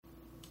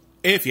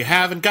If you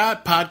haven't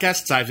got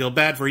podcasts, I feel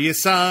bad for you,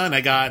 son.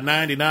 I got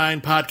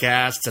 99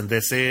 podcasts, and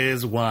this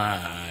is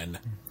one.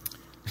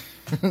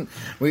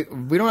 We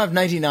don't have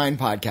 99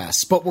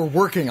 podcasts, but we're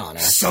working on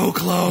it. So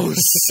close.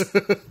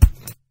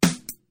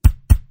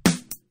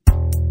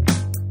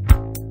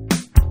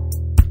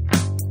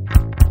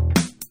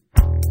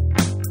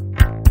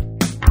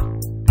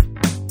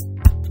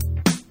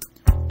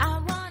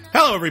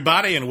 Hello,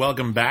 everybody, and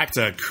welcome back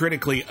to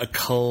Critically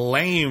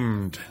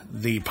Acclaimed,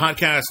 the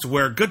podcast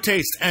where good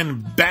taste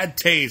and bad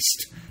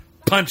taste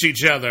punch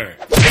each other.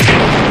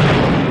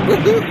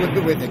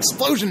 With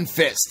explosion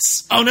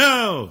fists. Oh,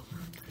 no!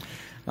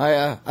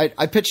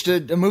 I pitched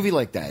a movie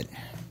like that.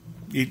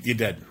 You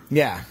did.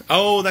 Yeah.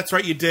 Oh, that's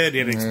right, you did.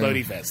 You had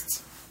explodey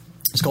fists.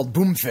 It's called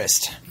Boom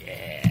Fist.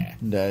 Yeah.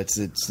 And, it's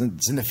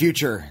in the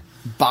future.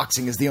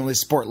 Boxing is the only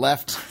sport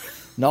left.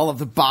 And all of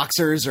the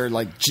boxers are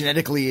like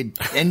genetically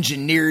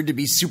engineered to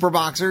be super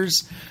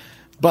boxers,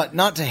 but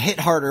not to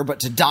hit harder, but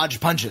to dodge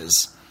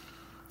punches.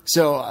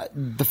 So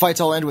the fights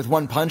all end with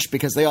one punch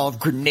because they all have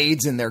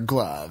grenades in their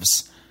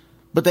gloves.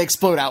 But they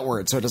explode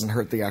outward, so it doesn't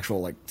hurt the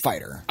actual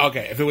fighter.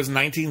 Okay, if it was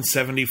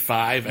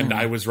 1975 and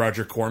I was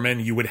Roger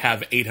Corman, you would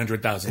have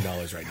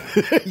 $800,000 right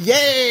now.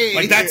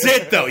 Yay! That's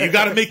it, though. You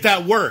got to make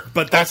that work,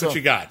 but that's what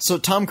you got. So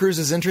Tom Cruise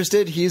is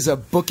interested. He's a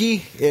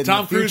bookie in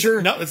Tom the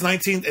future. Cruise, no, it's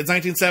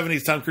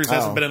 1970s. Tom Cruise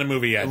hasn't been in a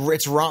movie yet.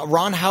 It's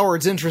Ron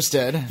Howard's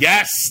interested.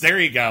 Yes, there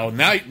you go.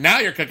 Now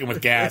you're cooking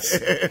with gas.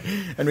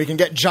 And we can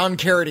get John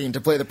Carradine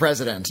to play the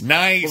president.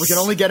 Nice. But we can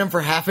only get him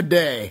for half a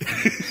day.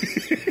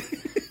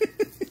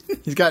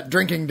 He's got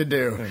drinking to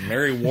do.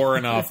 Mary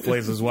Warrenoff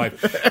plays his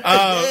wife.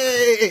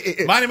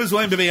 My name is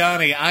William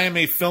Bibiani. I am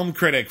a film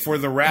critic for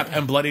The Rap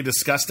and Bloody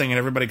Disgusting, and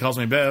everybody calls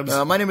me Bibbs.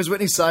 My name is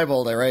Whitney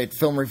Seibold. I write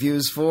film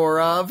reviews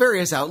for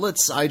various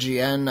outlets.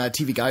 IGN,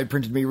 TV Guide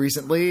printed me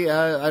recently.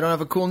 I don't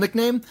have a cool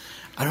nickname.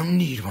 I don't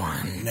need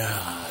one.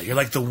 Nah, you're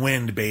like the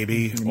wind,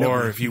 baby.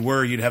 Or if you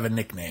were, you'd have a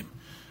nickname.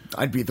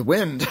 I'd be the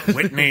wind.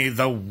 Whitney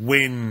the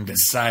Wind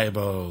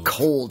Seibold.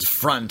 Cold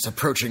front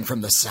approaching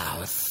from the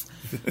south.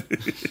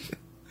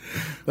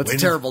 That's a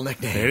terrible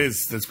nickname. It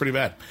is. That's pretty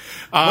bad.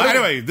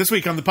 Anyway, this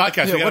week on the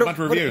podcast, we got a bunch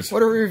of reviews.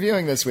 What are we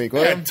reviewing this week? We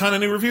got a ton of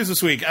new reviews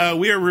this week.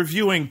 We are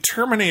reviewing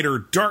Terminator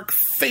Dark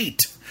Fate,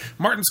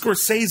 Martin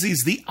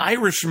Scorsese's The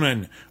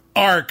Irishman,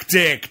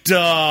 Arctic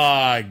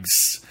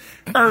Dogs,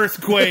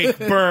 Earthquake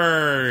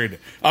Bird,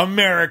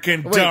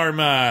 American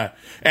Dharma,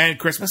 and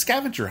Christmas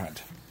Scavenger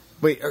Hunt.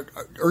 Wait,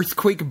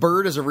 Earthquake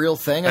Bird is a real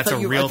thing? That's a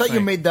real thing. I thought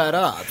you made that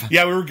up.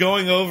 Yeah, we were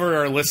going over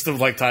our list of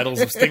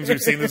titles of things we've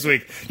seen this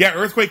week. Yeah,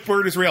 Earthquake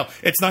Bird is real.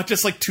 It's not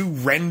just two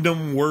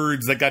random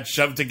words that got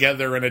shoved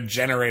together in a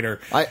generator.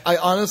 I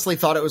honestly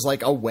thought it was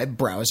like a web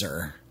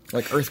browser.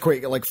 Like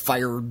Earthquake, like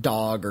Fire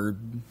Dog or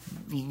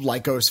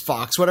Lycos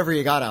Fox, whatever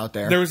you got out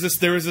there. There was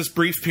this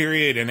brief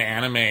period in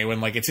anime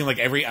when it seemed like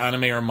every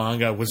anime or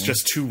manga was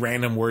just two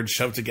random words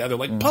shoved together,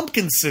 like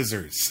pumpkin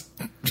scissors.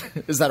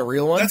 Is that a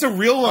real one? That's a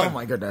real one. Oh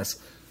my goodness.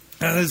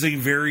 That is a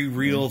very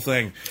real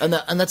thing. And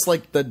that's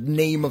like the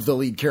name of the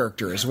lead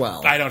character as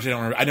well. I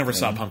never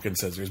saw Pumpkin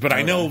Scissors, but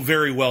I know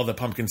very well that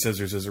Pumpkin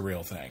Scissors is a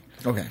real thing.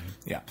 Okay.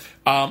 Yeah.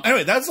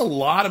 Anyway, that's a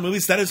lot of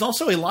movies. That is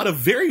also a lot of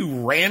very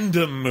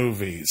random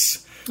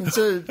movies.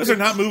 Those are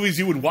not movies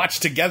you would watch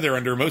together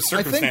under most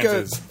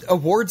circumstances. I think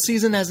award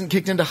season hasn't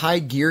kicked into high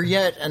gear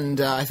yet,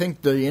 and I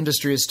think the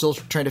industry is still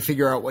trying to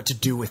figure out what to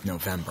do with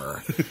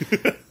November.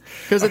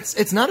 Because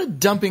it's not a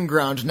dumping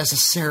ground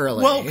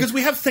necessarily. Well, because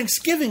we have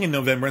Thanksgiving in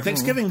November, and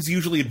Thanksgiving's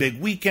usually a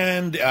big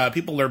weekend.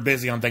 People are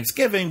busy on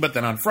Thanksgiving, but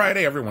then on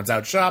Friday, everyone's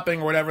out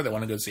shopping or whatever. They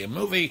want to go see a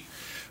movie.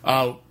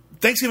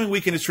 Thanksgiving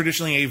weekend is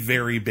traditionally a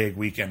very big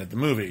weekend at the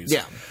movies.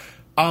 Yeah.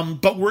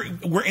 But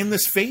we're in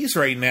this phase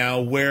right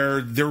now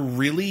where there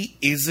really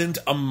isn't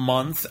a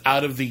month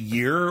out of the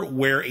year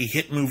where a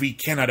hit movie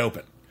cannot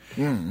open.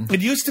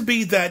 It used to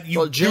be that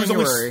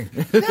January.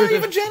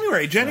 Even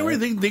January. January,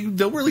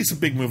 they'll release a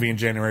big movie in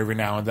January every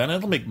now and then.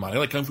 It'll make money.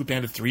 Like Kung Fu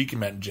Panda 3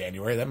 came out in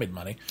January. That made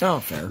money. Oh,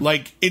 fair.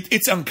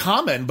 It's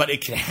uncommon, but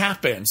it can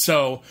happen.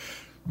 So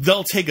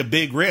they'll take a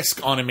big risk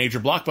on a major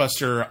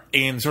blockbuster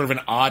in sort of an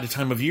odd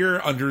time of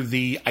year under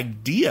the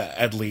idea,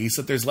 at least,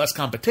 that there's less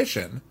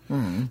competition.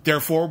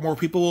 Therefore, more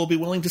people will be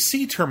willing to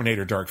see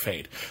Terminator Dark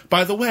Fate.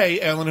 By the way,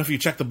 I don't know if you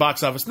check the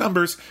box office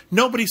numbers,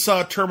 nobody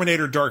saw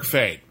Terminator Dark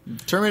Fate.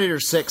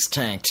 Terminator 6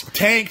 tanked.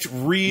 Tanked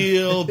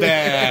real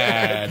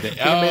bad. It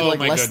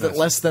made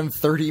less than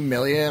 $30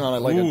 million on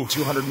a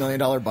 $200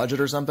 million budget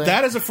or something.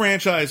 That is a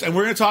franchise, and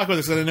we're going to talk about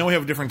this, because I know we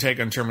have a different take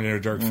on Terminator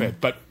Dark Fate,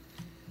 but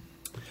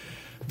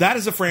that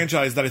is a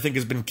franchise that I think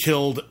has been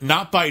killed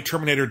not by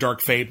Terminator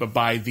Dark Fate, but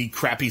by the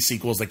crappy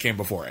sequels that came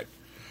before it.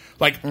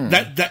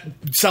 That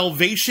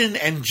Salvation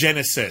and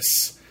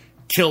Genesis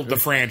killed the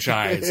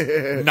franchise,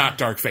 not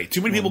Dark Fate.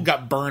 Too many people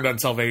got burned on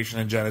Salvation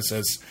and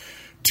Genesis.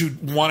 to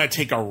want to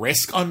take a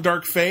risk on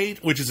Dark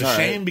Fate, which is a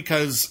shame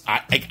because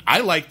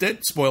I liked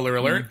it. Spoiler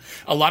alert.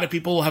 A lot of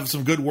people have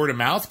some good word of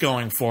mouth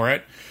going for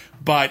it.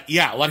 But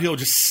yeah, a lot of people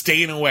just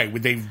staying away.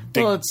 They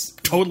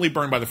totally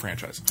burned by the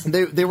franchise.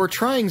 They were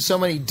trying so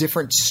many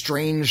different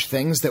strange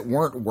things that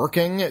weren't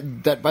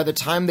working that by the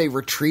time they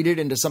retreated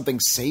into something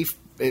safe,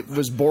 it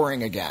was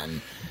boring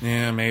again.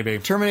 Yeah, maybe.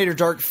 Terminator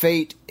Dark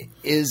Fate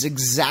is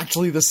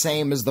exactly the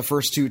same as the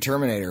first two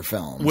Terminator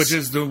films. Which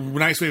is the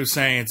nice way of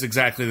saying it's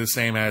exactly the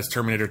same as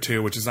Terminator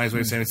 2, which is a nice way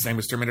of saying it's the same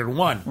as Terminator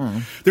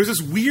 1. There's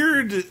this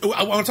weird...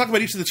 I want to talk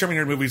about each of the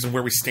Terminator movies and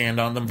where we stand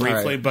on them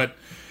briefly, but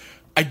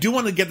I do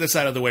want to get this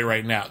out of the way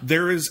right now.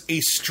 There is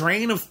a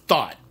strain of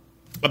thought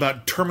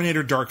about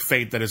Terminator Dark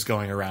Fate that is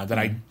going around that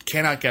I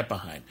cannot get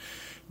behind.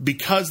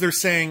 Because they're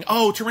saying,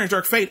 oh, Terminator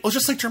Dark Fate,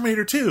 just like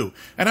Terminator 2.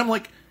 And I'm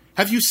like...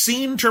 Have you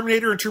seen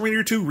Terminator and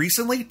Terminator 2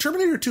 recently?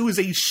 Terminator 2 is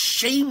a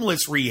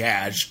shameless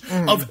rehash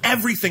of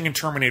everything in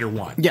Terminator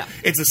 1. Yeah.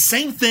 It's the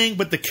same thing,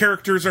 but the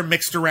characters are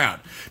mixed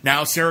around.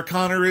 Now Sarah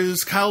Connor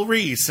is Kyle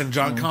Reese, and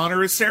John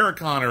Connor is Sarah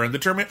Connor, and the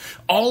Terminator...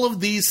 All of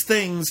these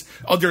things,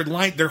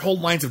 their whole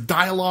lines of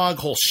dialogue,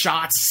 whole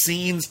shots,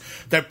 scenes,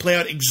 that play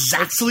out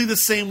exactly the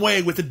same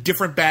way with a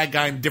different bad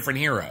guy and different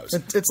heroes.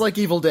 It's like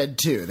Evil Dead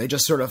 2. They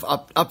just sort of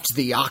upped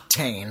the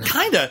octane.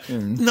 Kinda.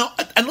 No,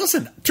 and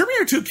listen,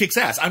 Terminator 2 kicks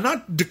ass. I'm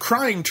not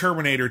decrying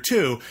Terminator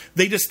 2.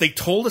 They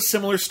told a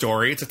similar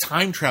story. It's a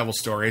time travel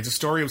story. It's a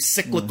story of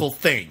cyclical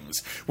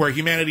things where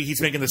humanity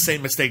keeps making the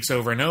same mistakes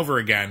over and over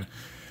again.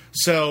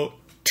 So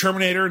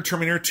Terminator and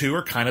Terminator 2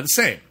 are kind of the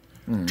same.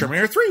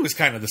 Terminator 3 was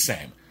kind of the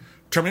same.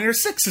 Terminator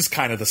 6 is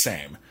kind of the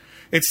same.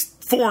 It's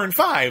 4 and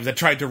 5 that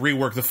tried to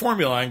rework the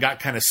formula and got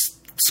kind of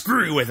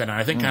screwy with it, and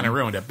I think kind of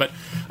ruined it. But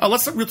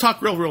we'll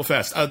talk real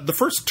fast. The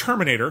first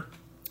Terminator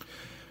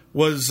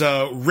was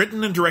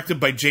written and directed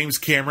by James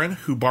Cameron,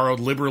 who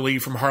borrowed liberally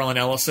from Harlan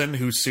Ellison,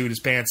 who sued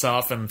his pants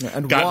off and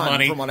got won,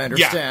 money. From what I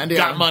understand,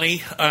 got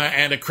money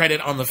and a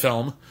credit on the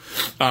film.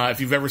 If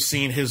you've ever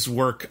seen his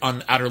work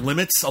on Outer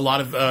Limits, a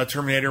lot of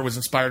Terminator was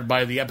inspired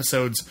by the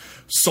episodes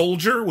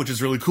Soldier, which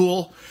is really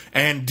cool,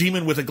 and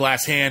Demon with a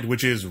Glass Hand,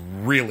 which is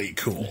really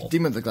cool.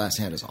 Demon with the Glass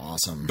Hand is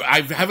awesome. I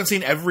haven't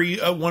seen every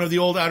one of the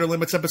old Outer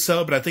Limits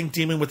episode, but I think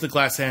Demon with the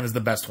Glass Hand is the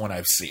best one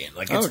I've seen.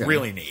 It's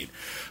really neat.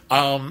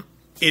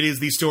 It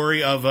is the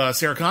story of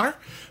Sarah Connor,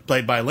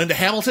 played by Linda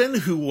Hamilton,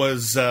 who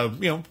was,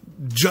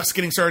 just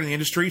getting started in the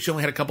industry. She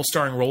only had a couple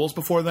starring roles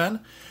before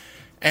then.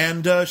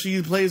 And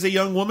she plays a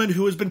young woman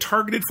who has been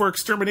targeted for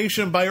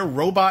extermination by a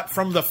robot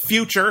from the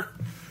future.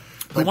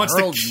 Played by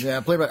Arnold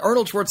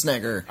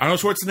Schwarzenegger. Arnold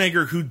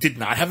Schwarzenegger, who did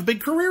not have a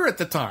big career at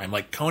the time.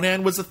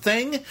 Conan was a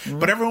thing,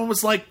 but everyone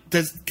was like,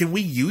 can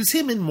we use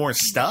him in more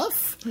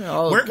stuff?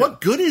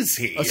 What good is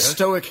he? A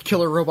stoic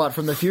killer robot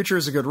from the future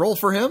is a good role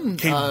for him.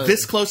 Came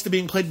this close to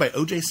being played by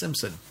O.J.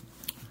 Simpson.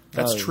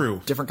 That's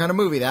true. Different kind of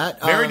movie,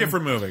 that. Very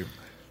different movie.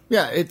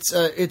 Yeah,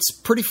 it's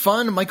pretty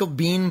fun. Michael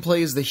Biehn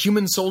plays the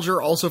human soldier,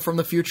 also from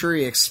the future.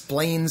 He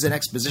explains in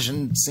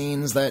exposition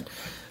scenes that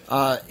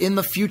in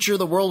the future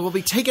the world will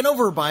be taken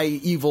over by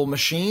evil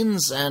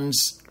machines, and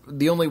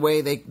the only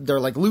way they're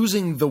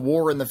losing the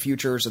war in the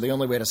future, so the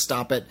only way to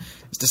stop it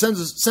is to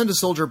send a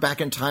soldier back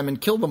in time and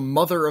kill the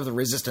mother of the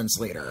resistance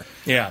leader.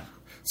 Yeah.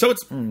 So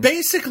it's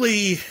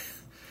basically...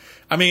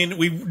 I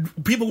mean,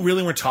 people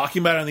really weren't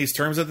talking about it in these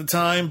terms at the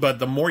time, but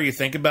the more you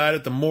think about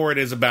it, the more it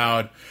is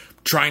about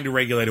trying to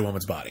regulate a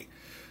woman's body.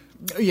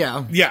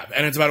 Yeah. Yeah,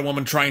 and it's about a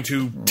woman trying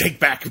to take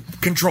back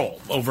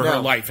control over her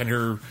life and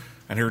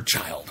her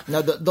child.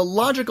 Now, the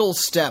logical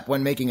step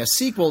when making a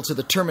sequel to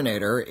The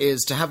Terminator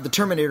is to have The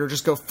Terminator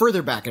just go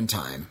further back in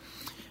time.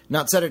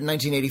 Not set it in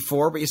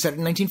 1984, but you set it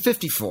in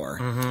 1954.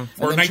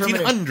 Mm-hmm. Or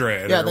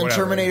 1900. Then whatever.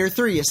 Terminator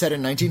 3 you set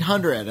in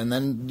 1900, and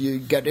then you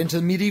get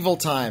into medieval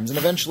times, and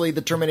eventually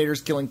the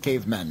Terminator's killing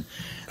cavemen.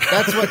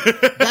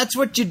 That's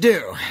what you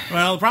do.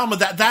 Well, the problem with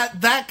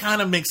that kind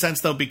of makes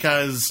sense, though,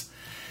 because...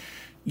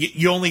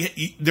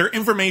 their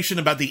information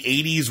about the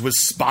 80s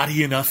was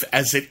spotty enough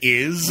as it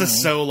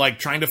is, so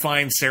trying to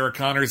find Sarah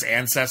Connor's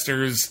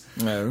ancestors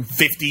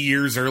 50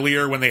 years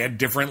earlier when they had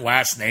different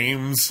last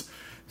names,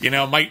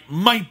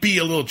 might be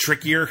a little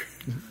trickier.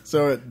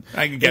 So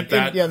I can get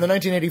that. In the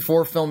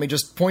 1984 film, he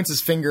just points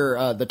his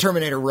finger, the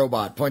Terminator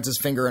robot points his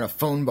finger in a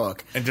phone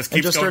book. And just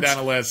keeps going down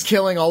a list.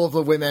 Killing all of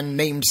the women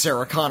named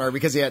Sarah Connor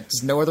because he had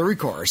no other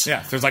recourse.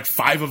 Yeah, there's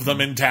 5 of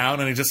them in town,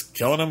 and he's just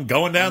killing them,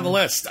 going down the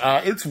list.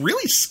 It's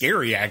really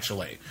scary,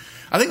 actually.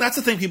 I think that's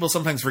the thing people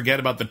sometimes forget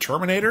about The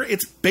Terminator.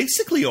 It's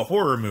basically a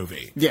horror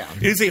movie. Yeah.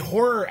 It is a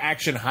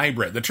horror-action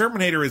hybrid. The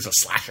Terminator is a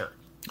slasher.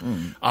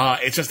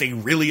 It's just a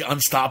really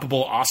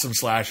unstoppable, awesome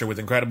slasher with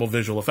incredible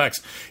visual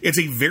effects. It's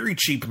a very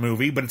cheap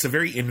movie, but it's a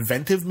very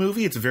inventive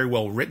movie. It's a very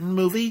well-written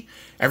movie.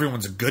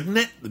 Everyone's good in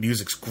it. The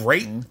music's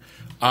great.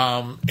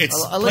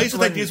 It's plays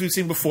with ideas we've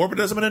seen before, but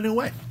it does them in a new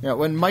way. Yeah,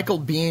 when Michael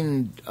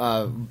Biehn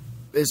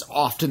is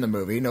oft in the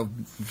movie, no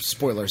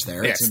spoilers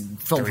there. Yes, it's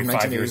a film from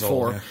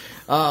 1984.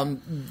 Old,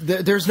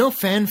 yeah. There's no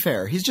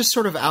fanfare. He's just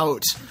sort of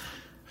out.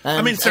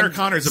 Sarah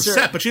Connor's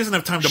upset, but she doesn't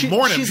have time to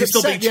mourn him. She's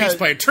still being chased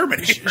by a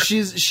Terminator.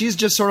 She's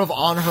just sort of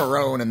on her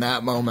own in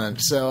that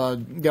moment. So,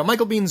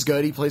 Michael Biehn's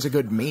good. He plays a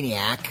good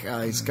maniac.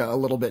 He's got a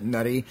little bit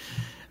nutty.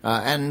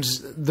 And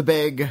the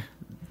big...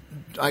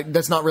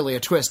 that's not really a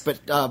twist, but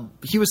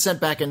he was sent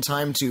back in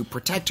time to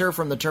protect her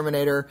from the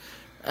Terminator,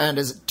 and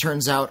as it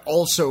turns out,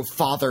 also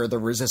father the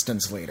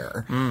Resistance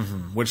leader.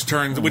 Mm-hmm. Which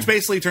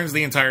basically turns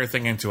the entire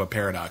thing into a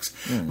paradox.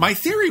 My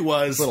theory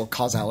was... Little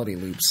causality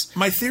loops.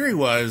 My theory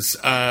was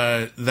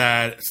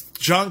that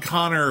John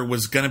Connor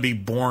was going to be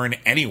born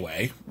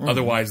anyway,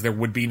 otherwise there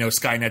would be no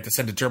Skynet to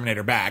send a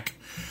Terminator back.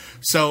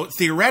 So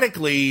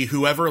theoretically,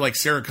 whoever like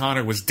Sarah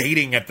Connor was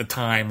dating at the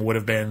time would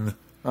have been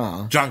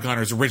John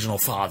Connor's original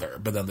father,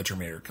 but then the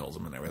Terminator kills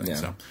him and everything. Yeah.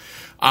 So,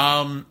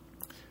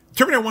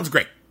 Terminator 1's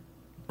great.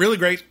 Really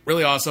great,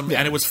 really awesome,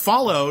 and it was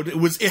followed. It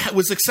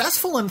was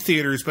successful in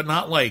theaters, but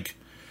not like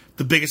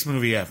the biggest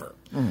movie ever.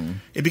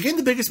 It became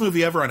the biggest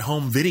movie ever on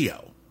home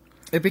video.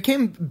 It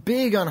became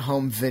big on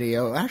home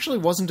video. It actually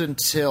wasn't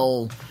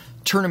until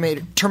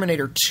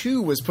Terminator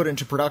 2 was put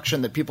into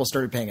production that people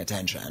started paying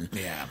attention.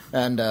 Yeah,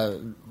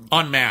 and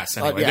en masse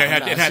anyway.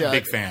 It had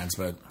big fans,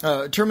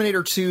 but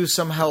Terminator 2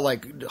 somehow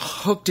like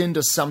hooked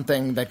into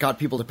something that got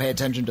people to pay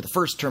attention to the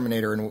first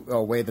Terminator in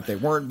a way that they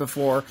weren't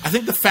before. I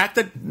think the fact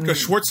that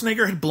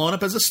Schwarzenegger had blown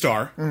up as a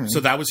star, so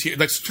that was here.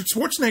 Like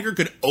Schwarzenegger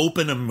could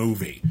open a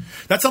movie.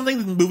 That's something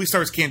that movie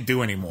stars can't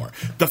do anymore.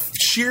 The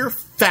sheer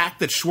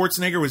fact that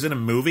Schwarzenegger was in a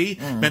movie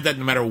meant that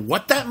no matter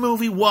what that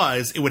movie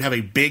was, it would have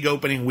a big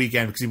opening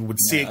weekend because people would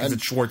see it because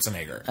it's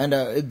Schwarzenegger. And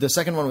the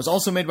second one was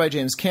also made by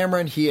James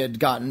Cameron. He had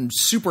gotten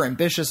super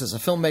ambitious as a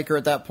filmmaker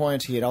at that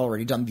point. He had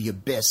already done The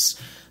Abyss.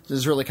 He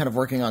was really kind of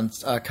working on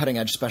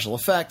cutting-edge special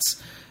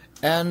effects.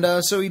 And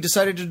so he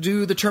decided to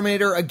do the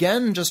Terminator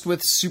again, just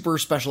with super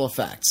special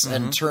effects,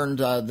 and turned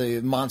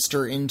the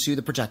monster into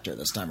the Protector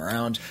this time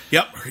around.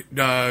 Yep.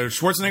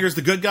 Schwarzenegger's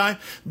the good guy.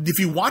 If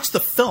you watch the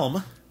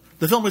film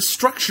is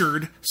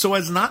structured so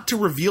as not to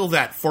reveal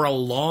that for a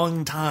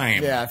long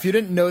time. Yeah, if you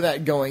didn't know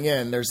that going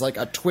in, there's like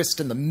a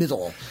twist in the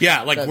middle.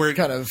 Yeah, like we're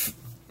kind of...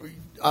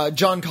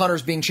 John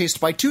Connor's being chased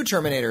by two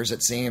Terminators,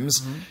 it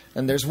seems,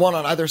 and there's one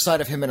on either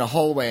side of him in a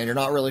hallway, and you're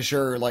not really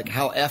sure like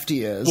how effed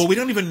he is. Well, we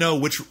don't even know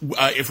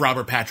if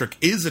Robert Patrick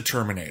is a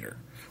Terminator.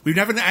 We've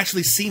never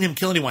actually seen him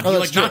kill anyone. He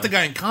knocked the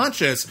guy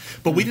unconscious,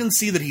 but we didn't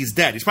see that he's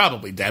dead. He's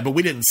probably dead, but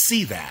we didn't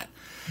see that.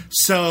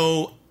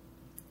 So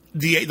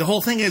the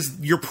whole thing is,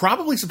 you're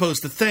probably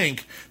supposed to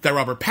think that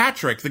Robert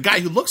Patrick, the guy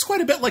who looks quite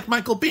a bit like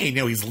Michael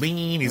Biehn, he's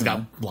lean, he's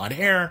got blonde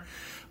hair.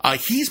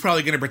 He's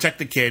probably going to protect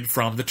the kid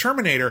from the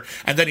Terminator,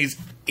 and then he's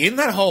in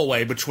that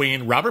hallway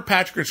between Robert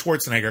Patrick and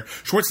Schwarzenegger.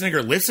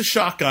 Schwarzenegger lifts a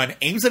shotgun,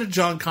 aims it at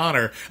John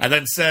Connor, and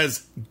then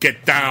says,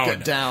 "Get down."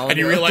 Get down. And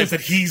you realize that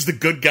he's the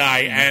good guy,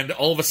 and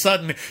all of a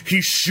sudden,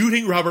 he's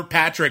shooting Robert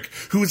Patrick,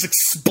 who is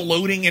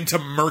exploding into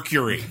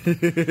mercury.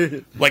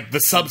 Like the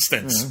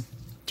substance.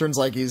 Turns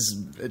out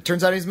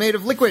he's made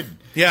of liquid.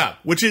 Yeah,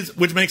 which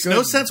makes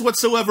no sense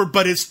whatsoever,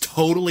 but is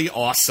totally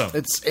awesome.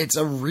 It's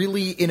a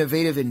really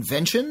innovative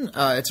invention.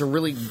 It's a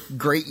really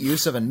great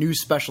use of a new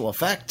special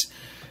effect,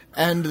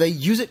 and they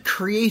use it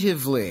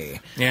creatively.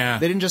 Yeah,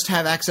 they didn't just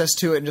have access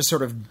to it and just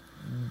sort of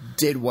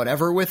did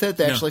whatever with it.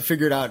 They actually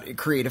figured out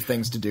creative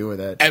things to do with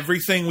it.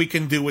 Everything we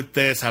can do with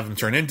this, have him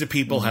turn into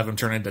people, have him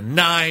turn into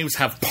knives,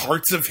 have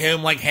parts of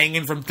him like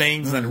hanging from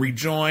things and then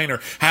rejoin, or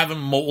have him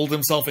mold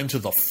himself into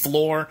the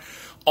floor.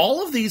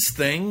 All of these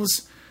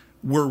things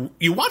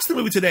you watch the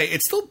movie today,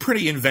 it's still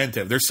pretty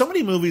inventive. There's so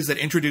many movies that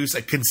introduce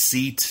a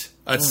conceit,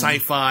 a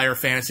sci-fi or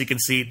fantasy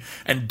conceit,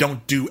 and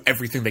don't do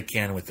everything they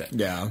can with it.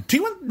 Yeah.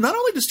 Not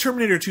only does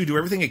Terminator 2 do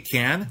everything it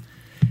can,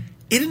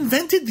 it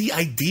invented the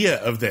idea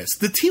of this.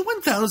 The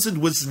T-1000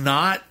 was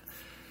not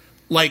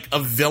like a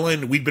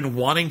villain we'd been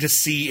wanting to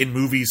see in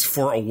movies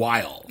for a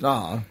while.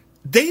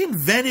 They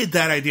invented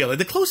that idea. Like,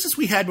 the closest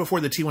we had before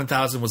the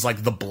T-1000 was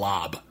like the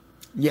Blob.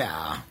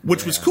 Yeah,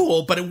 which was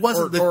cool, but it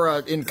wasn't. Or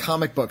in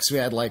comic books, we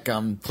had like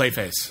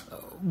Clayface.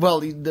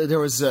 Well,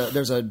 there's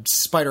a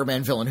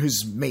Spider-Man villain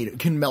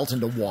can melt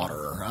into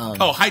water.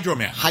 Hydro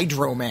Man.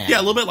 Hydro Man. Yeah,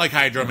 a little bit like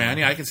Hydro Man.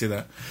 Yeah, I can see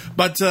that.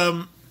 But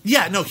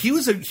he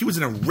was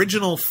an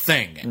original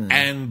thing,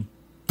 and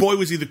boy,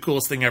 was he the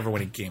coolest thing ever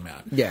when he came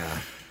out. Yeah.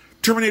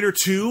 Terminator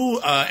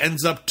 2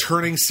 ends up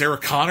turning Sarah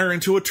Connor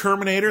into a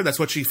Terminator. That's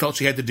what she felt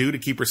she had to do to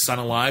keep her son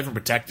alive and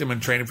protect him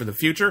and train him for the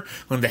future.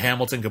 Linda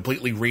Hamilton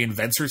completely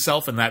reinvents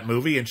herself in that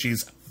movie, and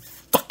she's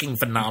fucking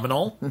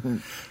phenomenal.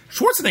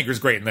 Schwarzenegger's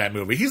great in that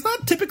movie. He's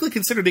not typically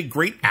considered a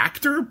great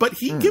actor, but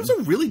he gives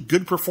a really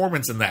good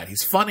performance in that.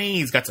 He's funny.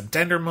 He's got some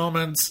tender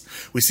moments.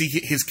 We see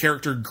his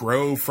character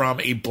grow from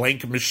a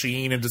blank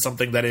machine into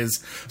something that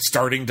is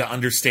starting to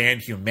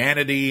understand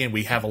humanity, and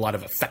we have a lot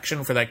of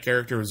affection for that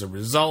character as a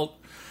result.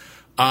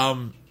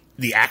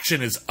 The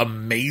action is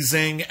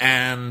amazing,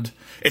 and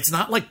it's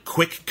not like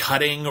quick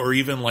cutting or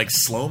even like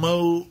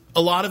slow-mo,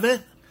 a lot of it.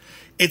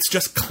 It's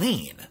just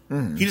clean.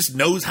 He just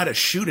knows how to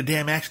shoot a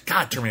damn action.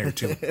 God, Terminator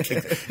 2.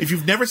 If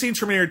you've never seen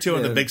Terminator 2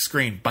 on the big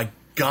screen, by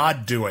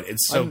God, do it.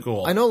 It's so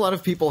cool. I know a lot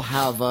of people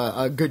have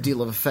a good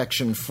deal of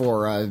affection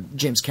for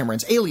James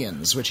Cameron's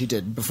Aliens, which he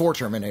did before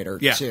Terminator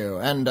 2.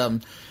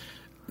 And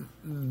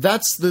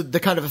that's the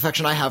kind of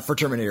affection I have for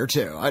Terminator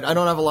 2. I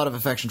don't have a lot of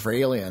affection for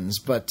Aliens,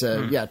 but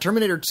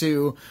Terminator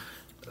 2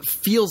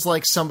 feels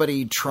like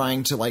somebody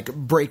trying to like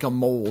break a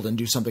mold and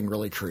do something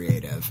really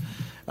creative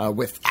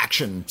with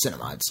action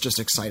cinema. It's just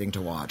exciting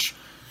to watch.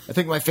 I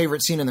think my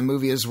favorite scene in the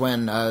movie is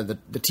when the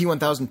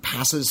T-1000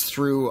 passes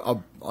through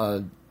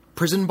a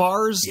prison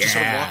bars, just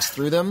sort of walks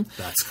through them.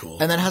 That's cool.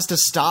 And then has to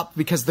stop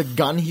because the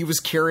gun he was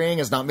carrying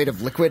is not made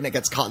of liquid and it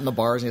gets caught in the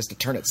bars and he has to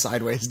turn it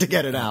sideways to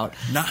get it out.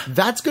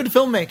 That's good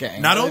filmmaking.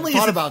 Not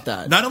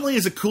only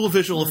is a cool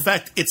visual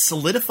effect, it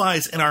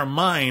solidifies in our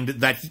mind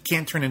that he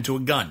can't turn into a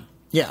gun.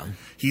 Yeah.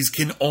 He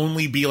can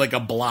only be like a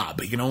blob.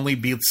 He can only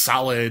be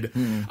solid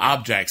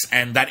objects,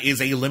 and that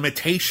is a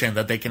limitation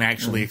that they can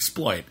actually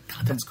exploit.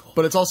 God, that's cool.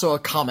 But it's also a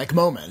comic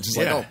moment. It's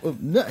like,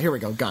 oh, here we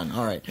go, gun.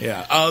 All right.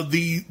 Yeah.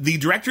 The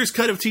director's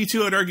cut of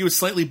T2, I'd argue, is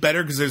slightly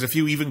better because there's a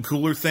few even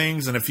cooler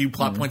things and a few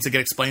plot points that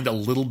get explained a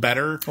little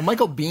better. Well,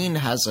 Michael Biehn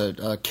has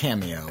a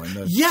cameo in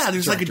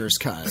the director's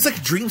cut. There's like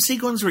a dream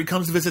sequence where he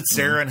comes to visit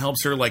Sarah and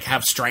helps her like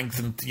have strength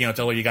and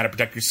tell her you got to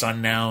protect your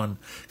son now, and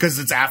because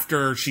it's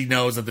after she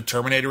knows that the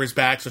Terminator is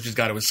back, so she's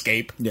got to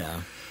escape.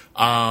 Yeah.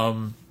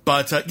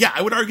 But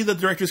I would argue that the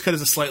director's cut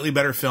is a slightly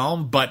better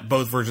film, but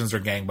both versions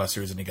are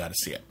gangbusters, and you got to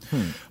see it.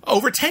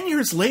 Over 10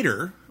 years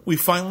later, we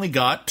finally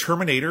got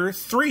Terminator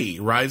 3: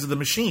 Rise of the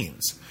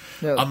Machines,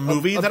 a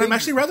movie that I'm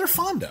actually rather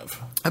fond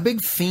of. A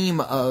big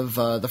theme of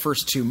the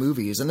first two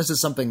movies, and this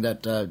is something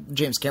that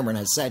James Cameron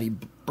has said he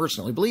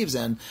personally believes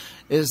in,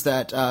 is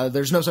that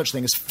there's no such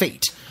thing as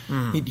fate.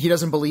 He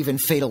doesn't believe in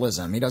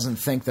fatalism. He doesn't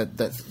think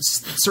that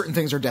certain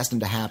things are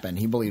destined to happen.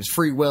 He believes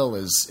free will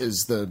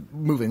is the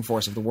moving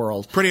force of the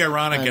world. Pretty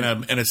ironic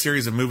in a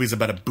series of movies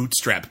about a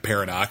bootstrap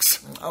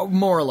paradox.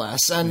 More or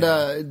less. And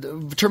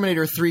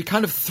Terminator 3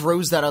 kind of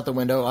throws that out the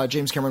window.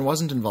 James Cameron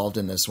wasn't involved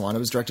in this one. It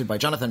was directed by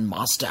Jonathan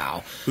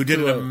Mostow. Who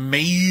did an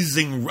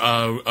amazing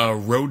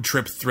road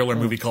trip thriller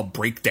movie called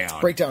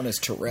Breakdown. Breakdown is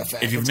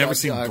terrific. If you've never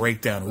seen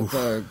Breakdown. With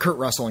Kurt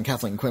Russell and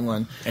Kathleen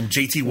Quinlan. And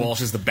J.T. Walsh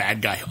is the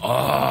bad guy.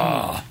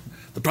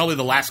 Probably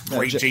the last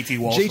great J.T.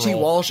 Walsh J.T.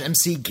 role. Walsh,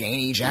 M.C.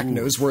 Gainey, Jack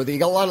Noseworthy. You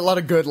got a lot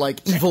of good, like,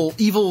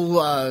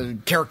 evil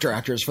character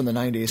actors from the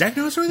 90s. Jack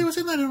Noseworthy was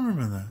in that? I don't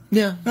remember that.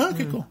 Yeah. Oh,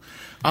 okay, cool.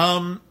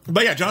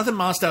 But yeah, Jonathan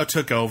Mostow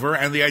took over,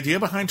 and the idea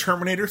behind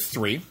Terminator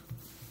 3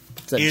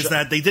 is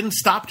that they didn't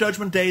stop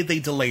Judgment Day, they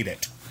delayed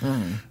it.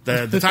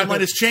 The timeline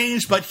has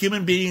changed, but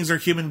human beings are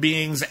human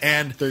beings,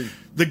 and the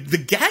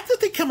gag that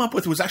they come up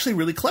with was actually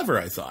really clever,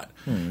 I thought.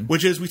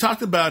 Which is, we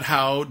talked about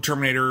how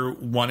Terminator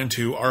 1 and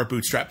 2 are a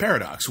bootstrap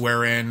paradox,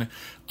 wherein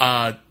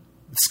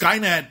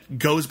Skynet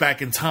goes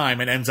back in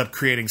time and ends up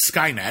creating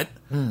Skynet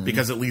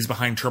because it leaves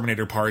behind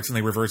Terminator parts, and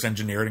they reverse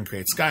engineer it and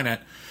create Skynet.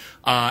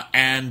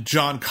 And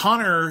John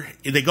Connor,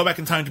 they go back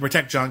in time to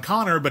protect John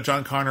Connor, but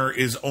John Connor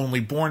is only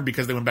born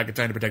because they went back in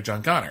time to protect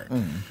John Connor.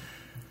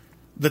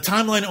 The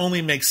timeline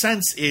only makes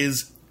sense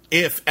is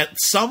if at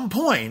some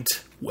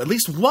point, at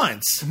least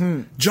once,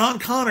 John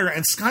Connor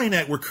and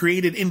Skynet were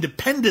created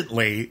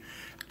independently,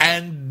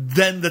 and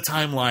then the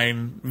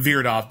timeline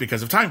veered off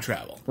because of time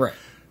travel. Right.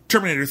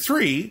 Terminator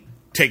 3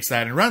 takes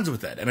that and runs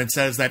with it, and it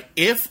says that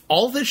if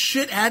all this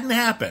shit hadn't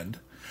happened,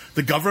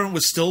 the government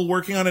was still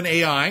working on an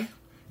AI.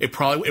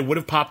 It would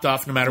have popped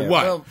off no matter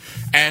what. Well,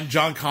 and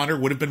John Connor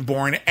would have been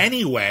born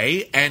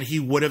anyway, and he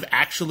would have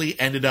actually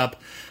ended up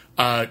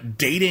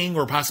dating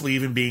or possibly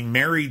even being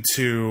married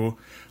to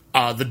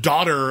the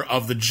daughter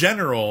of the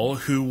general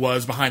who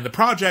was behind the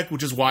project,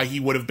 which is why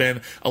he would have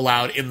been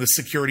allowed in the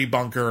security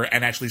bunker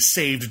and actually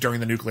saved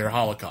during the nuclear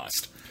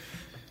holocaust.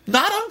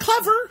 Not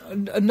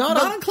unclever.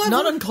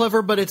 Not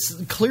unclever, but it's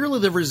clearly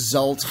the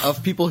result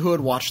of people who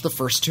had watched the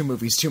first two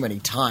movies too many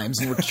times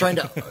and were trying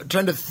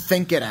to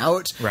think it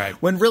out. Right.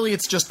 When really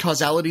it's just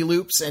causality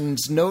loops, and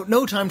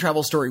no time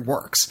travel story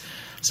works.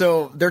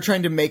 So they're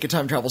trying to make a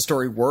time travel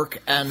story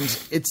work, and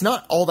it's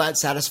not all that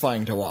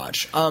satisfying to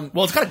watch.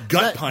 Well, it's got a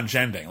gut punch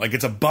ending. Like,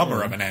 it's a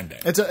bummer of an ending.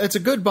 It's a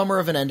good bummer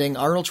of an ending.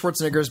 Arnold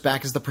Schwarzenegger is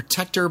back as the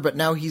Protector, but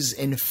now he's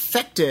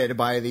infected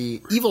by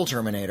the evil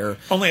Terminator.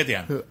 Only at the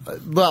end.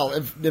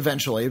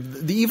 Eventually.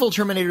 The evil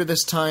Terminator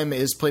this time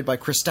is played by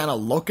Kristanna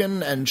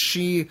Loken, and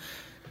she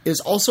is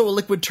also a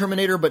liquid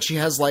Terminator, but she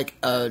has, like,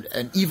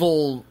 an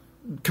evil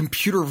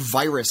computer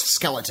virus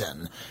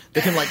skeleton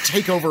that can like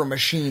take over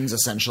machines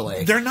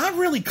essentially. They're not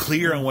really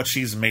clear on what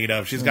she's made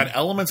of. She's got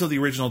elements of the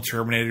original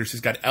Terminator, she's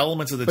got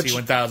elements of the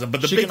T-1000,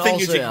 but the big thing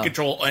is she can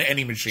control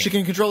any machine. She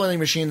can control any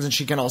machines, and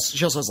she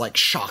also has like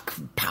shock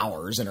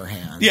powers in her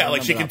hands. Yeah,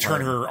 like she can turn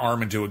her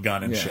arm into a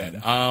gun and shit.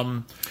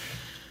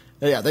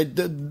 Yeah,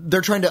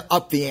 they're trying to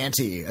up the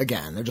ante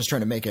again. They're just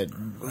trying to make it.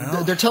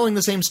 They're telling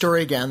the same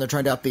story again. They're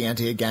trying to up the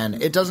ante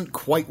again. It doesn't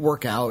quite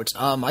work out.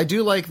 I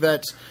do like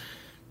that.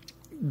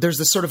 There's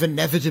this sort of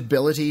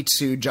inevitability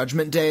to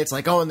Judgment Day. It's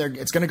like,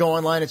 it's going to go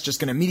online. It's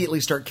just going to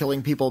immediately start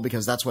killing people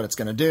because that's what it's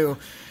going to do.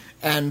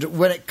 And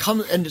when it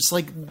comes, and it's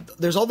like,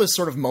 there's all this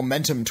sort of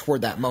momentum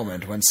toward that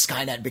moment when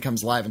Skynet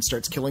becomes live and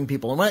starts killing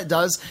people. And when it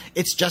does,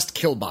 it's just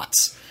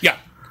killbots. Yeah.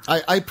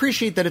 I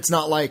appreciate that it's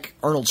not like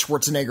Arnold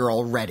Schwarzenegger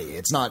already.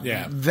 It's not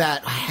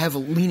that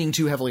leaning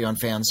too heavily on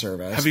fan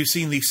service. Have you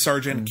seen the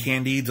Sergeant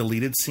Candy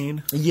deleted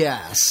scene?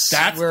 Yes.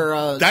 That's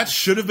where that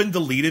should have been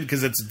deleted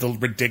because it's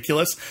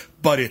ridiculous,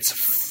 but it's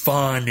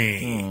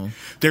funny.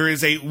 There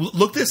is a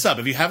look this up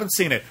if you haven't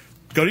seen it.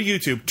 Go to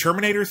YouTube.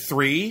 Terminator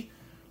 3,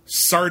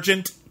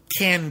 Sergeant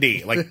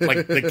Candy, like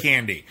the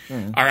candy.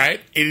 All right,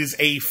 it is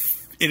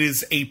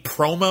a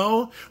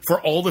promo for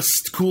all the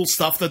cool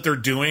stuff that they're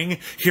doing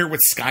here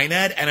with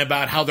Skynet and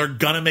about how they're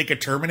gonna make a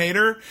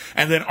Terminator,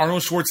 and then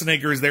Arnold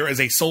Schwarzenegger is there as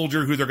a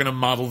soldier who they're gonna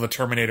model the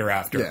Terminator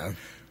after. Yeah,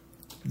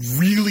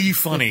 really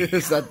funny.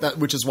 Is that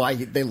which is why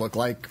they look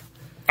like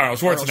Arnold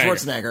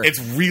Schwarzenegger. It's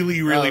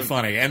really, really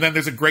funny. And then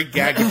there's a great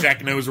gag with Jack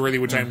Noseworthy,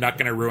 which I'm not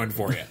going to ruin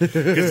for you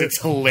because it's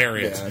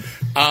hilarious.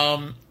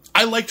 Yeah.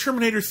 I like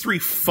Terminator 3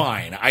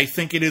 fine. I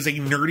think it is a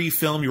nerdy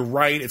film. You're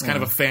right. It's kind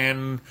of a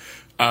fan...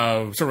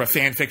 sort of a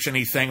fan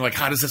fiction-y thing. Like,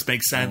 how does this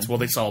make sense? Well,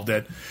 they solved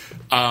it.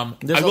 I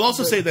will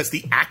also say this.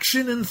 The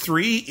action in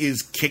 3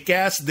 is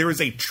kick-ass. There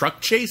is a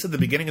truck chase at the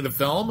beginning of the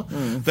film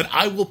that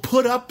I will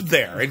put up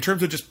there in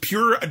terms of just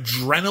pure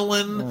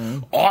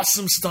adrenaline,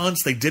 awesome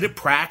stunts. They did it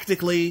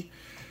practically.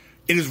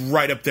 It is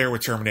right up there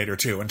with Terminator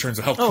 2 in terms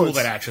of how cool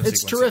that action sequence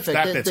is. It's terrific.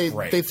 That bit's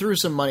great. They threw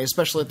some money,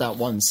 especially at that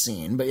one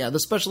scene. But yeah, the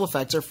special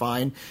effects are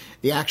fine.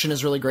 The action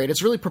is really great.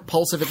 It's really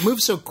propulsive. It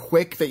moves so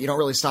quick that you don't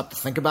really stop to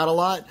think about a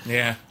lot.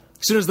 Yeah.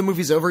 As soon as the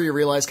movie's over, you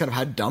realize kind of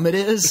how dumb it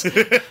is.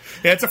 Yeah,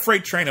 it's a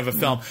freight train of a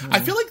film. I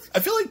feel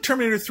like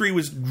Terminator 3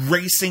 was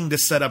racing to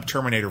set up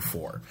Terminator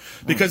 4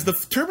 because the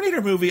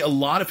Terminator movie a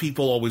lot of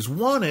people always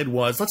wanted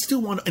was let's do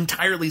one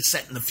entirely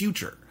set in the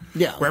future.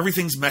 Yeah, where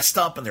everything's messed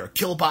up and there are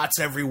killbots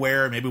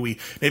everywhere. Maybe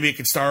it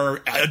could star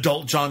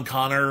adult John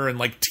Connor and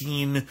like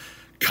teen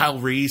Kyle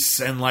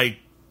Reese and like.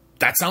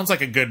 That sounds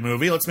like a good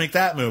movie. Let's make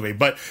that movie.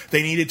 But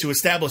they needed to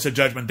establish a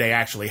Judgment Day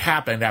actually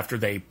happened after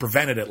they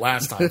prevented it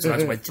last time. So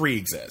that's why 3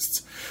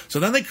 exists. So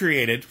then they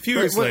created, a few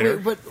years later.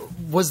 But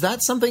was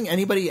that something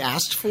anybody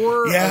asked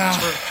for? Yeah,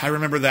 I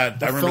remember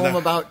that. I remember film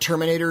about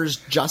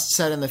Terminators just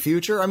set in the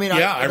future? I mean,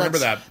 I remember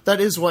that.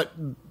 That is what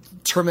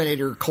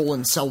Terminator: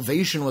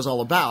 Salvation was all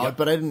about,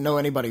 but I didn't know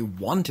anybody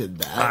wanted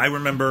that. I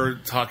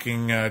remember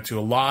talking to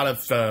a lot of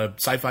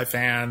sci-fi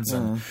fans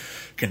and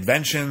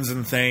conventions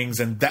and things,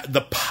 and that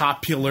the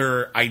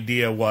popular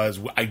idea was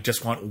I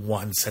just want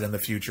one set in the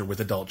future with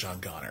adult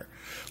John Connor.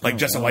 Like, I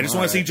just want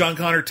to see John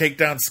Connor take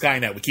down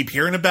Skynet. We keep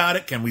hearing about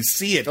it. Can we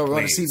see it? Oh, we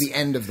want to see the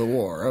end of the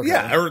war. Okay.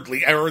 Yeah,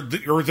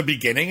 or the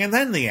beginning and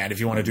then the end if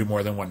you want to do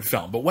more than one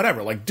film. But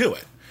whatever, like, do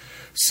it.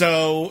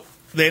 So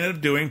they ended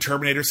up doing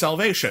Terminator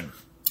Salvation.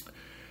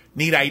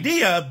 Neat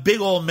idea,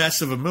 big old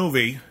mess of a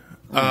movie.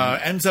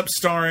 Ends up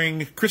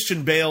starring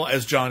Christian Bale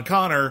as John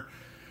Connor.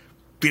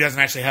 He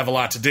doesn't actually have a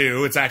lot to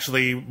do. It's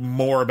actually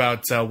more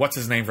about, what's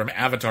his name from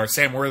Avatar,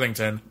 Sam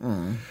Worthington,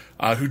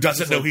 who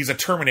doesn't know he's a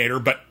Terminator,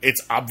 but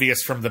it's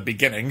obvious from the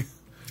beginning.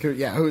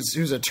 Yeah,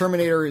 who's a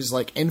Terminator, who's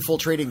like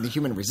infiltrating the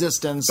human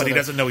resistance. But he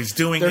doesn't know he's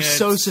doing it. They're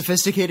so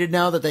sophisticated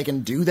now that they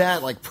can do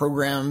that, like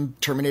program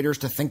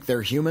Terminators to think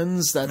they're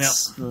humans.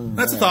 That's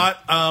a thought.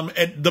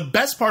 And the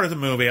best part of the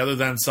movie, other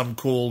than some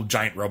cool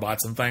giant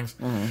robots and things,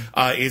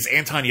 is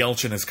Anton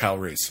Yelchin as Kyle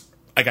Reese.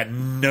 I got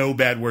no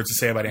bad words to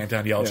say about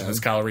Anton Yelchin as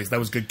Kyle Reese. That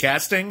was good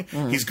casting.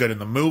 He's good in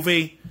the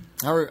movie.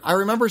 I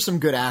remember some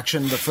good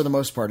action, but for the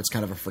most part, it's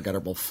kind of a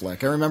forgettable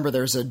flick. I remember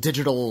there's a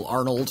digital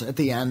Arnold at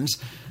the end.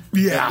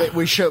 Yeah,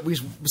 we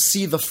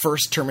see the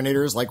first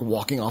Terminators like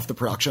walking off the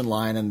production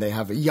line, and they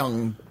have a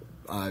young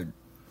Arnold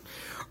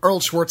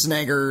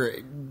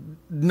Schwarzenegger.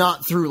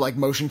 Not through like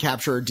motion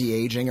capture or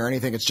de-aging or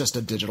anything. It's just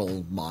a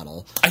digital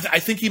model. I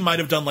think he might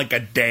have done like a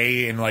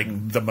day in like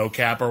the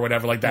mocap or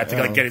whatever like that to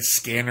like get his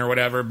skin or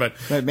whatever. But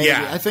maybe.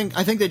 I think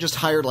they just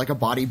hired like a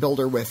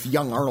bodybuilder with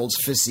young Arnold's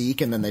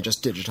physique and then they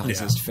just digitized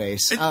his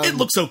face. It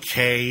looks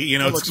okay. You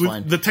know, looks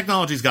fine. The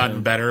technology's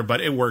gotten better,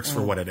 but it works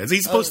for what it is.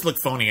 He's supposed to look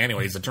phony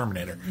anyway. He's a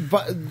Terminator.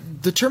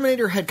 But the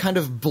Terminator had kind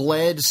of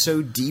bled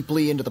so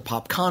deeply into the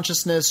pop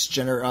consciousness.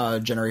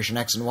 Generation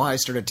X and Y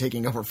started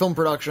taking over film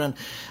production.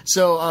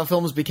 So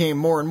films became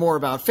more and more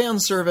about fan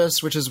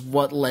service, which is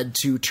what led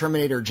to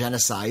Terminator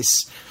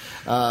Genisys.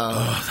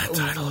 That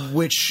title.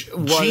 Which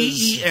was...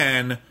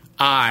 Genisys.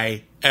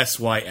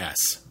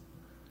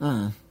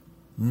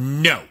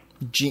 No.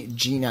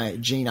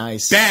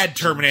 Genisys. Bad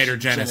Terminator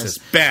Genisys.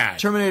 Bad.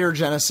 Terminator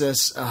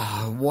Genisys.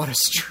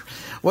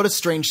 What a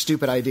strange,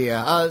 stupid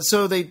idea.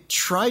 So they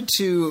tried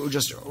to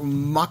just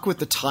muck with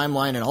the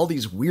timeline in all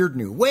these weird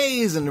new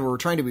ways, and were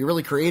trying to be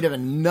really creative,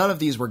 and none of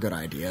these were good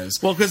ideas.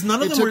 Well, because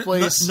none of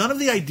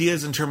the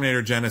ideas in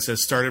Terminator Genisys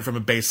started from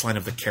a baseline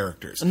of the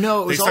characters.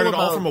 No, they started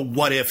all from a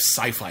what-if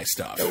sci-fi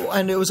stuff.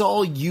 And it was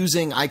all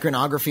using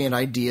iconography and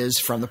ideas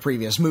from the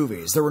previous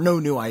movies. There were no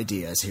new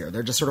ideas here.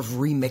 They're just sort of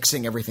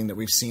remixing everything that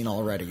we've seen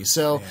already.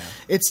 So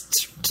it's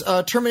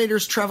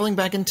Terminators traveling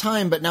back in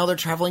time, but now they're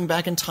traveling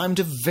back in time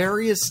to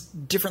various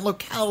different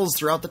locales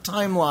throughout the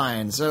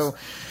timeline. So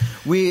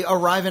we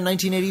arrive in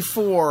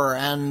 1984,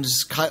 and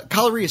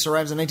Kyle Reese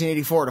arrives in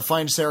 1984 to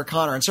find Sarah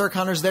Connor, and Sarah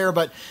Connor's there,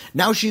 but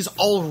now she's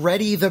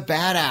already the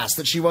badass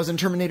that she was in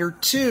Terminator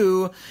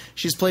 2.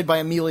 She's played by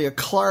Emilia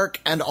Clarke,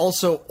 and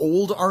also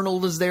old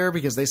Arnold is there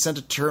because they sent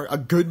a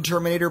good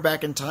Terminator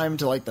back in time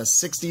to like the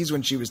 60s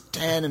when she was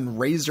 10 and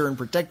raised her and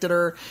protected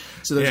her.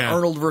 So there's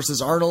Arnold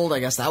versus Arnold. I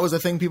guess that was a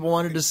thing people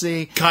wanted to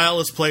see. Kyle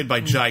is played by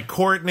Jai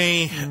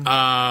Courtney.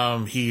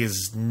 He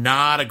is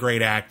not a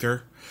great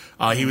actor.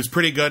 He was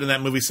pretty good in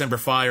that movie Semper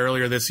Fi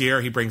earlier this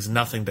year. He brings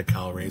nothing to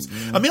Kyle Reese.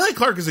 Emilia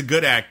Clarke is a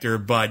good actor,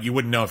 but you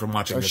wouldn't know it from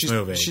watching this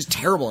movie. She's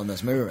terrible in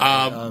this movie.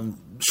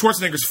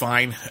 Schwarzenegger's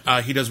fine.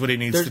 He does what he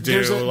needs to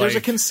do. There's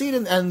a conceit,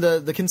 and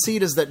the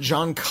conceit is that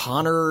John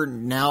Connor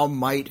now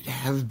might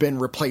have been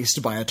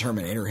replaced by a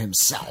Terminator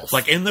himself.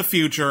 Like in the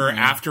future,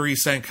 after he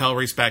sent Kyle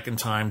Reese back in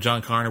time,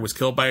 John Connor was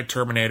killed by a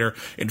Terminator,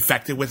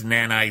 infected with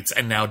nanites,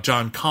 and now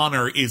John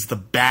Connor is the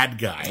bad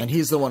guy. And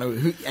he's the one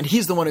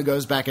who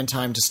goes back in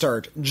time to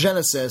start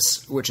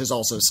Genesis, which is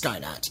also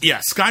Skynet.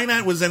 Yeah,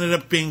 Skynet ended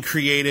up being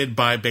created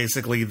by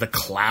basically the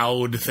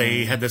cloud.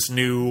 They had this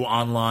new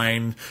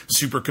online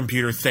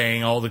supercomputer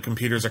thing. All the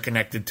computers are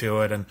connected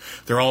to it, and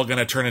they're all going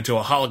to turn into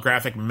a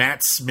holographic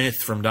Matt Smith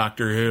from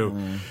Doctor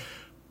Who.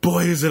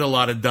 Boy, is it a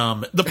lot of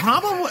dumb. The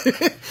problem...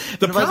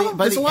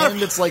 by the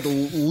end, it's like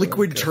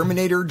liquid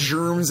Terminator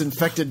germs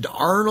infected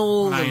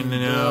Arnold. I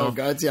know. Oh,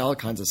 God, all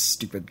kinds of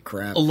stupid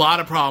crap. A lot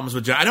of problems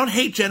with Genesis. I don't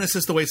hate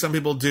Genesis the way some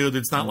people do.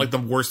 It's not like the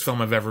worst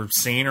film I've ever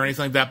seen or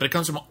anything like that, but it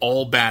comes from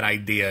all bad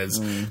ideas.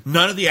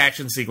 None of the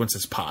action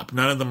sequences pop.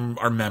 None of them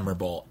are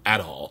memorable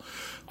at all.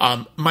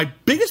 My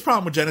biggest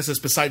problem with Genesis,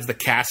 besides the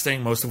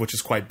casting, most of which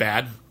is quite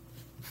bad,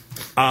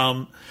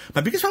 my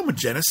biggest problem with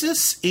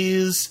Genesis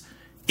is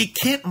it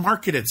can't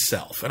market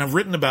itself. And I've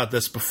written about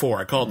this before.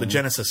 I call it the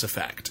Genesis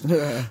effect,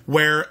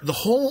 where the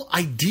whole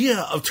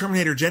idea of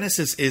Terminator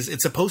Genesis is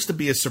it's supposed to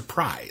be a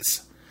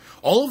surprise.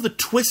 All of the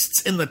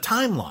twists in the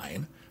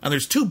timeline, and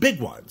there's two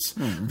big ones.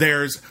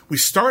 We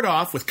start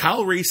off with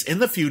Kyle Reese in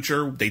the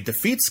future. They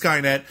defeat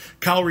Skynet.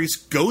 Kyle Reese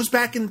goes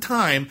back in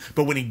time,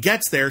 but when he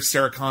gets there,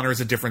 Sarah Connor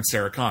is a different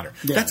Sarah Connor.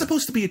 Yeah. That's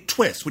supposed to be a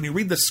twist. When you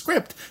read the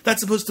script,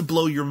 that's supposed to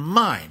blow your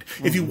mind.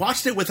 If you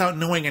watched it without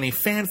knowing any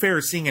fanfare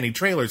or seeing any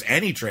trailers,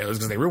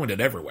 because they ruined it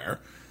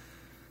everywhere,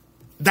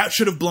 that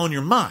should have blown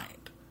your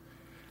mind.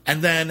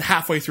 And then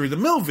halfway through the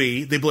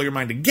movie, they blow your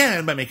mind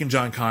again by making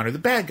John Connor the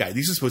bad guy.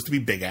 These are supposed to be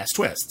big-ass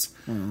twists.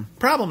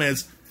 Problem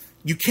is,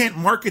 you can't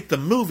market the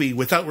movie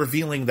without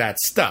revealing that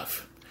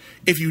stuff.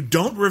 If you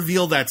don't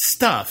reveal that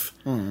stuff,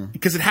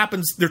 because it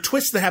happens, there are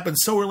twists that happen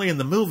so early in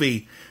the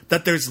movie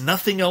that there's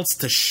nothing else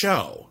to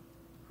show.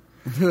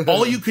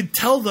 All you could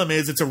tell them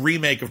is it's a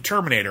remake of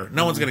Terminator.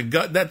 No one's going to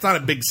go. That's not a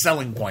big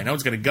selling point. No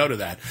one's going to go to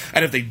that.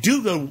 And if they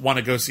do want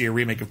to go see a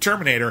remake of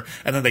Terminator,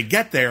 and then they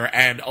get there,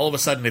 and all of a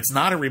sudden it's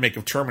not a remake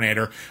of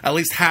Terminator, at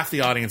least half the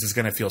audience is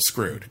going to feel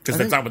screwed because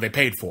that's not what they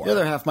paid for. The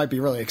other half might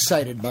be really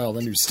excited by all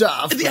the new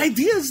stuff. The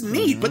idea is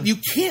neat, but you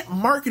can't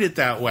market it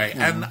that way.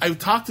 And I've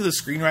talked to the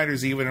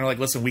screenwriters even, and they're like,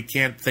 "Listen, we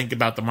can't think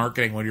about the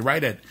marketing when you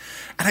write it."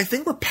 And I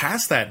think we're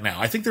past that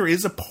now. I think there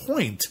is a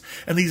point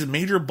in these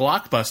major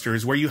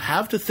blockbusters where you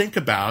have to think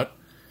about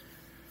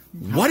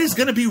what is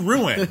going to be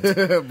ruined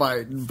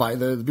by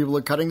the people who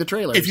are cutting the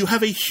trailers. If you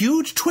have a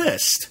huge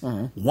twist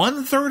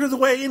 1/3 of the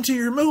way into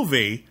your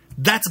movie,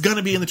 that's going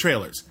to be in the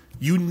trailers.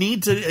 You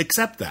need to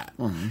accept that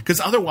because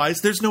otherwise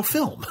there's no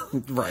film.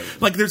 Right.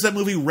 Like there's that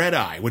movie Red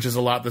Eye, which is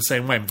a lot the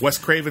same way. Wes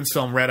Craven's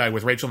film Red Eye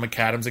with Rachel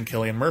McAdams and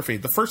Cillian Murphy.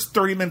 The first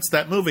 30 minutes of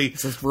that movie...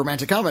 It's a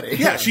romantic comedy.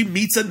 Yeah, she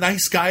meets a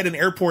nice guy at an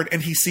airport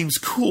and he seems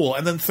cool.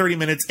 And then 30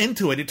 minutes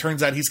into it, it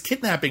turns out he's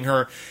kidnapping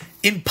her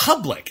in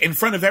public in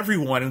front of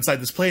everyone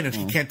inside this plane and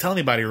she can't tell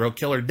anybody or he'll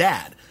kill her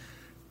dad.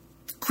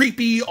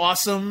 Creepy,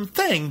 awesome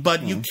thing,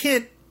 but you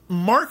can't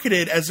market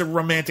it as a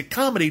romantic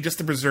comedy just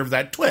to preserve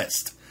that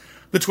twist.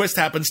 The twist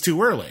happens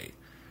too early.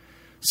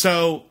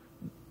 So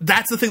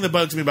that's the thing that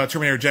bugs me about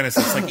Terminator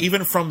Genesis. Like,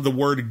 even from the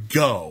word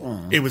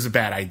go, it was a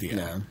bad idea.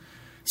 Yeah.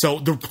 So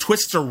the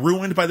twists are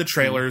ruined by the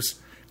trailers,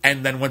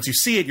 and then once you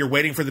see it, you're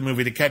waiting for the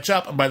movie to catch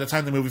up, and by the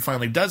time the movie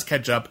finally does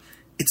catch up,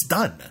 it's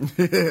done.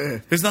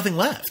 There's nothing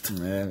left.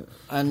 Yeah.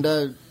 And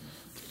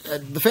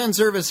the fan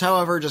service,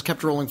 however, just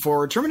kept rolling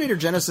forward. Terminator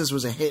Genesis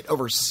was a hit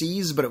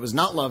overseas, but it was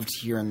not loved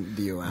here in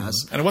the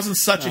U.S. And it wasn't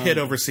such a hit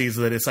overseas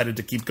that they decided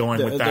to keep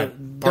going with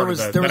that part of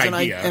the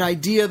idea. An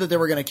idea that they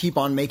were going to keep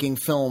on making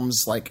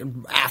films like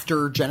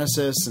after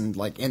Genesis and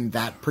like in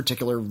that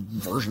particular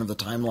version of the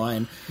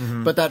timeline.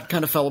 But that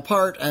kind of fell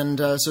apart, and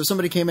so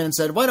somebody came in and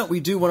said, why don't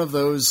we do one of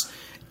those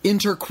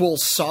interquel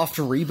soft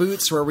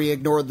reboots where we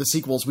ignored the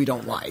sequels we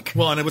don't like.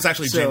 Well, and it was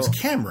actually James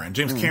Cameron.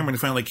 James Cameron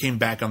finally came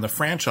back on the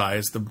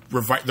franchise.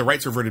 The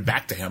rights reverted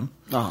back to him.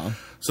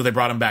 So they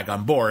brought him back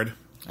on board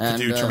to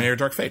do Terminator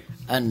Dark Fate.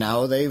 And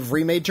now they've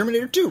remade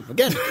Terminator 2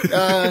 again.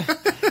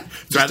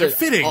 It's rather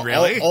fitting,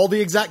 really. All the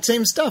exact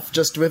same stuff,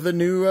 just with a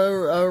new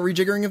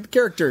rejiggering of the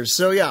characters.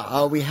 So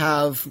yeah, we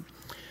have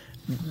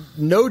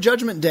no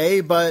Judgment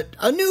Day, but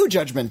a new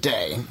Judgment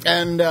Day.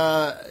 And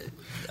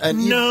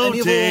No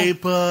day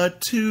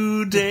but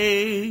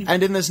today.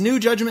 And in this new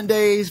Judgment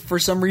Day, for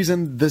some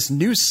reason, this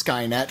new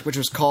Skynet, which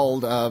was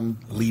called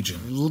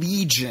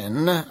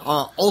Legion,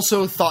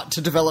 also thought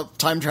to develop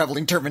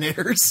time-traveling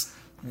Terminators.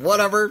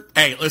 Whatever.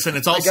 Hey, listen,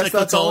 it's all I guess cyclical.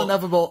 that's all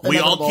inevitable. We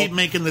all keep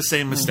making the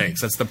same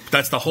mistakes.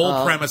 That's the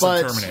whole premise of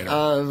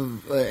Terminator.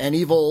 An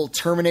evil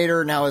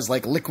Terminator now is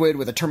like liquid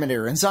with a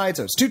Terminator inside,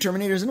 so it's two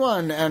Terminators in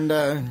one. And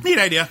neat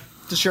idea.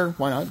 Sure,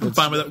 why not? It's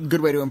fine with it. a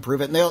good way to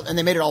improve it. And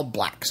they made it all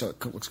black, so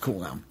it looks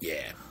cool now.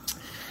 Yeah.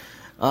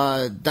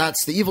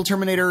 That's the evil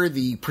Terminator.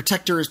 The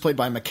Protector is played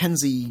by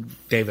Mackenzie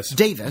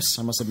Davis.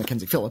 I must have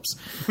Mackenzie Phillips.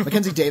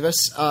 Mackenzie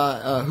Davis,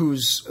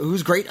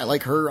 who's great. I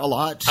like her a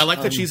lot. I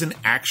like that she's an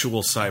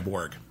actual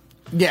cyborg.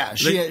 Yeah,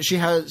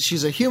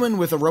 she's a human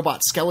with a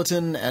robot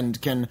skeleton and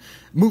can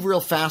move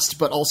real fast,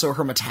 but also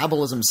her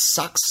metabolism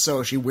sucks,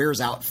 so she wears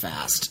out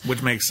fast.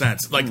 Which makes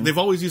sense. Like, they've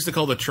always used to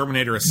call the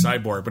Terminator a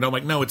cyborg, but I'm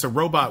like, no, it's a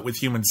robot with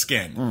human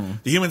skin.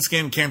 The human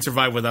skin can't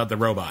survive without the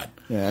robot.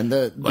 Yeah,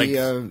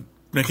 and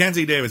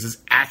Mackenzie Davis is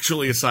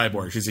actually a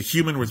cyborg. She's a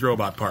human with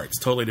robot parts.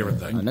 Totally different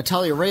thing.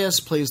 Natalia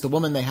Reyes plays the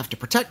woman they have to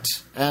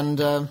protect, and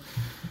we're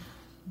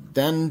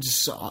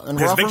There's off a big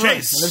and running.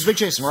 chase. And there's a big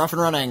chase, and we're off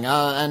and running.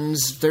 And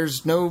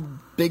there's no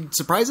big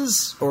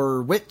surprises,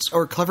 or wit,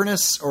 or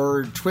cleverness,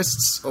 or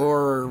twists,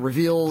 or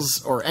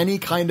reveals, or any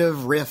kind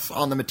of riff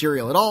on the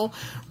material at all.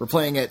 We're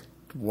playing it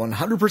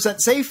 100%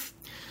 safe.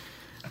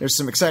 There's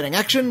some exciting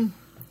action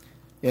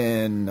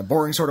in a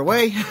boring sort of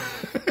way.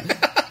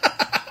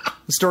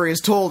 The story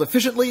is told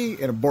efficiently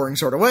in a boring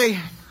sort of way.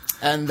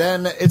 And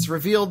then it's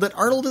revealed that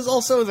Arnold is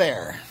also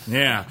there.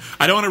 Yeah.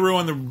 I don't want to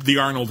ruin the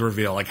Arnold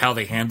reveal, like how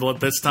they handle it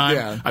this time.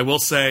 Yeah. I will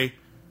say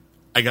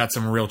I got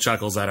some real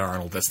chuckles out of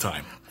Arnold this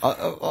time.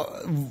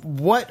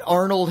 What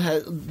Arnold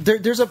has...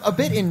 There's a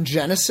bit in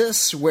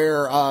Genesis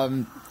where...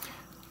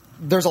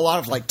 there's a lot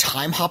of like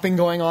time hopping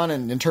going on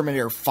in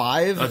Terminator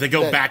 5. They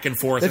go back and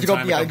forth. They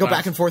go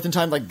back and forth in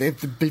time. Like they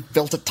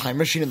built a time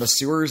machine in the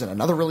sewers, and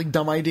another really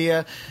dumb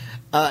idea.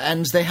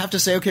 And they have to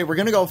say, okay, we're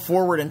going to go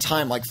forward in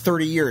time like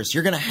 30 years.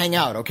 You're going to hang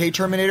out, okay,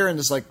 Terminator? And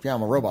it's like, yeah,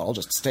 I'm a robot. I'll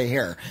just stay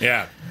here.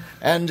 Yeah.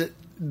 And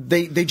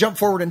they jump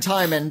forward in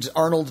time, and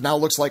Arnold now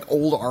looks like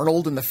old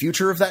Arnold in the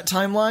future of that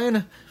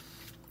timeline.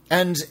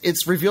 And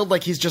it's revealed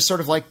like he's just sort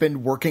of like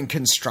been working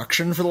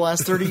construction for the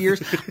last 30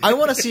 years. I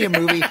want to see a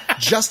movie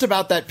just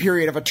about that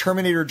period of a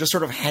Terminator just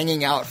sort of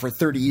hanging out for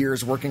 30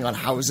 years working on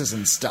houses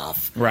and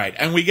stuff. Right.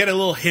 And we get a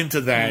little hint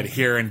of that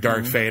here in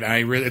Dark Fate.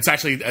 I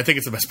think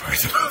it's the best part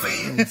of the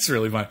movie. It's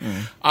really fun.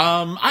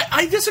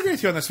 I disagree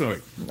with you on this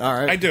movie. All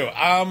right. I do.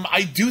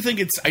 I do think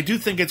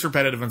it's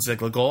repetitive and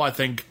cyclical. I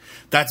think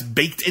that's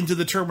baked into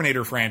the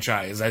Terminator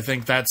franchise. I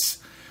think that's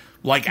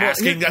like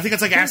asking. I think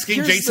it's like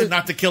asking Jason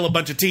not to kill a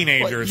bunch of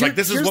teenagers.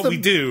 This is what we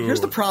do. Here's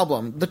the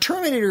problem: the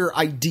Terminator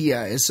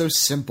idea is so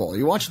simple.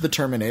 You watch the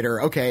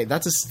Terminator. Okay,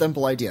 that's a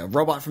simple idea.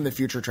 Robot from the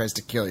future tries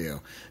to kill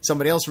you.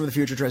 Somebody else from the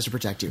future tries to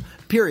protect you.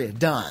 Period.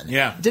 Done.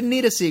 Yeah. Didn't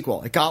need a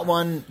sequel. It got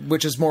one,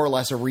 which is more or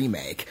less a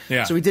remake.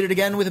 Yeah. So we did it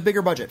again with a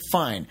bigger budget.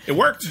 Fine. It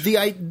worked. The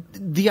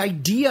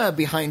idea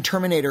behind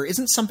Terminator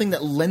isn't something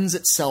that lends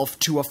itself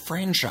to a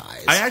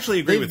franchise. I actually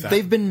agree with that.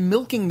 They've been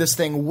milking this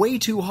thing way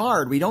too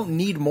hard. We don't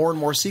need more and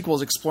more sequels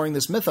exploring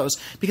this mythos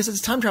because it's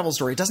a time travel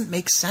story. It doesn't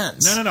make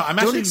sense. No.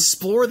 Don't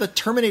explore the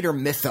Terminator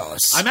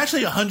mythos. I'm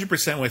actually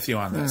 100% with you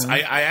on this.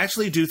 I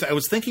actually do. I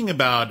was thinking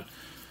about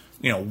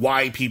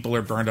why people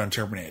are burned on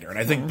Terminator, and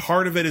I think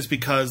part of it is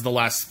because the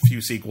last few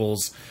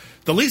sequels.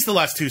 At least the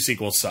last two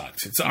sequels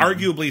sucked. It's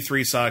arguably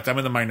 3 sucked. I'm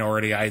in the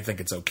minority. I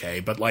think it's okay,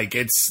 but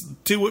it's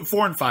 2,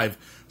 4, and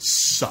 5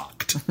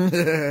 sucked.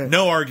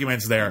 No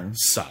arguments there.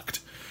 Sucked.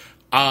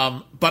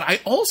 But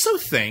I also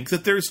think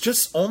that there's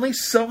just only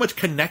so much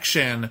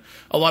connection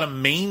a lot of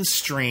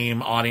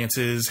mainstream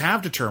audiences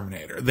have to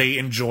Terminator. They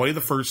enjoy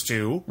the first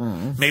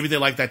 2. Maybe they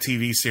like that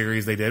TV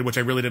series they did, which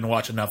I really didn't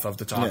watch enough of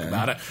to talk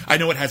about it. I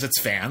know it has its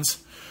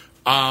fans.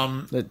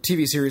 The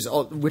TV series,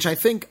 which I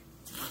think...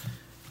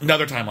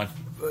 Another timeline.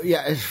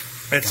 Yeah.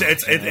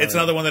 It's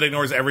another one that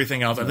ignores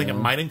everything else. I think it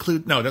might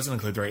include... No, it doesn't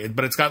include 3,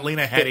 but it's got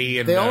Lena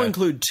Headey. And they all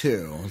include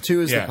 2.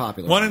 2 is the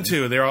popular 1 and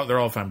 2, they're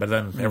all fun, but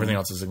then everything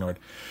else is ignored.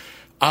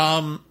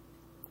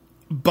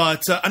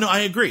 But no,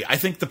 I agree. I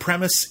think the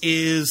premise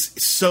is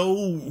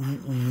so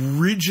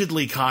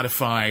rigidly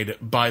codified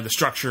by the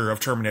structure of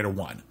Terminator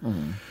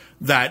 1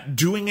 that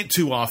doing it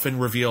too often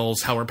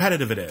reveals how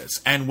repetitive it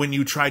is. And when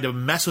you try to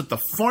mess with the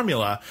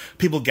formula,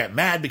 people get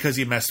mad because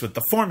you messed with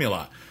the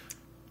formula.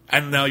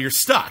 And now you're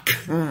stuck.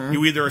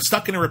 You either are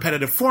stuck in a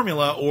repetitive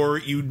formula or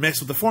you mess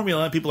with the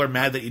formula and people are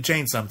mad that you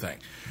changed something.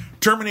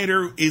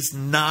 Terminator is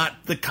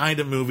not the kind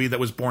of movie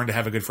that was born to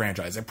have a good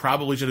franchise. It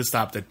probably should have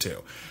stopped at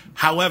 2.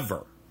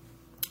 However,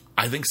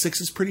 I think 6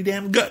 is pretty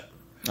damn good.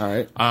 All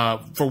right.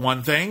 For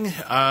one thing,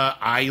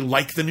 I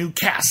like the new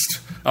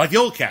cast I like the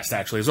old cast,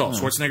 actually, as well.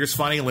 Schwarzenegger's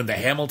funny. Linda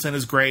Hamilton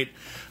is great.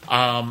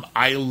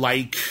 I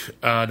like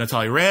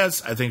Natalia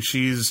Reyes. I think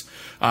she's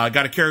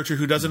got a character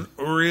who doesn't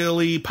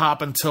really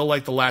pop until,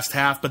 like, the last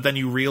half, but then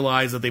you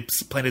realize that they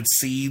planted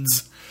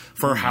seeds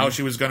for how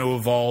she was going to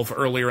evolve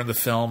earlier in the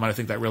film, and I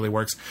think that really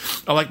works.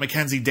 I like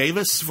Mackenzie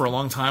Davis. For a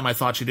long time, I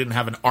thought she didn't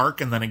have an arc,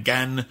 and then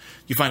again,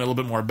 you find a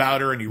little bit more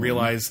about her, and you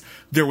realize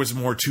there was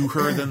more to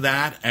her than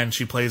that, and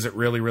she plays it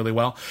really, really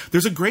well.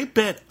 There's a great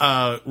bit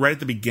right at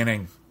the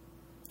beginning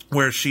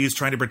where she's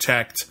trying to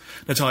protect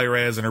Natalia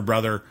Reyes and her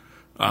brother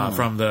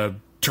from the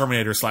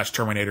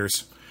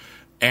Terminators.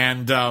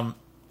 And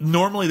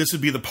normally this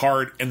would be the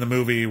part in the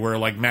movie where,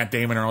 like, Matt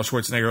Damon or Arnold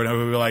Schwarzenegger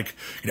would be like,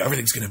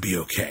 everything's going to be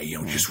okay,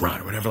 just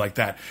run or whatever like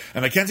that.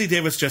 And Mackenzie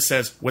Davis just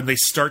says, when they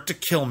start to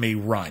kill me,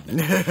 run.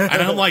 And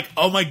I'm like,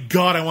 oh my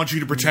God, I want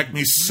you to protect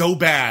me so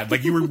bad.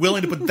 Like, you were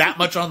willing to put that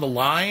much on the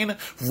line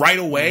right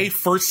away,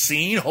 first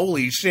scene?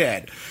 Holy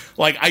shit.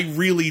 Like, I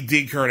really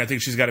dig her, and I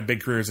think she's got a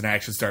big career as an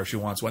action star if she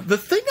wants one. The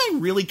thing I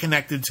really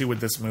connected to with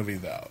this movie,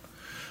 though,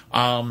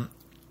 I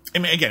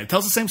mean, again, it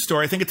tells the same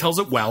story. I think it tells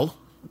it well.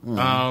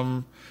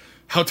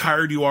 How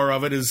tired you are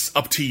of it is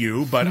up to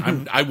you, but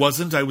I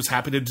wasn't. I was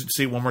happy to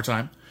see it one more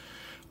time.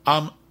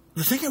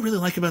 The thing I really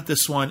like about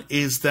this one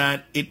is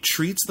that it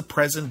treats the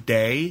present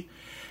day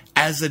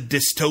as a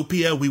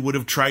dystopia we would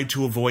have tried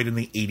to avoid in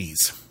the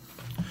 80s.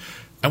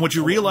 And what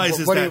you realize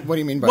is that... What do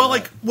you mean by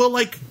that?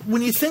 Like,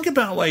 when you think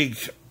about, like...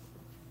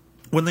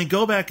 When they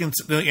go back in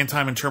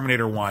time in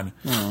Terminator 1,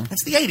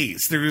 it's the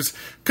 80s. There's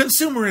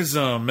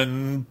consumerism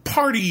and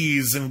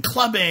parties and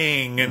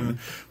clubbing and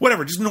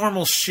whatever, just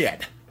normal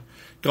shit.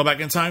 Go back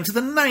in time to the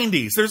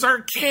 90s. There's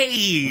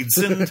arcades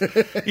and,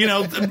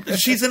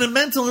 she's in a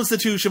mental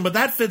institution, but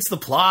that fits the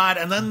plot.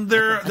 And then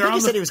they're on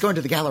he said he was going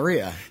to the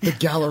Galleria. The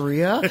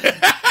Galleria?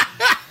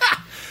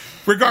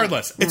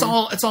 Regardless, it's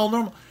all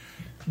normal.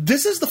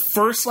 This is the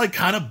first, like,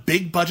 kind of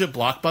big budget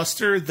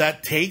blockbuster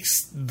that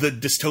takes the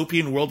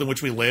dystopian world in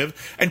which we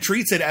live and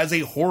treats it as a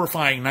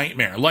horrifying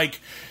nightmare.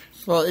 Like,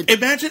 well,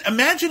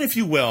 imagine if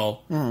you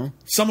will,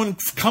 someone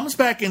comes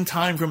back in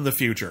time from the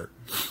future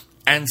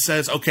and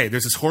says, okay,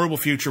 there's this horrible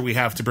future we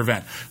have to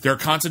prevent. There are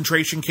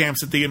concentration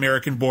camps at the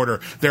American border.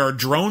 There are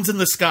drones in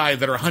the sky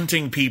that are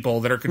hunting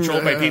people, that are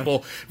controlled by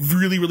people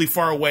really, really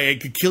far away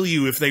and could kill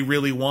you if they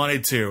really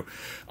wanted to.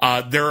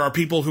 There are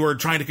people who are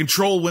trying to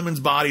control women's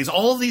bodies.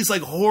 All of these,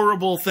 like,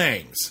 horrible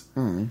things.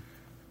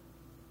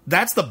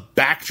 That's the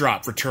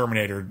backdrop for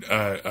Terminator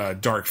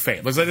Dark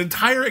Fate. There's an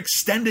entire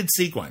extended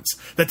sequence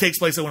that takes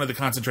place at one of the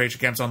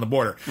concentration camps on the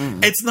border.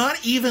 It's not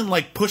even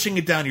like pushing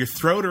it down your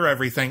throat or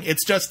everything.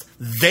 It's just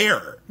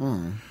there.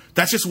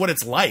 That's just what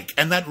it's like.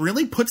 And that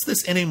really puts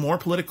this in a more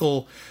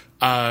political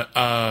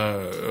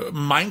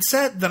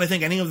mindset than I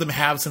think any of them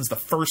have since the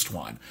first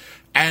one.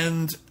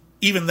 And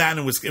even then,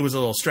 it was a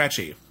little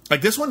stretchy.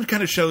 Like, this one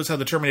kind of shows how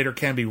the Terminator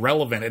can be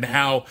relevant and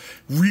how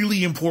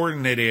really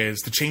important it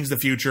is to change the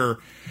future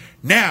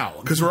now,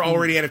 because we're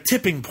already at a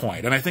tipping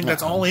point, and I think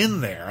that's all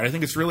in there. And I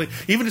think it's really,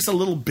 even just a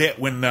little bit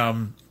when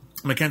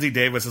Mackenzie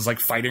Davis is, like,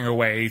 fighting her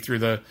way through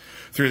the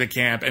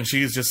camp, and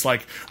she's just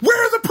like,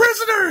 "Where are the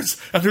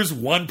prisoners?" And there's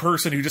one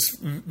person who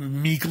just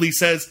meekly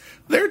says,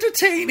 "They're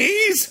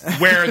detainees.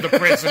 Where are the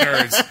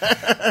prisoners?"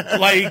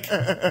 Like,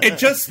 it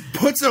just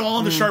puts it all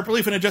into sharp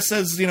relief, and it just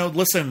says,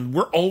 listen,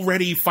 we're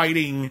already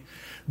fighting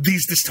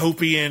these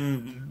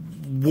dystopian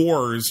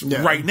wars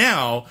right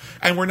now,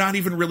 and we're not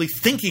even really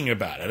thinking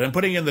about it. And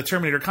putting it in the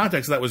Terminator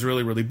context, that was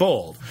really, really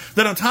bold.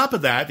 Then on top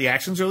of that, the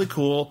action's really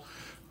cool.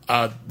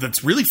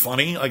 That's really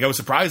funny. Like, I was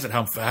surprised at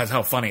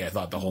how funny I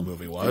thought the whole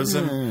movie was.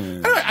 And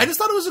anyway, I just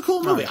thought it was a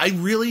cool movie.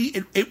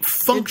 It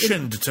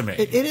functioned to me.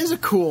 It is a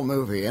cool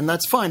movie, and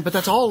that's fine, but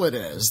that's all it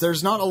is.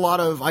 There's not a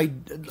lot of...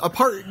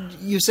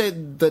 you say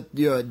that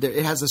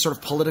it has this sort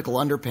of political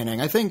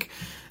underpinning. I think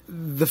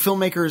the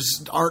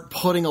filmmakers aren't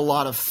putting a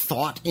lot of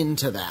thought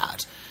into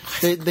that.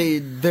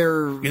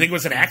 They're... You think it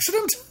was an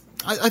accident?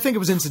 I think it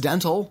was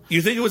incidental.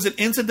 You think it was an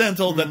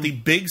incidental that the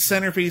big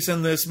centerpiece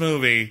in this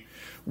movie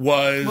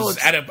was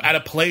at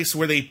a place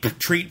where they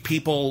treat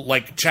people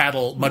like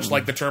chattel, much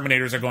like the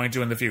Terminators are going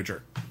to in the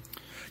future?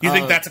 You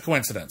think that's a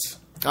coincidence?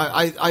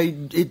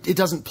 It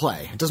doesn't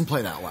play. It doesn't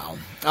play that well.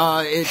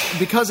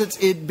 Because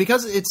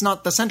it's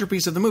not the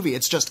centerpiece of the movie.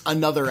 It's just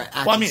another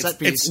action set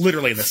piece. It's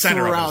literally in the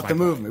center throughout the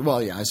movie.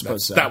 Well, yeah, I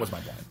suppose so. That was my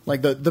point.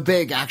 Like the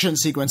big action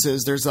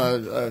sequences. There's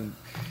a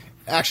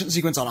action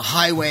sequence on a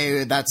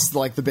highway. That's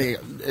like the big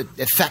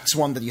effects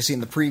one that you see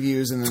in the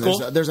previews, and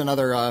then there's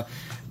another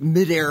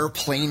mid-air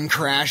plane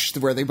crash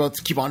where they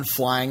both keep on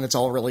flying. That's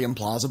all really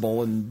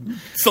implausible and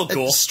so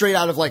cool. It's straight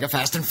out of like a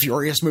Fast and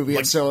Furious movie.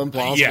 Like, it's so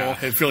implausible. Yeah,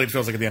 it really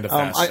feels like at the end of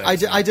Fast.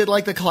 I did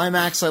like the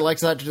climax. I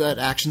liked that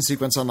action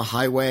sequence on the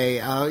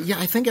highway.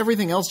 I think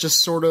everything else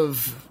just sort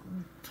of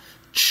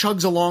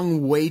chugs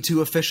along way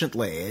too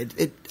efficiently.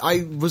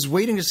 I was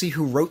waiting to see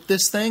who wrote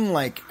this thing,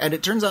 and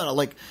it turns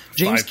out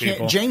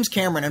James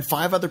Cameron and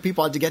 5 other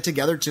people had to get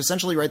together to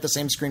essentially write the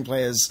same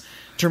screenplay as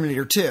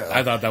Terminator 2.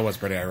 I thought that was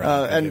pretty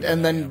ironic.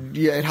 And then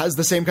it has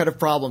the same kind of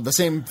problem, the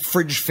same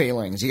fridge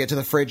failings. You get to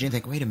the fridge and you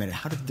think, wait a minute,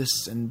 how did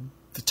this and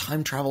the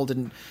time travel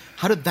didn't.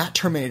 How did that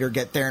Terminator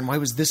get there, and why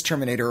was this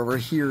Terminator over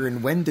here,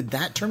 and when did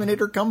that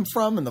Terminator come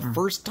from in the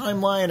first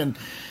timeline, and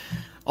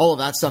all of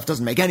that stuff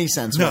doesn't make any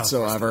sense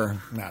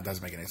whatsoever. No, it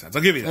doesn't make any sense.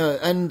 I'll give you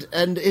that.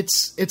 And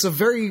it's a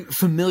very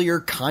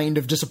familiar kind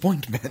of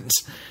disappointment.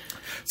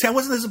 See, I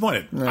wasn't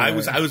disappointed. I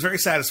was very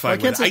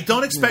satisfied with it. I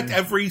don't expect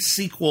every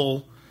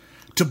sequel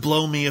to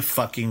blow me a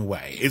fucking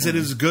way. Is it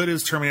as good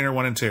as Terminator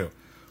 1 and 2?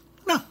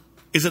 No.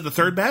 Is it the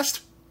third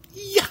best?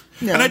 Yeah.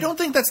 And I don't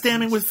think that's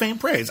damning with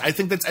faint praise. I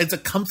think it's a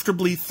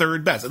comfortably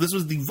third best. This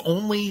was the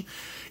only...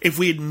 If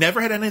we had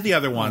never had any of the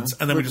other ones,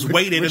 and then we just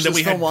waited, and then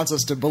we had... wants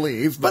us to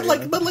believe. But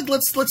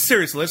let's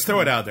seriously, let's throw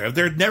it out there. If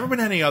there had never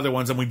been any other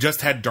ones, and we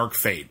just had Dark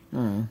Fate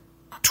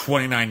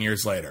 29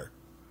 years later,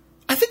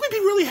 I think we'd be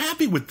really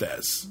happy with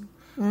this.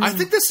 I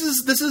think this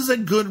is a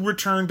good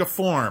return to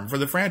form for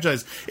the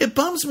franchise. It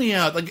bums me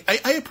out. Like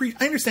I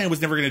understand it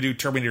was never going to do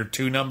Terminator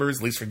 2 numbers,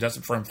 at least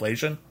for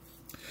inflation.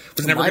 It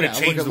was never going to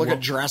change the world. Look at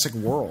Jurassic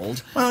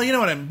World. Well, you know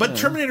what I mean. But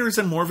Terminator is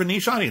in more of a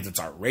niche audience. It's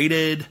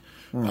R-rated.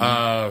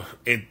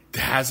 It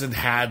hasn't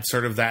had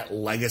sort of that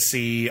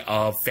legacy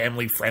of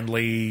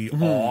family-friendly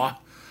awe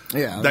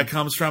that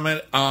comes from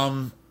it.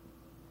 I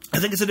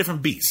think it's a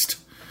different beast.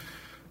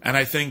 And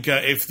I think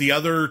if the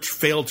other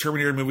failed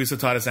Terminator movies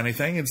have taught us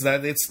anything, it's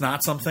that it's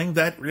not something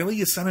that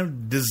really is kind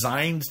of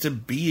designed to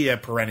be a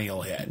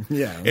perennial hit.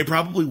 Yeah. It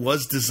probably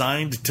was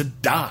designed to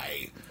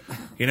die.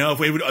 You know,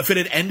 if it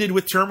had ended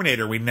with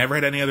Terminator, we never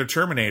had any other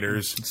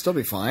Terminators. It'd still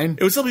be fine.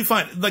 It would still be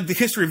fine. Like, the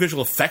history of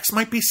visual effects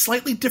might be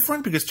slightly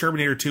different because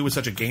Terminator 2 was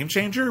such a game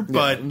changer,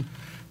 but we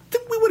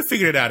would have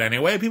figured it out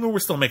anyway. People were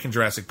still making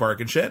Jurassic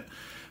Park and shit.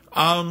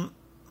 I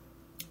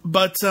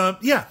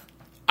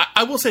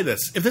will say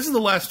this. If this is the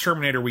last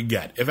Terminator we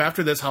get, if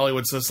after this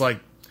Hollywood's just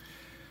like,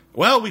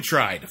 well, we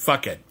tried,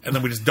 fuck it, and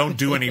then we just don't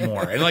do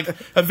anymore, and like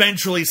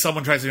eventually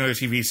someone tries to do another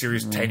TV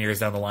series 10 years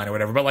down the line or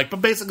whatever,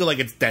 but basically like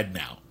it's dead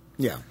now.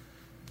 Yeah.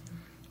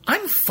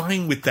 I'm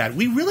fine with that.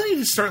 We really need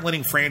to start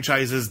letting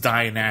franchises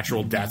die a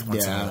natural death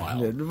once in a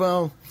while.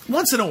 Well,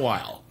 once in a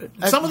while.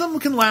 Some of them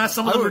can last.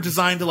 Some of them are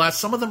designed to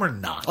last. Some of them are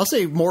not. I'll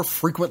say more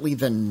frequently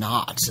than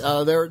not.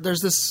 There's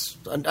this...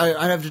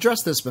 I've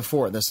addressed this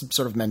before, this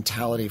sort of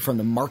mentality from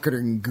the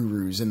marketing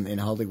gurus in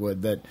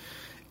Hollywood that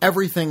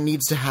everything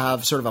needs to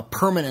have sort of a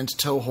permanent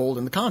toehold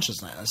in the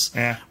consciousness.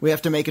 Yeah. We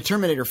have to make a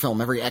Terminator film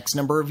every X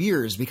number of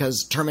years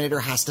because Terminator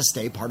has to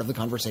stay part of the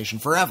conversation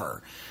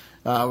forever.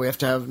 We have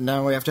to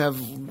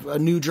have a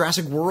new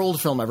Jurassic World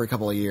film every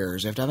couple of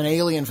years. We have to have an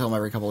Alien film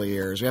every couple of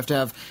years. We have to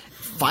have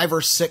 5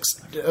 or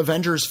 6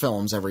 Avengers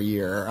films every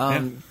year.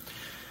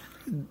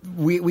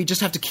 We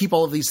just have to keep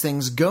all of these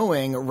things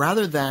going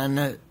rather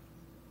than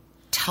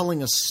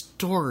telling a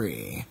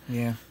story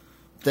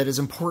that is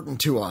important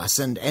to us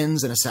and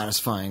ends in a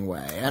satisfying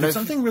way. And there's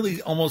something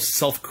really almost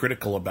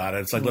self-critical about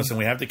it. It's like, listen,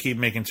 we have to keep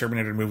making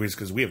Terminator movies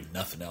because we have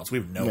nothing else. We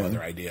have no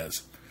other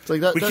ideas.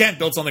 Like we can't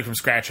build something from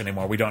scratch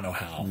anymore. We don't know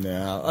how.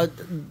 Yeah,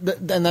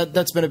 and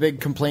that's been a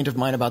big complaint of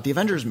mine about the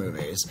Avengers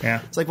movies.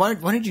 Yeah, it's like why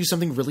don't you do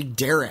something really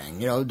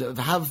daring? You know,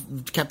 have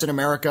Captain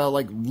America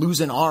like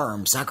lose an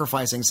arm,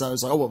 sacrificing something.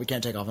 It's like, oh well, we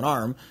can't take off an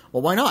arm.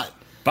 Well, why not?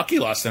 Bucky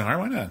lost an arm.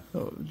 Why not?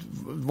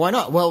 Why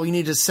not? Well, we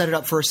need to set it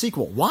up for a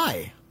sequel.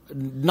 Why?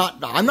 I'm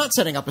not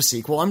setting up a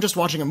sequel. I'm just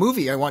watching a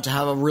movie. I want to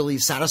have a really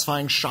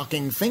satisfying,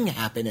 shocking thing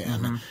happen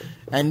in,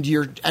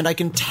 and I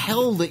can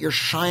tell that you're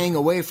shying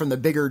away from the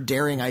bigger,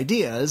 daring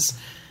ideas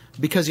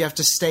because you have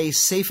to stay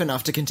safe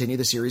enough to continue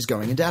the series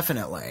going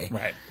indefinitely.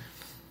 Right.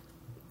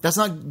 That's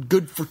not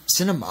good for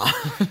cinema.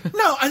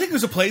 No, I think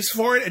there's a place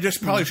for it. It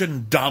just probably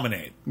shouldn't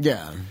dominate.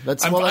 Yeah,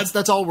 that's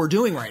all we're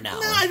doing right now.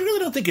 No, I really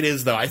don't think it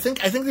is, though. I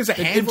think there's a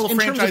handful of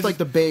franchises, terms of like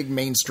the big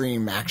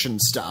mainstream action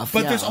stuff.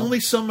 But there's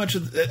only so much,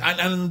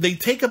 and they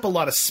take up a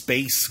lot of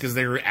space because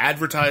they're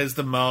advertised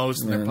the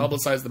most and they're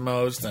publicized the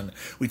most, and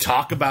we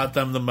talk about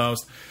them the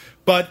most.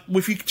 But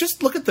if you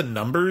just look at the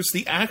numbers,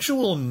 the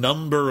actual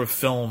number of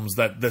films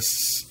that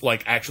this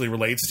like actually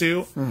relates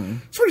to,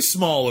 it's pretty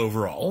small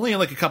overall. Only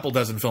like a couple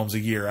dozen films a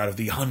year out of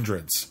the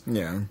hundreds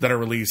that are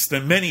released.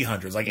 The many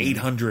hundreds, like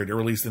 800, are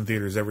released in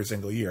theaters every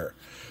single year.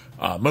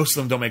 Most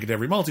of them don't make it to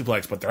every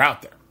multiplex, but they're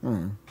out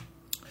there.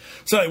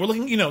 So we're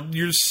looking,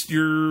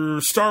 your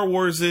Star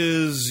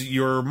Warses,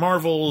 your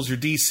Marvels, your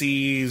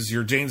DCs,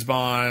 your James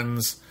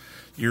Bonds,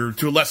 to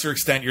a lesser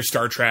extent, your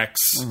Star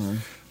Treks.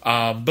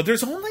 But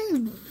there's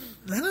only,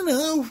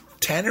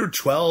 10 or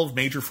 12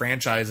 major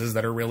franchises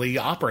that are really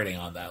operating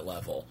on that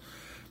level.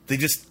 They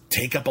just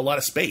take up a lot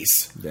of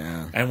space.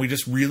 Yeah. And we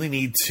just really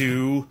need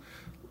to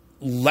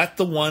let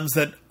the ones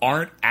that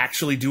aren't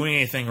actually doing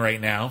anything right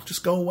now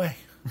just go away.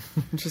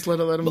 Just let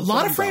them. A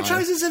lot of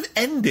franchises have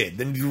ended,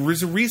 and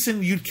there's a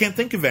reason you can't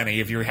think of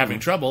any if you're having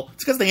trouble.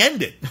 It's because they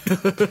ended.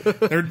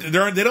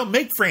 They don't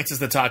make Francis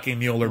the Talking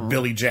Mule or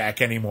Billy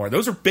Jack anymore.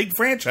 Those are big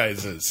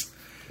franchises.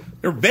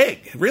 They're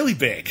big, really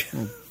big.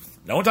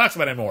 No one talks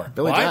about it anymore.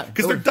 Billy Why? Jack-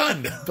 Because they're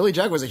done. Billy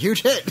Jack was a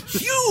huge hit.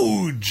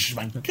 Huge!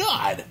 My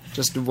God.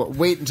 Just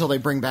wait until they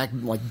bring back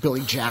like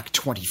Billy Jack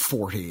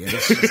 2040. And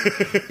it's just,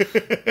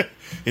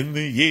 In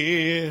the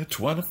year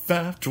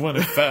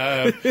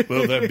 2525,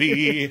 will there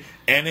be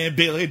any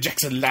Billy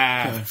Jacks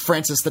alive?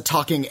 Francis the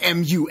Talking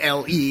Mule.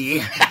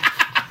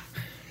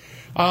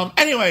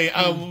 Anyway,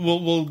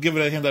 we'll give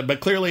it a hand. But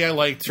clearly, I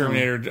like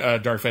Terminator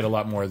Dark Fate a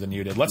lot more than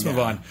you did. Let's move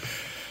on.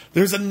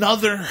 There's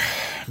another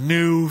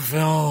new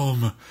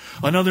film,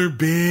 another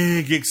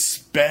big,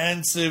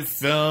 expensive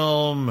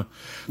film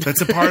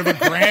that's a part of a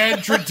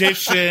grand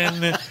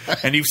tradition,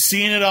 and you've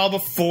seen it all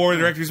before.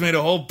 The director's made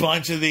a whole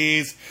bunch of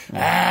these.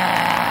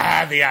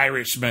 The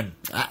Irishman.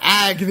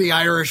 Ag the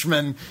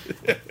Irishman.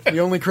 The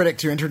only critic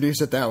to introduce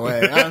it that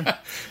way.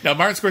 Now,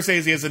 Martin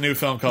Scorsese has a new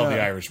film called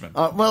The Irishman.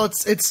 Well,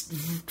 it's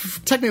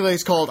technically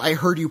it's called I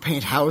Heard You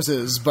Paint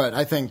Houses, but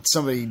I think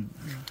somebody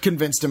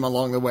convinced him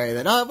along the way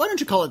that why don't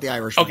you call it The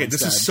Irishman? Okay,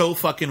 this instead? is so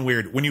fucking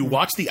weird. When you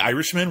watch The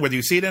Irishman, whether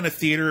you see it in a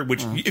theater,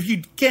 which if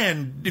you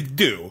can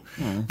do,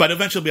 but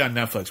eventually it'll be on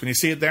Netflix. When you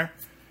see it there,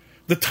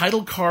 the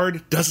title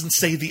card doesn't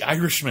say The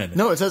Irishman.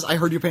 No, it says I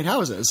Heard You Paint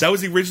Houses. That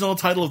was the original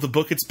title of the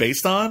book it's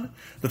based on.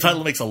 The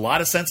title makes a lot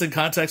of sense in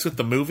context with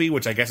the movie,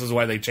 which I guess is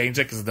why they changed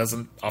it, because it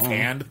doesn't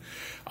offhand.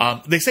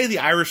 They say The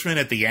Irishman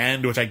at the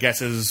end, which I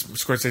guess is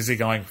Scorsese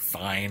going,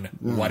 fine,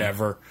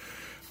 whatever.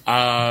 It's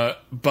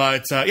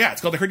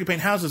called I Heard You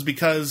Paint Houses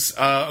because,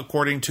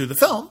 according to the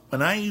film,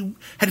 and I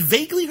had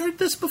vaguely heard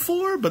this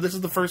before, but this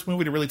is the first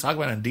movie to really talk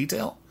about it in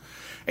detail,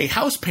 a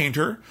house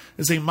painter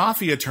is a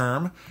mafia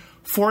term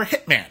for a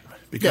hitman.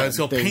 Because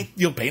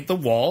you'll paint the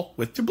wall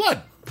with your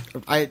blood.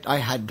 I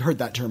had heard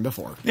that term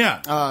before.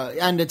 Yeah.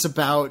 And it's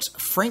about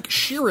Frank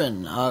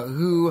Sheeran,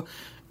 who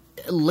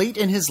late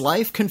in his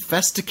life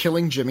confessed to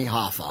killing Jimmy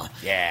Hoffa.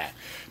 Yeah.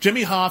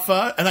 Jimmy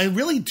Hoffa, and I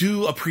really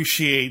do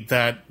appreciate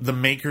that the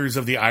makers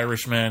of The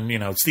Irishman,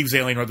 Steve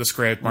Zalian wrote the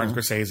script, Martin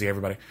Scorsese,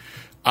 everybody,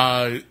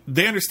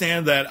 they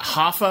understand that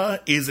Hoffa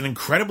is an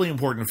incredibly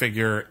important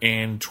figure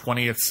in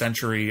 20th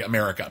century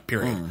America,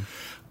 period.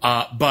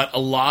 But a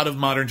lot of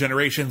modern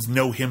generations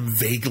know him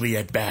vaguely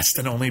at best,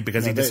 and only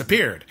because he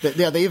disappeared.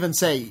 They even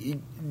say,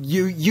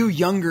 you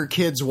younger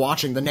kids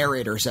watching, the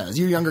narrator says,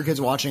 you younger kids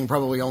watching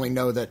probably only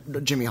know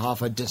that Jimmy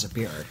Hoffa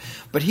disappeared.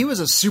 But he was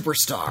a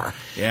superstar.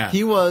 Yeah.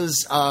 He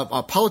was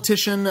a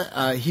politician.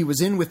 He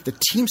was in with the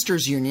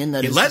Teamsters Union.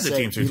 He led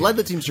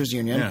the Teamsters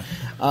Union,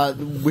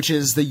 which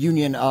is the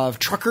union of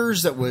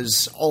truckers that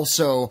was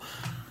also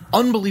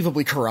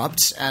unbelievably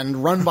corrupt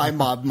and run by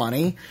mob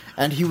money,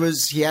 and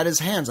he had his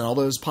hands on all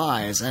those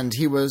pies, and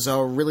he was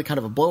really kind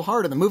of a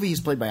blowhard in the movie.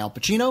 He's played by Al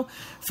Pacino.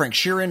 Frank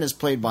Sheeran is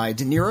played by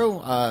De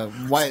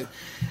Niro.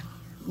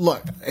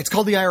 Look, it's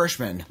called The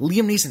Irishman.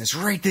 Liam Neeson is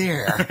right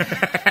there.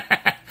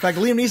 In fact,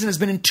 Liam Neeson has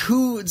been in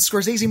 2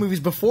 Scorsese movies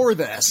before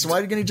this.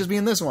 Why didn't he just be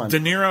in this one? De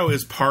Niro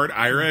is part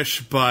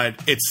Irish, but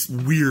it's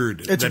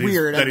weird.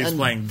 He's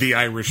playing The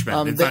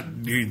Irishman. It's not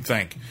you'd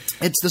think.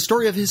 It's the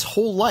story of his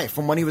whole life,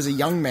 from when he was a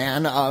young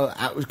man,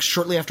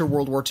 shortly after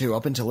World War II,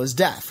 up until his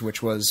death,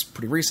 which was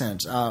pretty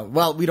recent.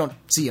 We don't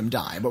see him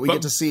die, but we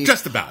get to see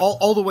just about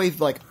all the way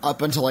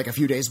up until a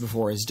few days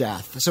before his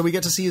death. So we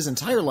get to see his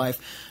entire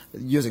life.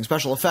 Using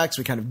special effects,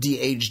 we kind of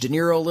de-aged De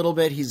Niro a little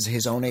bit. He's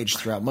his own age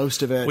throughout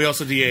most of it. We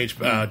also de-aged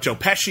Joe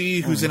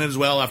Pesci, who's in it as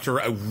well, after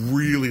a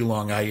really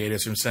long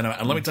hiatus from cinema.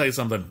 And let me tell you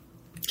something.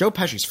 Joe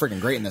Pesci's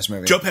freaking great in this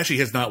movie. Joe Pesci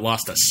has not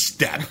lost a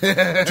step.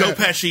 Joe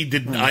Pesci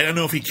didn't. I don't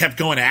know if he kept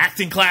going to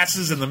acting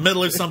classes in the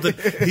middle or something.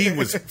 He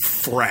was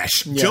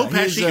fresh. Yeah, Joe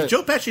Pesci. If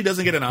Joe Pesci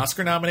doesn't get an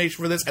Oscar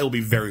nomination for this, I will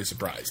be very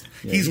surprised.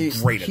 Yeah,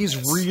 he's great. He's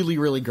really,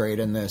 really great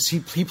in this. He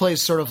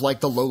plays sort of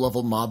like the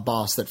low-level mob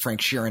boss that Frank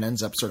Sheeran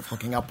ends up sort of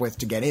hooking up with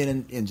to get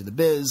into the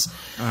biz.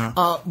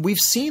 We've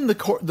seen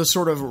the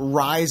sort of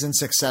rise and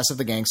success of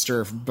the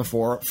gangster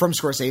before from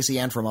Scorsese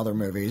and from other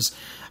movies,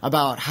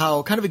 about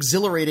how kind of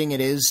exhilarating it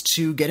is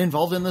to get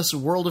involved in this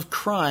world of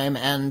crime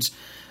and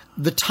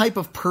the type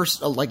of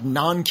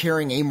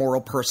non-caring, amoral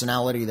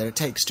personality that it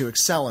takes to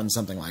excel in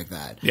something like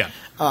that. Yeah.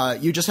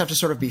 You just have to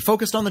sort of be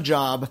focused on the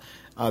job,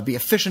 be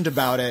efficient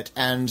about it,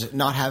 and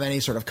not have any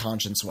sort of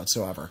conscience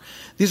whatsoever.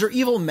 These are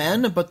evil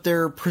men, but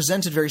they're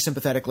presented very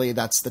sympathetically.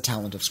 That's the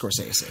talent of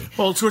Scorsese.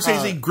 Well,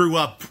 Scorsese grew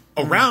up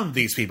around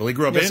these people. He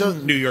grew up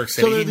in New York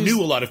City. He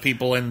knew a lot of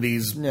people in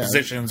these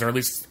positions, or at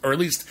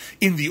least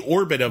in the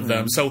orbit of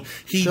them. So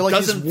he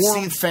doesn't these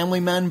warm family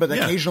men, but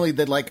occasionally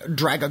they'd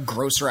drag a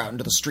grocer out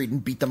into the street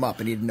and beat them up,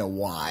 and he didn't know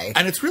why.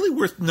 And it's really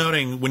worth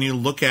noting when you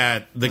look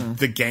at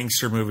the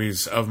gangster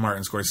movies of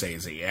Martin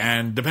Scorsese,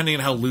 and depending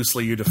on how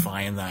loosely you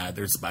define that,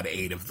 there's about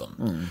 8 of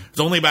them.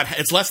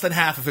 It's less than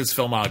half of his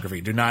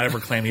filmography. Do not ever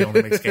claim he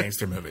only makes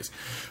gangster movies.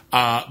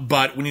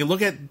 But when you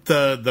look at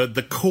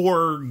the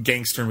core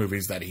gangster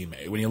movies that he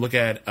made, when you look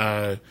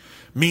at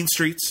Mean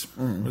Streets,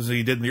 as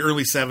he did in the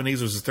early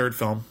 70s, was his 3rd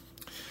film.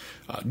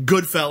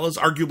 Goodfellas,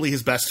 arguably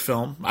his best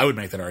film. I would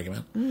make that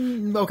argument.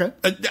 Okay.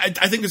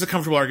 I think there's a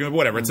comfortable argument, but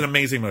whatever. It's an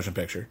amazing motion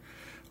picture.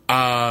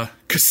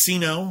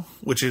 Casino,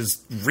 which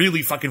is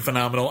really fucking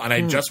phenomenal, and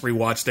I just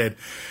rewatched it.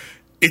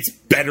 It's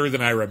better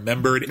than I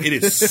remembered. It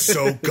is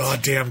so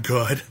goddamn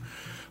good.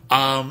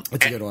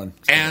 It's a good one.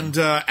 And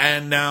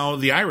now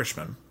The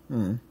Irishman.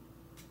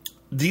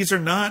 These are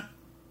not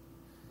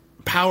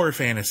power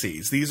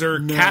fantasies. These are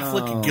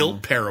Catholic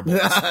guilt parables.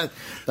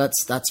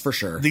 That's for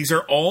sure. These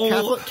are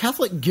all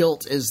Catholic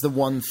guilt is the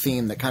one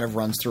theme that kind of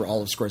runs through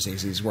all of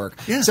Scorsese's work,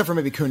 Yeah. except for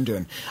maybe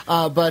Kundun,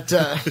 but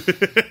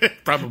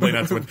probably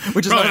not so much.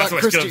 which is probably not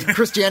about so much guilt.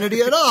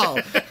 Christianity at all.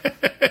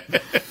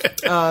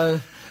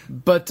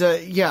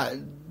 Yeah,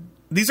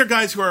 These are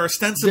guys who are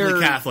ostensibly They're-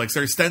 Catholics.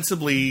 They're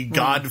ostensibly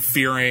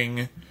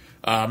God-fearing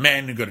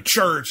men who go to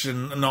church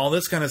and all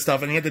this kind of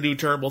stuff, and they have to do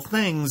terrible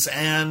things.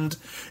 And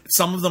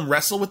some of them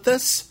wrestle with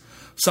this.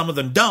 Some of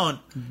them don't.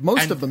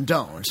 most And of them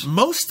don't.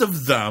 Most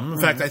of them, in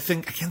fact, I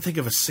can't think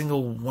of a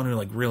single one who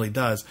like really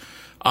does.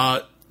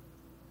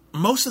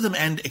 Most of them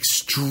end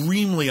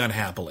extremely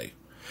unhappily.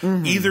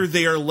 Either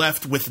they are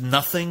left with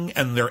nothing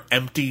and they're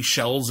empty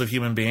shells of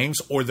human beings,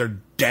 or they're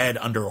dead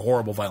under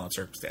horrible, violent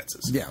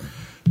circumstances. Yeah.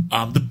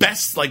 The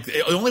best, like,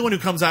 the only one who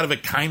comes out of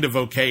it kind of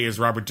okay is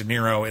Robert De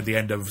Niro at the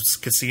end of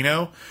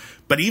Casino,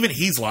 but even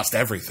he's lost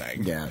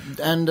everything. Yeah,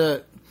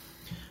 and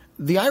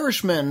The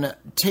Irishman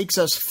takes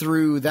us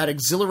through that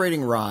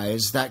exhilarating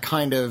rise, that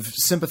kind of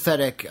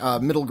sympathetic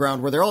middle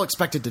ground where they're all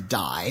expected to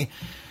die,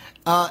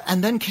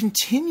 and then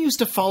continues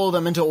to follow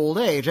them into old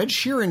age. Ed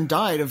Sheeran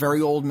died a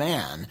very old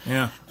man,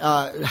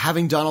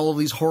 having done all of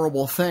these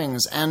horrible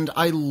things, and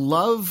I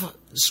love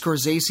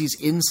Scorsese's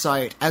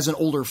insight as an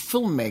older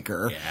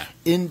filmmaker.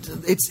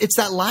 It's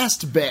that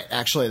last bit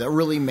actually that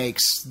really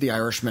makes The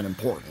Irishman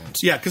important.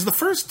 Yeah, because the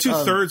first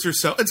 2/3 or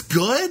so, it's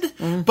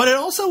good, but it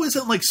also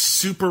isn't like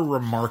super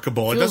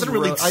remarkable. It doesn't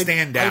really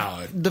stand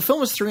out. The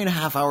film is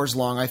 3.5 hours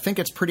long. I think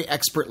it's pretty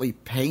expertly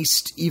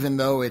paced, even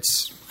though I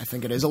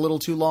think it is a little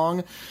too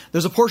long.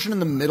 There's a portion in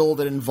the middle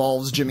that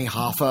involves Jimmy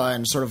Hoffa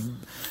and sort of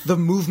the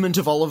movement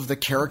of all of the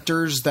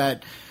characters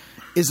that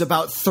is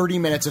about 30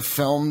 minutes of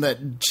film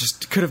that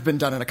just could have been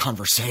done in a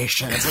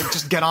conversation. It's like,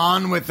 just get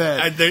on with it.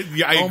 I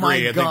agree. I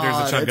think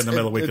there's a chunk in the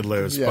middle we could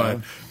lose. Yeah.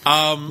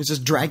 But it's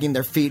just dragging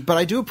their feet. But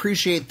I do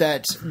appreciate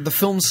that the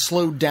film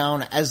slowed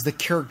down as the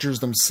characters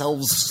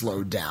themselves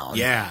slowed down.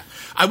 yeah,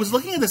 I was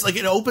looking at this, like,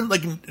 it opened,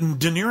 like,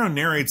 De Niro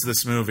narrates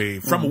this movie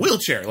from a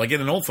wheelchair, like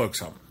in an old folks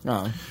home.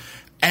 Oh.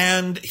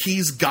 And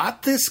he's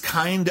got this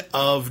kind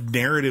of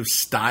narrative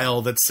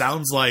style that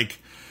sounds like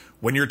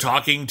when you're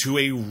talking to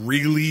a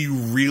really,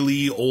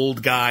 really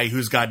old guy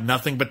who's got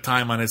nothing but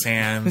time on his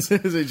hands.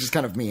 It just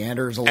kind of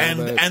meanders a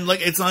little bit. And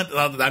like, it's not,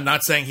 I'm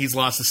not saying he's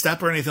lost a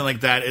step or anything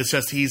like that. It's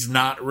just he's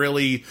not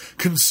really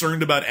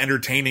concerned about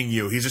entertaining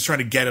you. He's just trying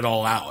to get it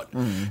all out.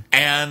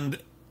 And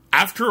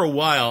after a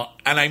while,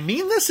 and I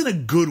mean this in a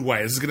good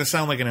way, this is going to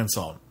sound like an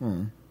insult.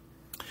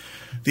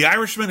 The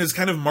Irishman is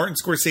kind of Martin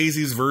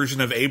Scorsese's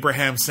version of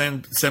Abraham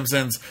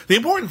Simpson's "The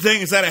important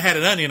thing is that I had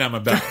an onion on my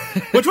belt,"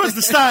 which was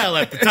the style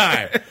at the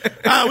time.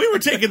 We were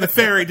taking the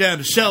ferry down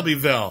to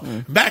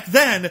Shelbyville. Back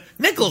then,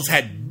 Nichols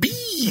had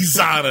bees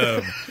on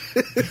him.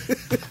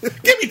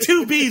 Give me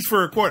 2 bees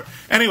for a quarter.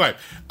 Anyway,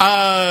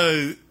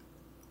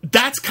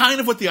 that's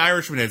kind of what The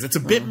Irishman is. It's a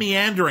bit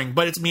meandering,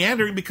 but it's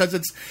meandering because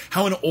it's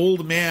how an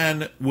old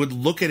man would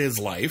look at his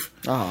life.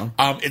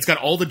 It's got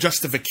all the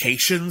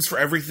justifications for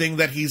everything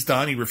that he's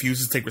done. He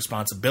refuses to take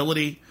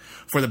responsibility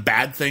for the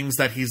bad things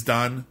that he's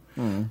done.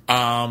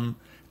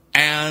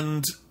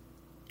 And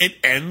it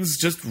ends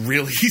just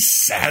really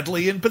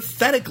sadly and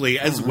pathetically,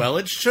 as well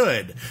it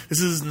should. This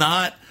is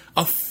not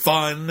a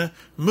fun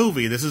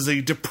movie. This is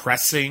a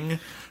depressing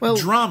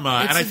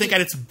drama, and I think at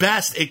its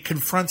best, it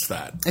confronts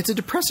that. It's a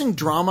depressing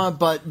drama,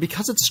 but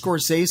because it's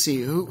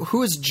Scorsese,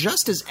 who is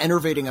just as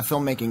enervating a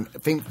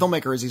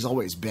filmmaker as he's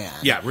always been.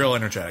 Yeah, real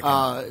energetic.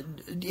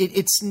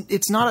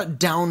 It's not a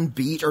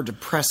downbeat or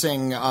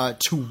depressing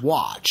to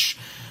watch.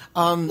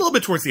 A little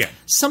bit towards the end.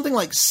 Something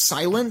like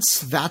Silence,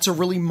 that's a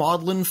really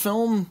maudlin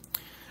film,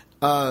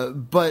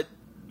 but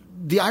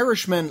The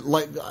Irishman,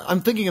 like,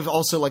 I'm thinking of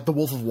also like The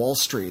Wolf of Wall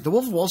Street. The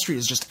Wolf of Wall Street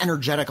is just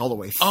energetic all the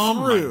way through. Oh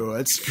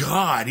my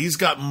God, he's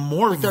got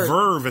more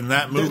verve in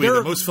that movie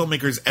than most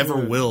filmmakers ever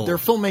will. There are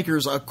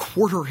filmmakers a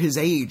quarter his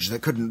age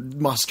that couldn't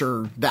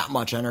muster that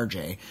much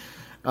energy.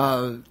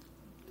 And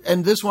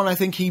this one, I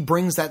think he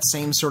brings that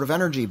same sort of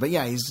energy. But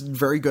yeah, he's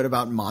very good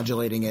about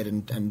modulating it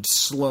and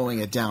slowing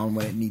it down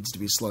when it needs to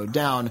be slowed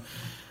down.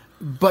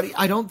 But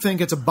I don't think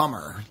it's a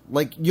bummer.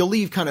 Like, you'll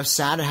leave kind of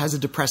sad. It has a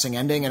depressing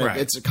ending, and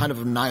it's kind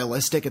of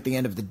nihilistic at the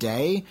end of the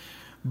day.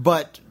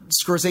 But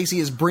Scorsese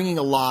is bringing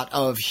a lot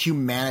of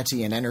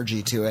humanity and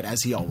energy to it,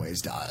 as he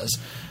always does.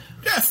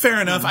 Yeah,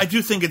 fair enough. I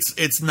do think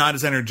it's not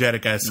as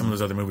energetic as some of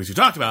those other movies you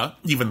talked about,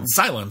 even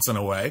Silence in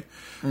a way.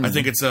 I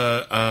think it's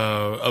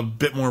a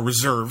bit more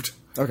reserved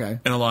in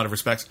a lot of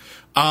respects.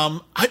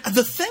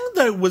 The thing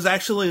that was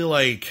actually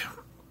like...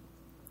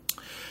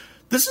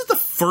 This is the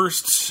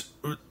first...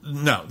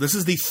 No, this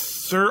is the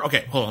third...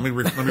 Okay, hold on. Let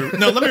me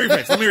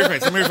rephrase.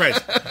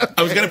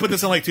 I was going to put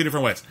this in like 2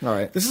 different ways. All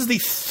right. This is the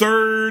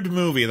third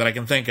movie that I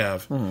can think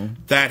of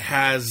that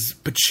has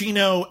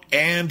Pacino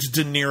and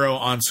De Niro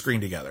on screen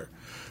together.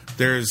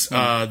 There's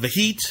The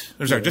Heat.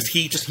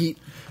 Just Heat.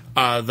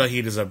 The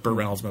Heat is a Burt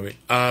Reynolds movie.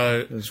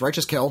 There's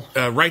Righteous Kill.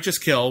 Righteous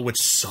Kill, which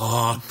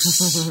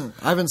sucks.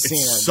 I haven't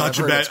seen it. Such I've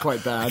a heard bad. it's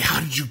quite bad. Like, how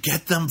did you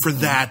get them for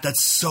that?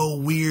 That's so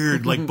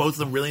weird. Like both of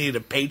them really needed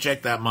a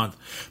paycheck that month.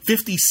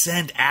 50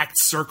 Cent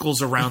acts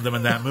circles around them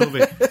in that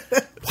movie.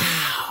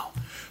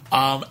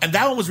 Wow. And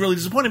that one was really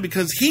disappointing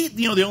because Heat,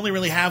 they only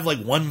really have like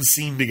one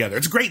scene together.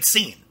 It's a great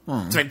scene.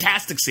 It's a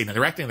fantastic scene. And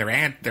they're acting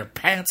their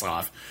pants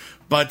off.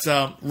 But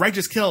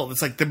Righteous Kill,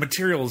 it's like the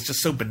material is just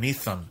so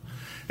beneath them.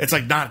 It's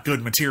like not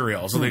good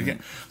material.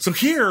 So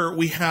here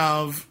we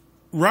have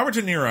Robert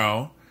De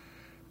Niro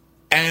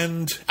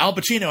and Al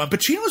Pacino. And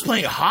Pacino is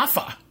playing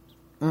Hoffa.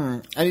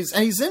 And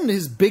he's in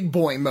his big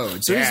boy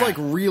mode. So he's like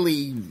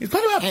really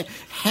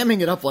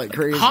hamming it up like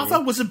crazy.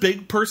 Hoffa was a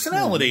big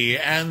personality,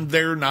 and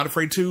they're not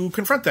afraid to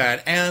confront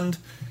that. And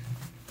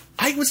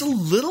I was a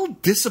little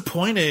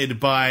disappointed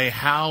by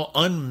how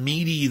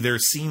unmeaty their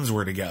scenes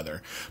were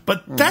together.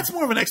 But that's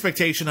more of an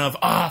expectation of,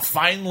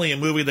 finally a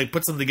movie that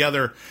puts them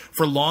together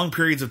for long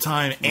periods of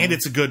time, and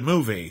it's a good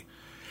movie.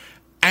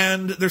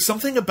 And there's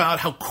something about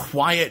how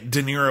quiet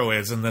De Niro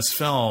is in this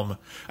film,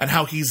 and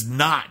how he's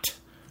not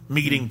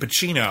meeting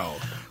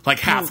Pacino, like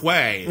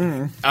halfway.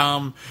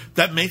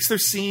 That makes their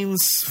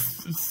scenes...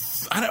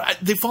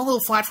 they fall a little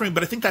flat for me,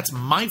 but I think that's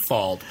my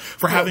fault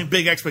for having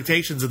big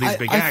expectations of these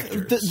big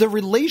actors. The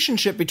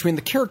relationship between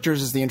the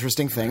characters is the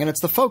interesting thing, and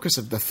it's the focus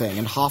of the thing.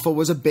 And Hoffa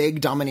was a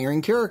big,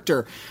 domineering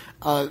character.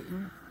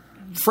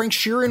 Frank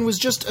Sheeran was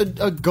just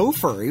a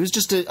gopher. He was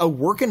just a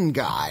working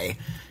guy.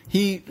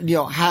 He,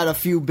 had a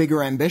few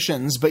bigger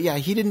ambitions, but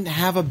he didn't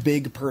have a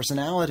big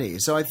personality.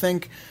 So I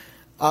think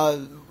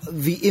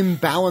the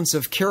imbalance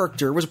of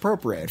character was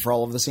appropriate for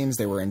all of the scenes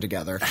they were in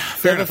together.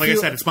 Fair enough. Like I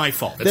said, it's my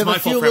fault. It's my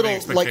fault for having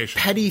expectations.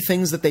 Like petty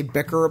things that they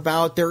bicker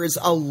about. There is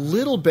a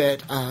little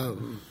bit.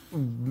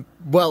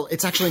 Well,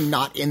 it's actually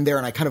not in there,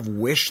 and I kind of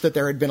wish that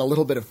there had been a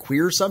little bit of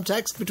queer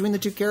subtext between the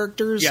two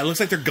characters. Yeah, it looks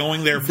like they're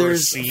going there for a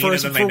scene, and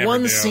then they never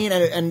one do. scene,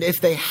 and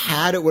if they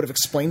had, it would have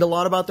explained a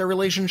lot about their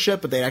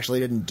relationship, but they actually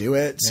didn't do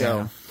it.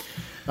 So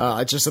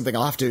it's just something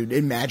I'll have to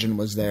imagine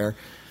was there.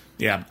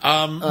 Yeah.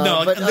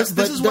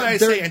 This is why I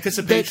say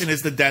anticipation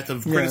is the death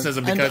of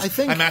criticism, because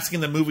I'm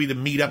asking the movie to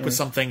meet up with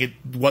something it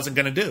wasn't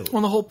going to do.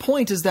 Well, the whole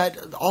point is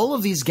that all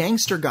of these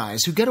gangster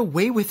guys who get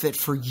away with it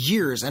for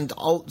years, and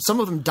some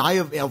of them die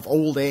of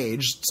old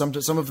age, some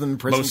of them in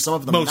prison, some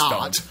of them most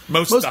not.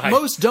 Don't.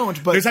 Most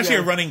don't, but... There's actually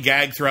a running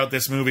gag throughout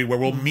this movie where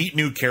we'll meet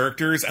new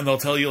characters, and they'll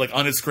tell you, like,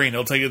 on his screen,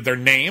 they'll tell you their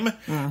name,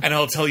 and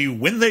it'll tell you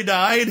when they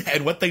died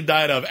and what they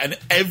died of, and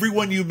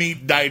everyone you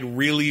meet died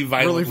really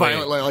violently.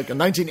 Like in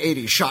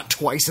 1980, shot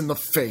twice in the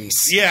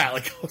face. Yeah,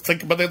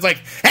 but it's like,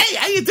 hey,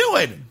 how you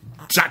doing?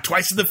 Shot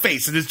twice in the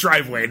face in his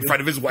driveway in front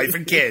of his wife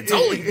and kids.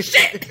 Holy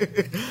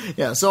shit!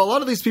 Yeah, so a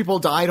lot of these people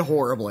died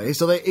horribly.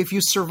 So if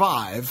you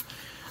survive,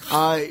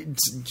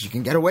 you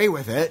can get away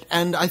with it.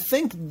 And I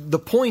think the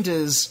point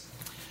is,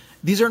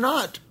 these are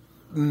not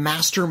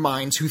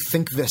masterminds who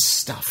think this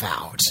stuff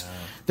out. No.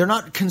 They're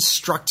not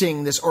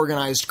constructing this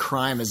organized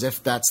crime as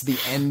if that's the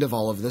end of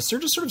all of this. They're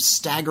just sort of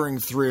staggering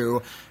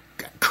through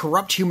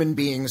corrupt human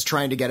beings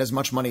trying to get as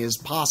much money as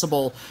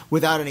possible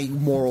without any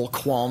moral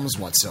qualms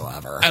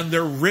whatsoever. And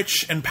they're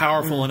rich and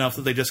powerful enough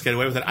that they just get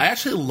away with it. I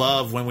actually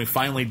love when we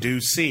finally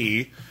do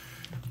see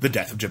the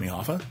death of Jimmy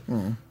Hoffa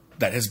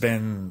that has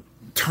been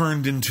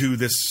turned into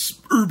this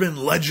urban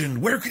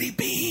legend. Where could he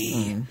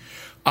be?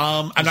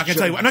 I'm not going to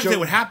tell you. I'm not going to tell you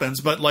what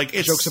happens, but like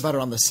it's jokes about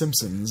it on The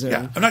Simpsons. Yeah,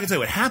 I'm not going to tell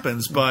you what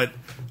happens, but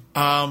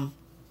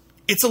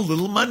it's a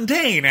little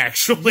mundane,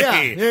 actually.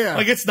 Yeah.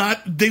 Like it's not.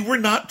 They were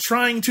not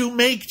trying to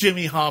make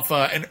Jimmy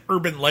Hoffa an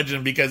urban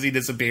legend because he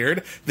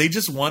disappeared. They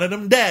just wanted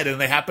him dead, and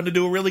they happened to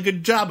do a really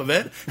good job of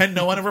it, and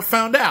no one ever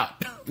found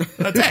out.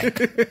 That's it.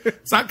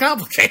 It's not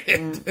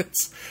complicated.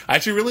 I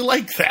actually really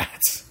like that.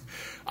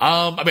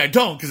 I mean, I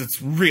don't because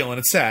it's real and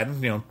it's sad.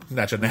 And,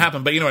 that shouldn't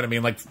happen. But you know what I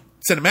mean, like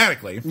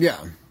cinematically. Yeah.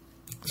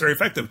 It's very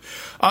effective.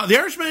 The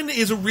Irishman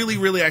is a really,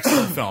 really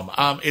excellent film.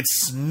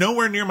 It's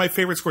nowhere near my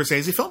favorite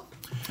Scorsese film.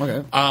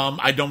 Okay.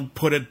 I don't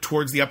put it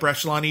towards the upper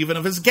echelon even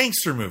of his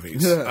gangster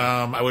movies.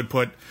 I would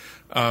put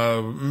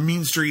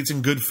Mean Streets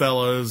and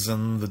Goodfellas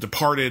and The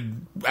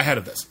Departed ahead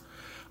of this.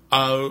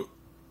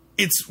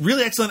 It's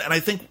really excellent, and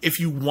I think if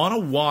you want to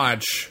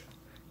watch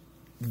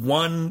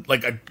one,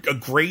 like a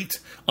great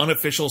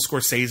unofficial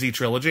Scorsese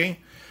trilogy,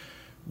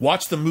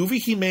 watch the movie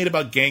he made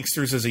about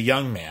gangsters as a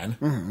young man,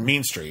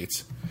 Mean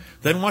Streets.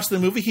 Then watch the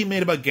movie he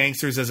made about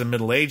gangsters as a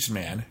middle-aged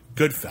man,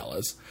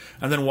 Goodfellas.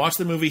 And then watch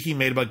the movie he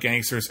made about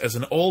gangsters as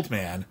an old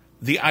man,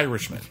 The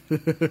Irishman.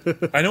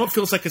 I know it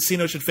feels like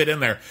Casino should fit in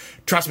there.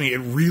 Trust me, it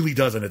really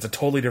doesn't. It's a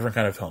totally different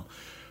kind of film.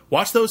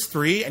 Watch those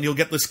three, and you'll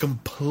get this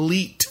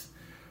complete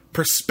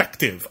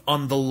perspective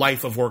on the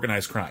life of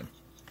organized crime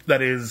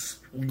that is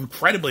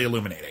incredibly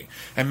illuminating.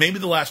 And maybe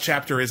the last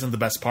chapter isn't the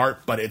best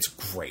part, but it's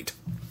great.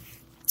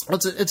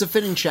 It's a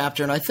fitting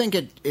chapter, and I think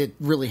it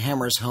really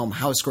hammers home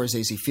how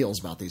Scorsese feels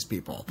about these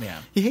people.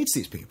 Yeah. He hates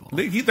these people.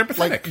 They're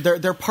pathetic.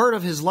 Like, they're part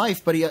of his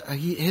life, but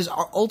his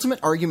ultimate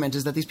argument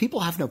is that these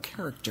people have no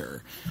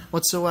character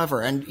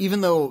whatsoever. And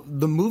even though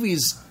the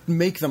movies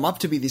make them up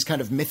to be these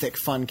kind of mythic,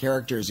 fun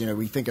characters,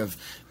 we think of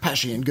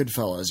Pesci and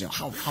Goodfellas.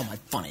 How am I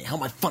funny? How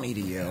am I funny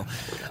to you?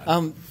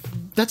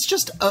 That's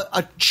just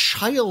a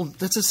child.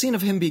 That's a scene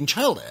of him being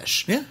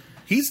childish. Yeah.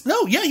 He's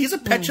a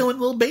petulant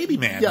little baby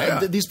man. Yeah,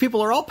 these people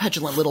are all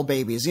petulant little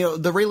babies.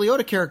 The Ray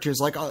Liotta character is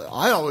like,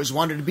 I always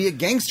wanted to be a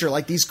gangster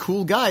like these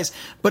cool guys.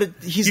 But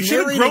he's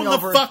narrating grown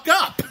the fuck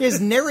up. He's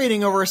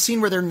narrating over a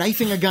scene where they're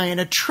knifing a guy in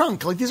a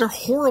trunk. Like, these are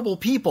horrible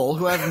people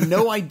who have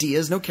no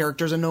ideas, no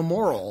characters, and no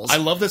morals. I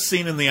love this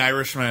scene in The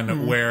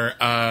Irishman where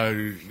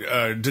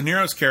De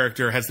Niro's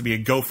character has to be a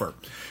gopher.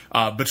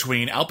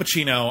 Between Al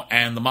Pacino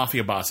and the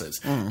mafia bosses.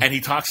 And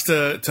he talks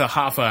to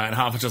Hoffa, and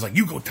Hoffa's just like,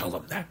 you go tell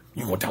them that.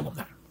 You go tell them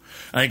that.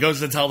 And he goes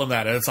to tell them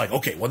that, and it's like,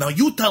 okay, well, now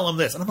you tell them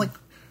this. And I'm like,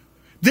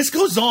 this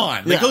goes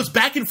on. Yeah. It goes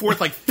back and forth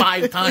like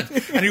 5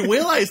 times. And you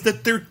realize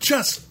that they're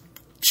just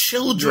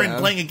children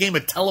playing a game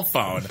of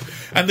telephone.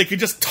 And they could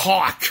just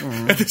talk.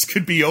 And this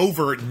could be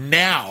over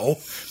now.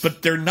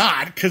 But they're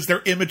not, because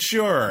they're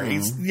immature.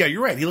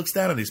 You're right. He looks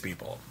down on these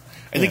people.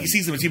 I think he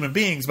sees them as human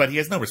beings, but he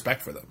has no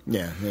respect for them.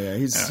 Yeah.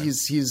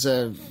 He's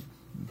a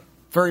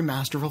very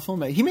masterful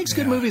filmmaker. He makes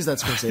good movies,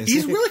 that's Scorsese.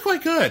 He's really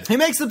quite good. He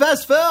makes the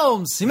best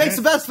films.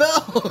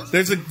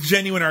 There's a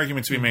genuine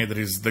argument to be made that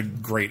he's the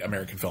great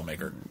American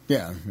filmmaker.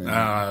 Yeah.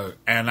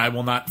 And I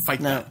will not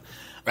fight that.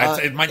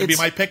 It might be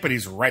my pick, but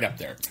he's right up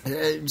there.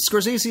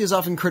 Scorsese is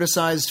often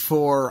criticized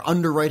for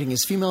underwriting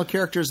his female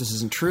characters. This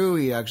isn't true.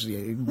 He actually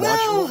it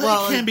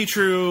can be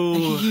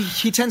true.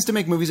 He tends to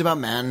make movies about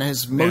men.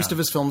 Most of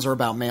his films are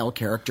about male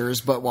characters,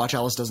 but Watch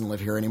Alice Doesn't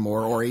Live Here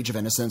Anymore, or Age of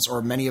Innocence,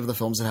 or many of the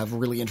films that have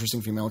really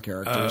interesting female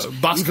characters.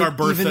 Boxcar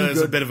Bertha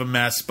is a bit of a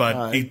mess,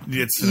 but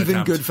it's an even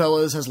attempt.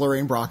 Goodfellas has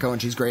Lorraine Bracco,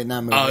 and she's great in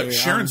that movie.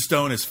 Sharon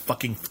Stone is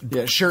fucking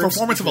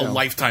performance of a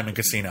lifetime in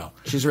Casino.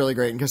 She's really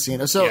great in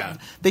Casino. So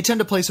they tend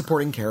to play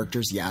supporting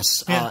characters, yes.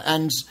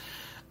 And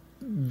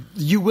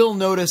you will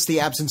notice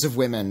the absence of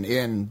women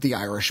in The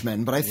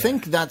Irishman, but I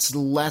think that's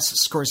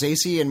less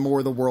Scorsese and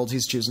more the world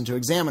he's choosing to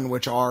examine,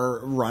 which are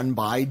run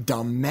by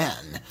dumb men.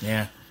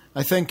 Yeah.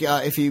 I think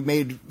if he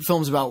made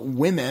films about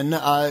women,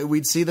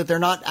 we'd see that they're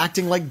not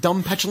acting like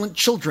dumb, petulant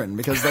children,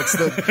 because that's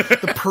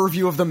the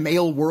purview of the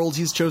male world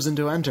he's chosen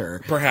to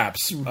enter.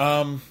 Perhaps.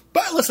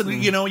 But listen,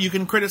 you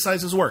can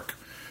criticize his work.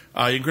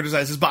 You can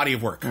criticize his body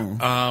of work.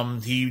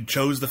 He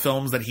chose the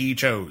films that he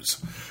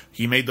chose.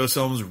 He made those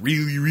films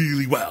really,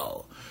 really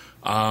well.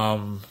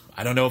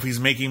 I don't know if he's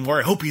making more.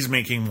 I hope he's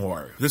making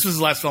more. If this was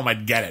his last film,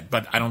 I'd get it,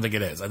 but I don't think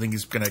it is. I think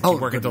he's going to keep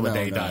working until the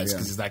day he dies,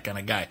 because he's that kind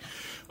of guy.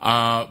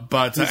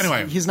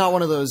 Anyway. He's not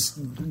one of those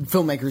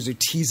filmmakers who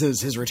teases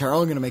his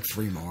retirement. I'm going to make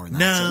 3 more. And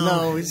that's it.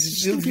 No,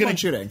 he's going to keep on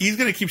shooting. He's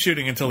going to keep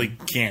shooting until he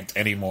can't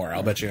anymore.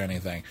 I'll bet you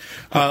anything.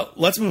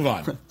 Let's move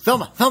on.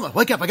 Thelma,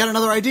 wake up. I got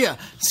another idea.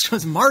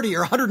 It's Marty,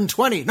 you're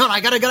 120. No, I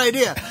got a good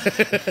idea.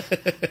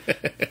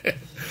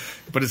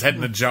 Put his head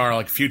in a jar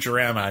like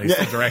Futurama, and he's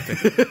still directing.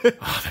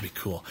 That'd be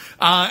cool.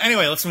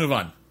 Anyway, let's move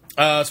on.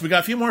 So we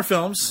got a few more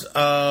films.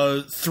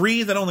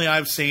 3 that only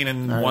I've seen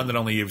and 1 that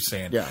only you've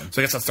seen. Yeah.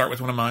 So I guess I'll start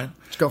with one of mine.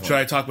 Go for it. Should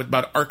I talk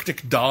about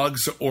Arctic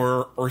Dogs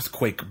or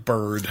Earthquake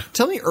Bird?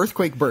 Tell me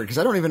Earthquake Bird, because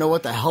I don't even know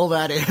what the hell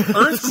that is.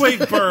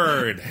 Earthquake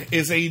Bird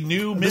is a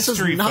new mystery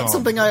film. This is not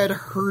something I had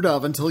heard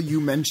of until you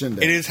mentioned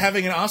it. It is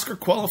having an Oscar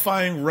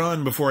qualifying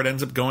run before it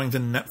ends up going to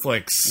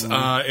Netflix.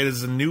 It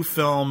is a new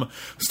film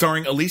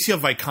starring Alicia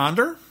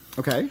Vikander.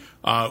 Okay.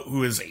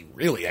 Who is a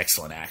really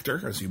excellent actor,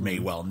 as you may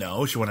well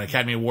know. She won an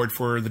Academy Award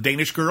for The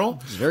Danish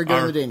Girl. She's very good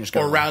in The Danish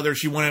Girl. Or rather,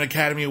 she won an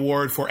Academy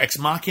Award for Ex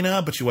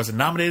Machina, but she wasn't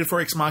nominated for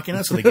Ex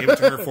Machina, so they gave it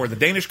to her for The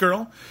Danish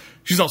Girl.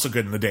 She's also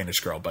good in The Danish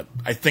Girl, but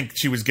I think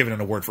she was given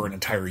an award for an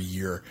entire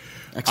year.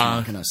 Ex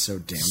Machina is so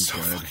damn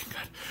good. Fucking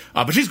good.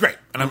 But she's great,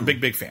 and I'm a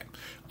big fan.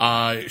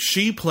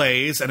 She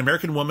plays an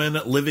American woman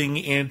living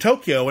in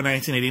Tokyo in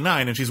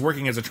 1989, and she's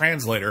working as a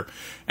translator.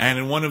 And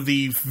in one of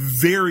the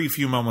very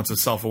few moments of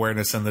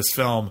self-awareness in this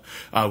film,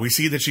 we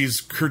see that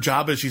her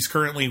job is she's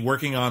currently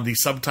working on the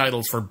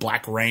subtitles for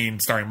Black Rain,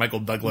 starring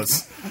Michael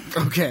Douglas.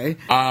 Okay.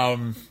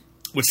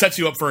 Which sets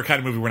you up for a kind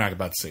of movie we're not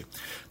about to see.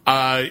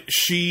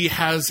 She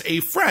has a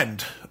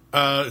friend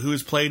who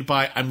is played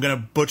by, I'm going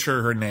to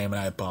butcher her name,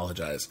 and I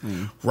apologize,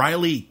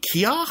 Riley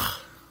Keough?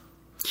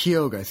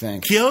 Keough, I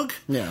think. Keough?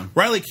 Yeah.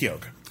 Riley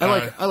Keough. I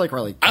like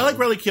Riley Keough. I like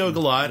Riley Keough a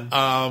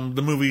lot.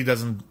 The movie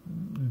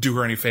doesn't do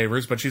her any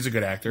favors, but she's a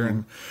good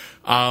actor.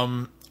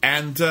 So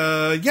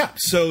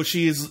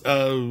she's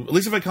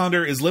Alicia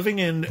Vikander is living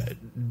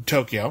in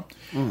Tokyo,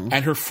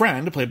 and her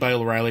friend, played by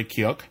Riley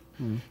Keough,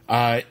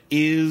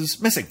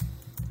 is missing.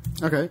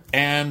 Okay.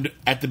 And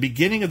at the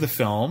beginning of the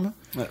film,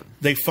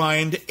 they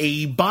find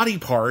a body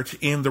part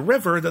in the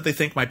river that they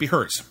think might be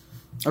hers.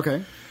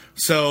 Okay.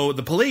 So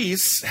the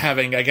police,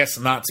 having, I guess,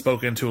 not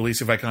spoken to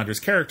Alicia Vikander's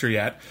character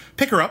yet,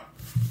 pick her up,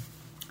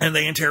 and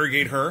they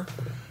interrogate her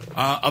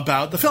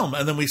about the film.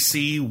 And then we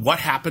see what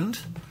happened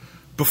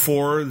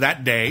before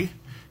that day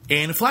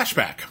in a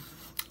flashback.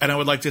 And I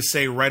would like to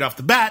say right off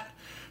the bat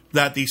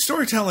that the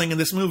storytelling in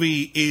this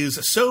movie is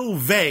so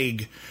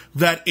vague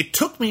that it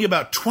took me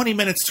about 20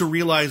 minutes to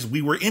realize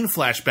we were in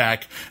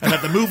flashback and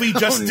that the movie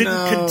just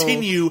didn't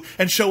continue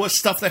and show us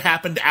stuff that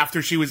happened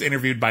after she was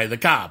interviewed by the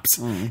cops.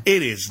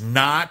 It is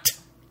not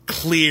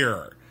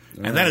clear.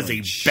 And that is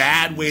a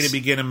bad way to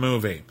begin a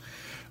movie.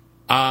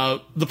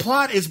 The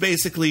plot is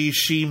basically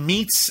she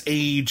meets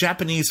a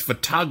Japanese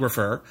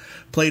photographer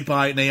played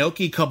by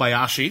Naoki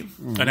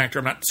Kobayashi, an actor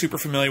I'm not super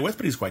familiar with,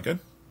 but he's quite good.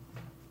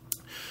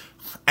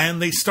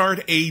 And they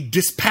start a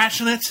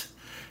dispassionate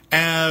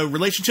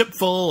relationship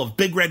full of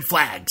big red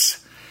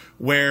flags,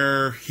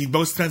 where he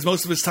spends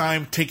most of his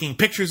time taking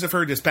pictures of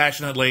her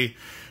dispassionately,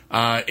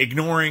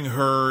 ignoring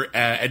her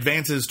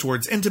advances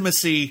towards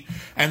intimacy,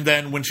 and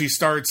then when she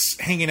starts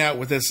hanging out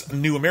with this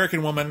new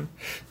American woman,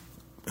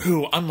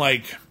 who,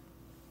 unlike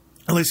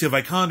Alicia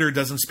Vikander,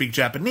 doesn't speak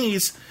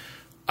Japanese,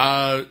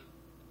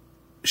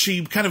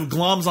 she kind of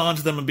gloms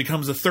onto them and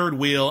becomes a third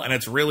wheel, and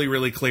it's really,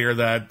 really clear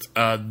that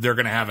they're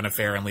going to have an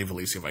affair and leave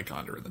Alicia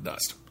Vikander in the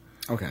dust.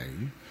 Okay.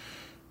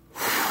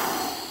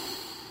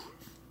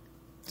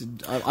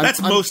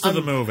 That's most of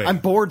the movie. I'm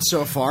bored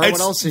so far. What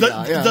else you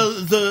got? Yeah.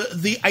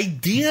 The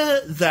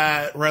idea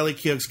that Riley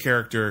Keough's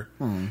character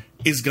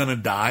is going to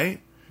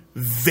die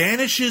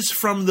vanishes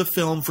from the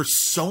film for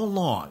so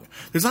long.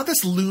 There's not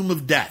this loom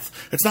of death.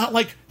 It's not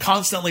like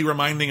constantly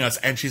reminding us,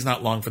 and she's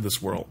not long for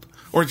this world.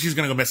 Or she's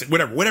going to go missing.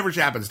 Whatever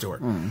happens to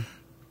her.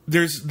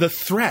 There's the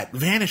threat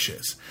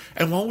vanishes.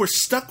 And what we're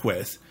stuck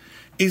with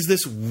is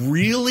this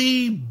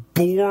really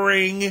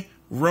boring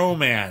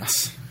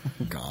romance.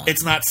 God.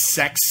 It's not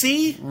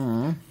sexy.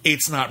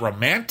 It's not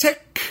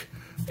romantic.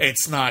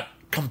 It's not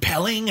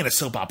compelling in a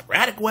soap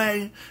operatic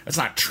way. It's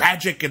not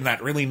tragic in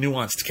that really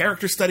nuanced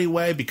character study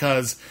way,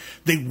 because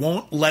they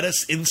won't let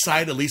us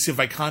inside Alicia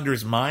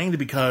Vikander's mind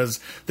because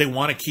they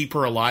want to keep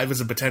her alive as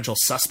a potential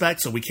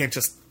suspect, so we can't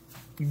just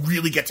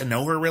really get to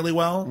know her really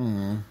well.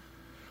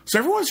 So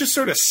everyone's just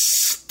sort of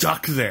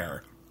stuck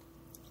there.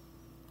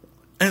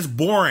 And it's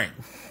boring.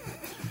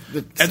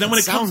 And then when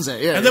it comes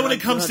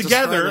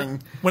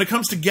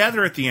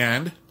together at the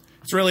end,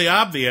 it's really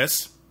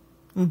obvious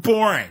and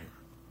boring.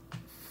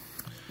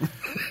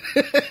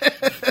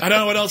 I don't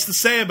know what else to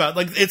say about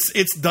it.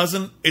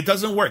 It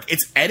doesn't work.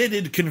 It's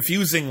edited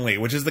confusingly,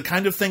 which is the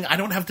kind of thing I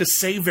don't have to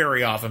say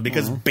very often,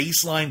 because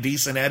baseline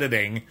decent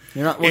editing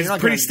is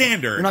pretty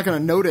standard. You're not going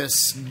to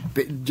notice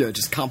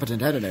just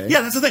competent editing.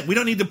 Yeah, that's the thing. We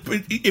don't need to.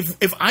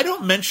 If I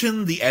don't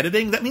mention the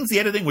editing, that means the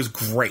editing was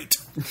great.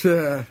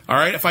 All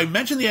right. If I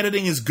mention the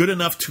editing is good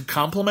enough to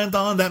compliment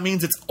on, that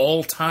means it's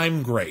all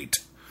time great.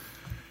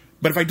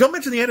 But if I don't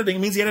mention the editing, it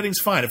means the editing's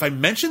fine. If I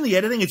mention the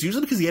editing, it's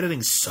usually because the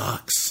editing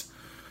sucks.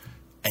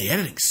 And the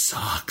editing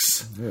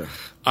sucks. The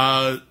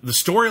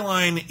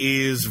storyline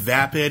is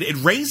vapid. It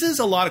raises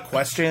a lot of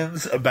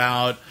questions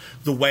about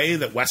the way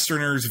that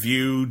Westerners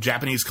view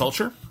Japanese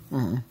culture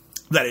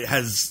that it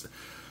has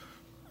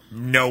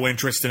no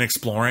interest in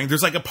exploring.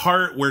 There's like a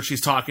part where she's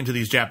talking to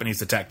these Japanese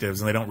detectives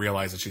and they don't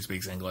realize that she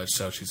speaks English,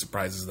 so she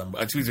surprises them.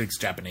 She speaks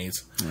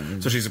Japanese,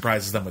 so she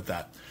surprises them with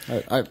that.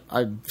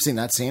 I've seen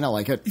that scene. I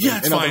like it. Yeah,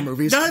 it's in fine. Other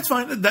movies. No, it's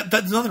fine.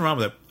 There's nothing wrong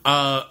with it.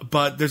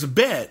 But there's a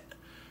bit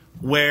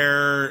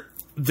where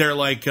they're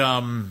like,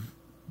 what do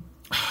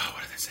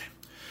they say?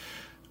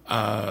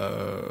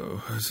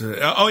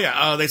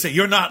 They say,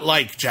 "You're not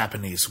like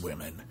Japanese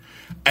women."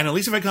 And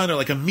Alicia Vikander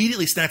like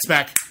immediately snaps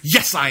back,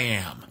 "Yes, I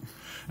am."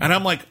 And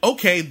I'm like,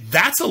 okay,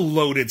 that's a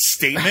loaded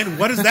statement.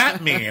 What does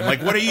that mean?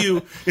 Like, what are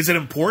you, is it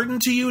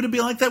important to you to be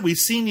like that? We've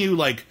seen you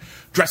like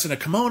dress in a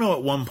kimono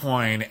at one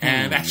point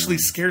and actually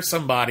scare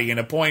somebody in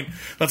a point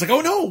that's like, oh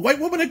no, white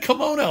woman in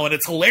kimono. And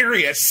it's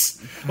hilarious.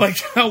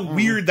 Like how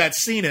weird that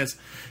scene is.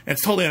 And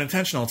it's totally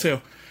unintentional too.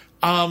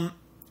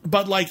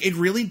 But like, it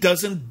really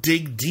doesn't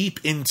dig deep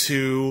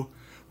into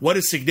what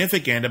is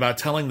significant about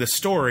telling the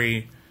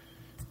story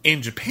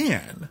in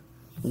Japan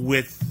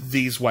with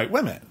these white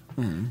women.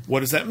 What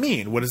does that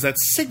mean? What does that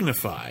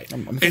signify?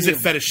 Is it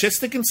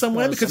fetishistic in some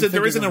way? Because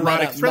there is an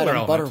erotic thriller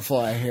element.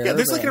 Butterfly here. Yeah,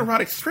 there's like an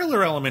erotic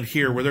thriller element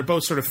here where they're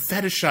both sort of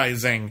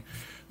fetishizing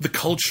the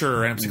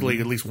culture, and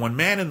particularly at least one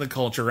man in the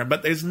culture,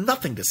 but there's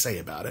nothing to say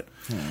about it.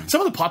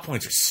 Some of the plot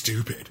points are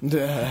stupid.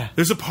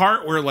 There's a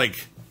part where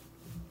like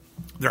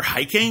they're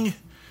hiking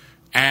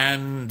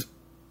and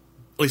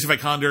Alicia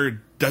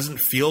Vikander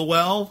doesn't feel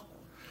well.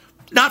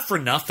 Not for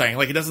nothing.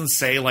 Like, it doesn't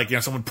say like, you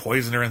know, someone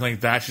poisoned her or anything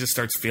like that. She just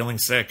starts feeling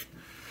sick.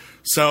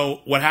 So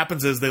what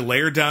happens is they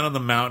lay her down on the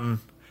mountain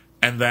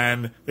and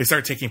then they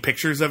start taking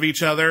pictures of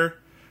each other.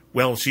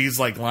 Well, she's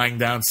like lying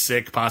down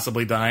sick,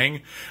 possibly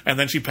dying. And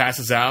then she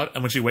passes out.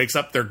 And when she wakes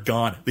up, they're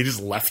gone. They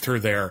just left her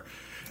there.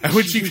 And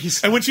when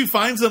she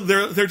finds them,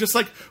 they're just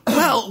like,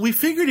 well, we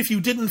figured if you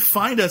didn't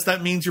find us,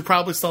 that means you're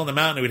probably still on the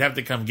mountain and we'd have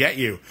to come get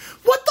you.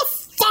 What the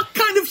fuck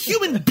kind of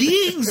human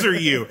beings are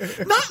you?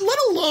 Not let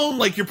alone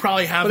like you're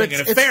probably having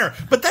an affair.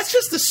 But that's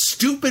just the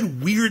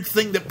stupid, weird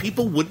thing that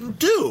people wouldn't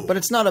do. But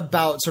it's not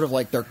about sort of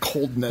like their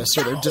coldness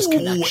or their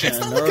disconnection. It's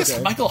not like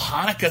a Michael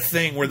Haneke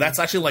thing where that's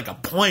actually like a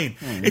point.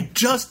 It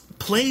just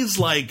plays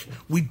like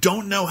we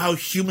don't know how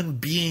human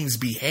beings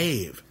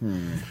behave.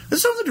 This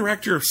is from the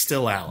director of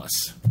Still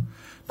Alice.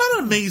 Not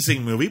an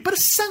amazing movie, but a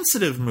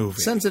sensitive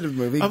movie.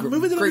 A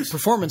movie that great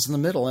performance in the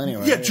middle,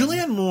 anyway. Yeah,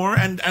 Julianne Moore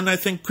and I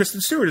think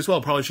Kristen Stewart as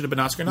well probably should have been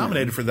Oscar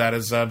nominated for that.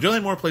 As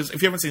Julianne Moore plays,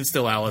 if you haven't seen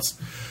Still Alice,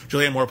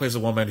 Julianne Moore plays a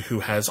woman who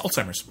has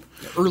Alzheimer's.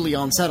 Early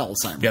onset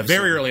Alzheimer's. Yeah,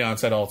 very early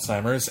onset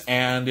Alzheimer's,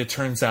 and it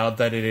turns out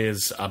that it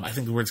is, I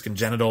think the word's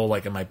congenital,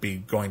 like it might be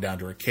going down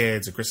to her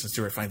kids, and Kristen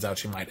Stewart finds out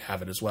she might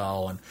have it as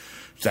well, and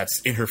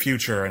that's in her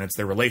future, and it's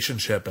their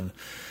relationship, and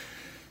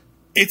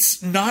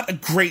it's not a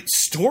great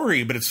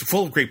story, but it's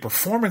full of great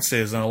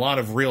performances and a lot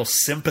of real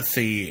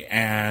sympathy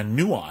and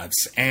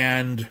nuance.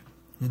 And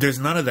there's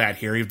none of that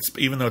here,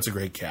 even though it's a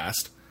great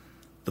cast.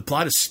 The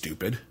plot is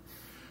stupid.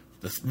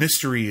 The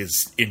mystery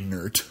is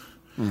inert.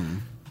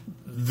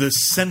 The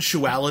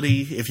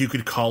sensuality, if you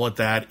could call it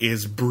that,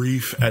 is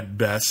brief at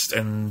best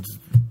and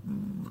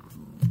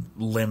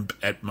limp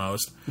at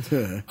most.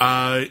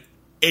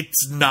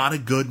 It's not a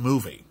good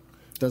movie.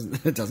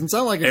 It doesn't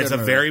sound like it's a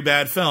very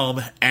bad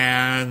film,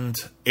 and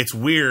it's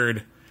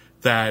weird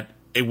that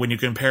when you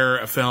compare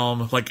a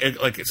film like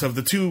so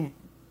the two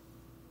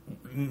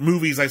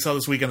movies I saw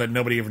this weekend that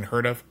nobody even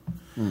heard of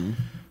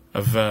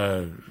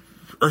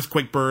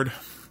Earthquake Bird,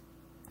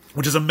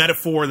 which is a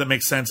metaphor that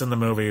makes sense in the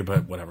movie,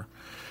 but whatever,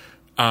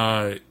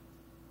 and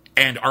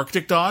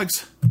Arctic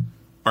Dogs.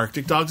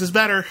 Arctic Dogs is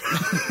better.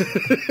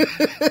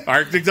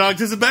 Arctic Dogs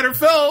is a better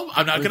film.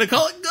 I'm not going to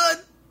call it good,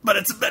 but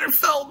it's a better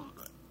film.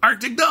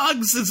 Arctic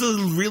Dogs is a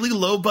really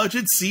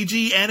low-budget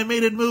CG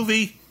animated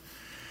movie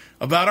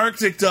about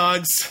Arctic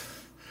dogs.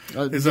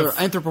 They're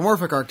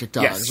anthropomorphic Arctic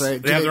dogs, yes,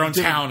 right? They have their own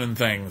town and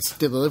things.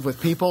 Do they live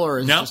with people, or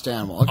is it just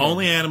animals? Okay.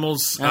 Only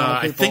animals.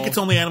 I think it's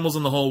only animals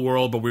in the whole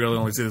world, but we really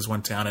only see this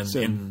one town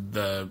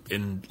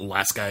in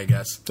Alaska, I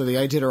guess. So the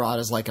Iditarod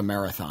is like a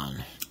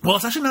marathon. Well,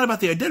 it's actually not about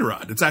the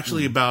Iditarod. It's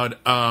actually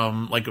about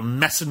like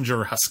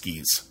messenger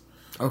huskies.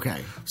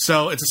 Okay.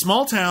 So it's a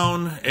small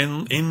town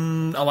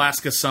in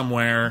Alaska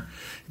somewhere.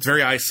 It's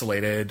very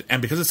isolated.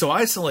 And because it's so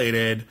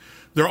isolated,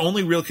 their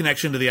only real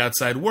connection to the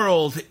outside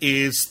world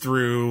is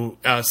through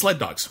sled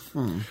dogs.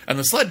 And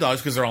the sled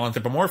dogs, because they're all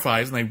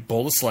anthropomorphized and they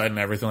pull the sled and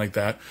everything like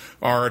that,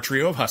 are a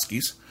trio of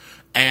huskies.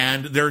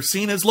 And they're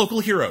seen as local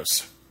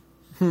heroes.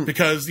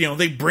 Because,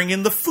 they bring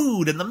in the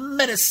food and the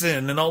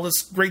medicine and all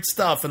this great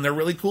stuff. And they're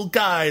really cool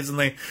guys. And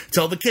they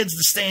tell the kids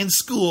to stay in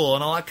school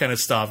and all that kind of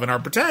stuff. And our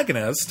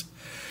protagonist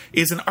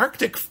is an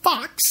Arctic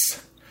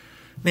fox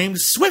named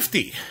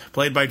Swifty,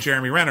 played by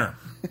Jeremy Renner.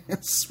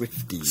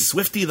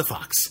 Swifty the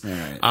fox. All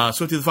right.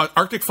 Swifty the fox.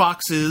 Arctic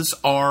foxes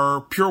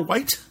are pure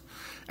white,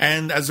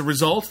 and as a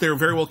result, they're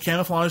very well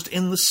camouflaged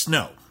in the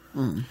snow.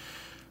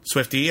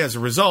 Swifty, as a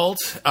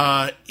result,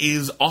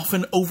 is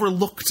often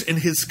overlooked in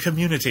his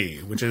community,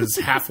 which is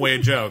halfway a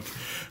joke.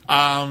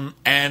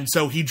 And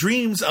so he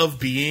dreams of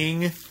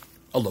being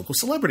a local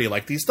celebrity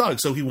like these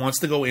dogs. So he wants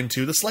to go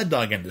into the sled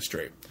dog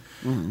industry.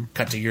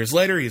 Cut to years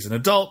later, he's an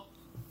adult.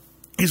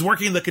 He's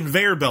working the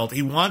conveyor belt.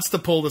 He wants to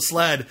pull the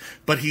sled,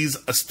 but he's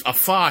a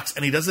fox,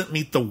 and he doesn't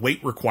meet the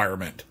weight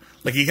requirement.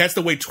 Like, he has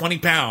to weigh 20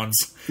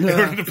 pounds in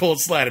order to pull a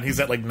sled, and he's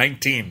at,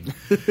 19.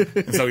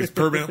 And so he's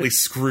permanently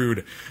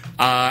screwed.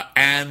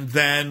 And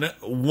then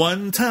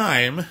one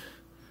time,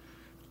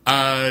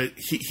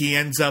 he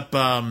ends up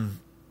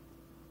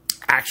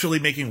actually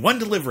making one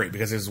delivery,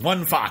 because there's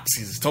one fox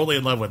he's totally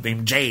in love with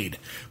named Jade,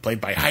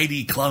 played by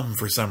Heidi Klum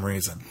for some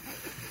reason.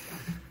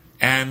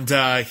 And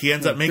he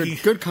ends up making...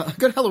 Good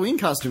Halloween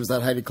costumes,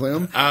 that Heidi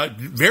Klum.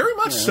 Very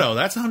much so.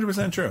 That's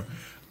 100% true.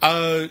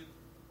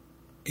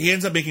 He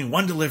ends up making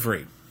one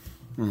delivery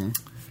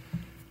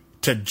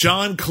to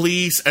John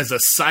Cleese as a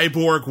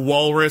cyborg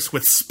walrus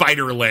with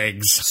spider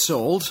legs.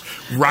 Sold.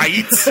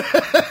 Right?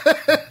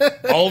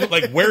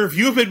 Where have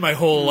you been my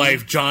whole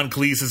life, John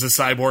Cleese as a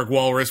cyborg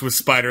walrus with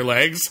spider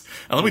legs?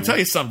 And let me tell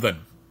you something.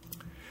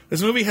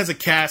 This movie has a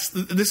cast.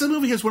 This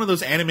movie has one of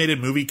those animated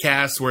movie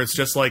casts where it's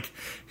just like,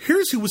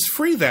 here's who was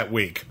free that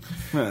week.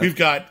 We've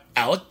got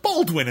Alec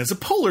Baldwin as a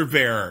polar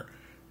bear,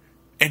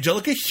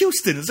 Angelica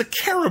Houston as a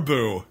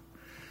caribou,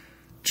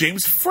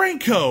 James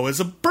Franco as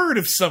a bird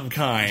of some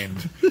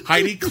kind,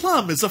 Heidi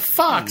Klum as a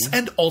fox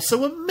and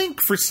also a mink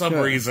for some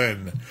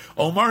reason,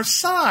 Omar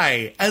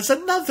Sy as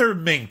another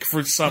mink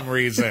for some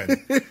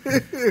reason,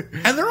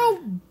 and they're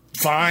all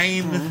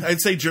fine. I'd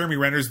say Jeremy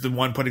Renner's the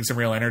one putting some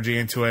real energy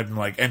into it, and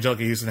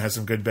Angelica Houston has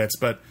some good bits,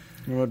 but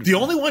the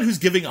only one who's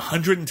giving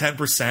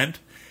 110%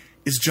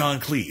 is John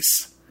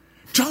Cleese.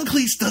 John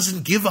Cleese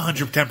doesn't give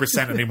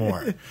 110%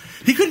 anymore.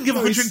 He couldn't give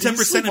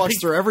 110%. He walks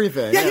through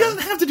everything. Yeah, he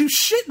doesn't have to do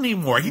shit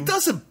anymore. He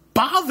doesn't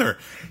bother.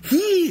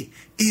 He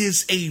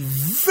is a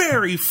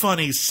very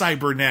funny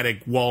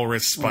cybernetic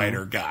walrus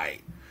spider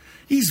guy.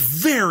 He's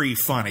very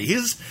funny.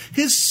 His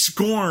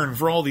scorn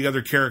for all the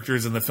other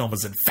characters in the film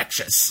is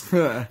infectious.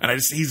 And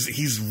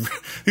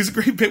he's a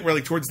great bit where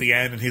like towards the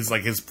end and his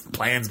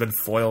plan's been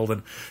foiled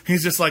and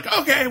he's just like,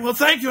 okay, well,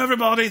 thank you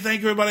everybody.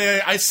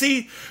 I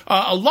see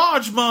a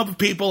large mob of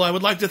people. I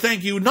would like to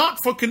thank you not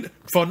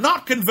for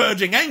not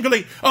converging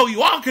angrily. Oh,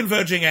 you are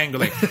converging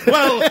angrily.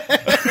 Well,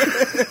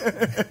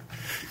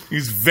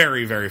 he's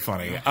very, very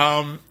funny.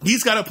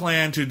 He's got a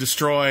plan to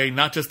destroy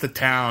not just the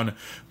town,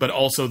 but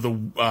also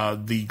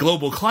the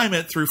global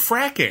climate through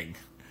fracking.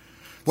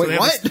 Wait,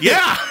 what?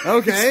 Yeah.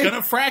 Okay. He's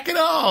going to frack it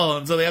all.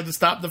 And so they have to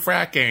stop the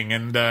fracking.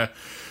 And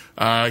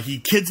he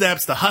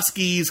kidnaps the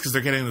Huskies because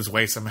they're getting in his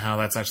way somehow.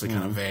 That's actually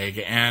kind of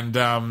vague.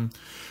 And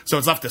so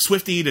it's left to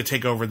Swifty to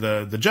take over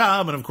the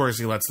job. And, of course,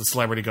 he lets the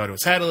celebrity go to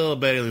his head a little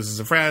bit. He loses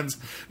his friends.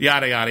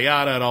 Yada, yada,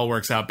 yada. It all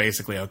works out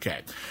basically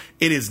okay.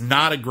 It is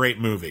not a great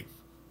movie.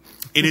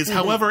 It is,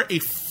 however, a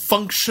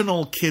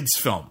functional kids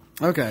film.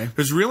 Okay.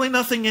 There's really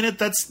nothing in it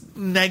that's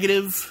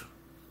negative,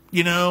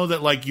 that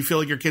like you feel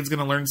like your kid's going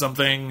to learn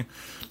something,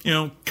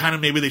 kind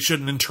of maybe they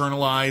shouldn't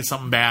internalize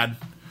something bad.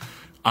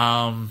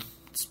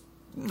 It's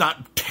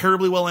not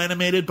terribly well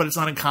animated, but it's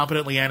not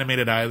incompetently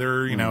animated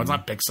either. It's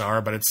not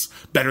Pixar, but it's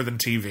better than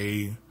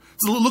TV.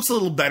 It looks a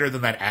little better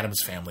than that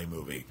Addams Family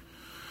movie.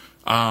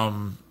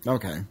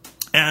 Okay.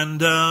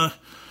 And,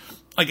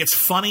 like, it's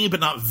funny, but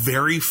not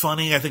very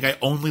funny. I think I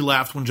only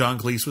laughed when John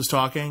Cleese was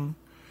talking.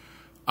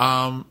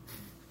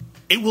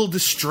 It will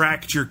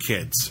distract your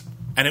kids,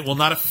 and it will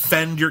not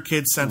offend your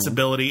kids'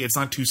 sensibility. It's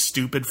not too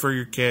stupid for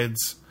your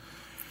kids.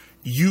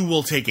 You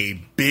will take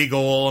a big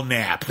ol'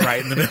 nap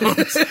right in the middle of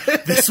this.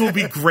 This will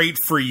be great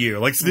for you.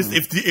 Like, this,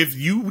 if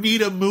you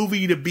need a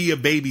movie to be a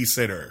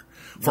babysitter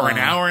for an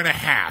hour and a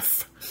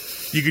half,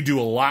 you could do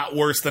a lot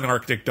worse than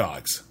Arctic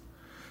Dogs.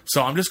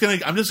 So I'm just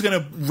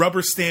gonna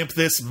rubber stamp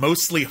this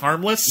mostly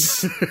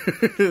harmless,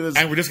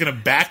 and we're just gonna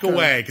back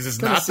away because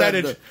it's not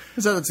that.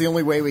 That's the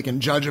only way we can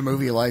judge a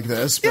movie like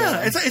this. But.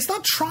 Yeah, it's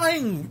not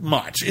trying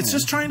much. It's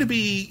just trying to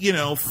be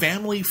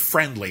family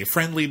friendly.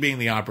 Friendly being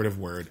the operative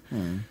word.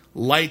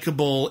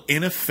 Likeable,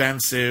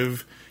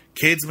 inoffensive,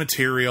 kids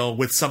material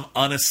with some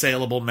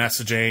unassailable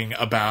messaging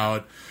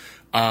about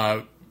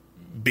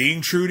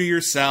being true to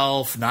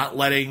yourself, not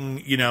letting,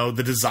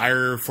 the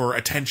desire for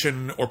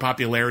attention or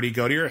popularity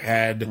go to your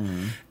head,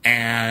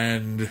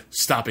 and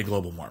stopping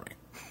global warming.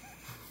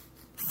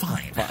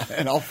 Fine.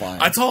 And all fine.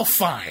 It's all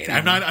fine.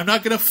 I'm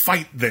not going to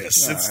fight this.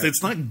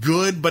 It's not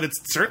good, but it's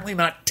certainly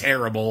not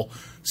terrible.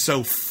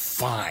 So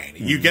fine.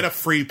 You get a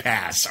free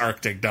pass,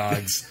 Arctic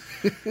Dogs.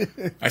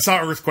 I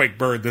saw Earthquake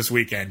Bird this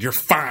weekend. You're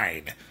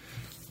fine.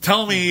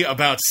 Tell me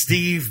about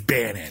Steve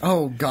Bannon.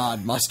 Oh,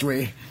 God, must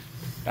we?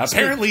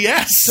 Apparently,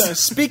 yes.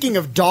 Speaking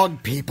of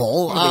dog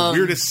people... One of the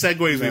weirdest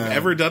segues we've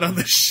ever done on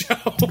this show.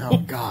 Oh,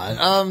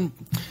 God.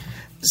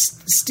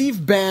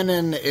 Steve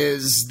Bannon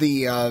is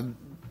the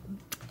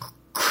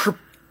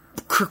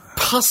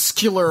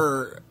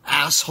crepuscular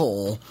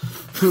asshole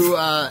who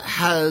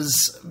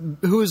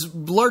is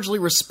largely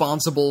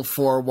responsible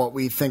for what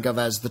we think of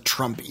as the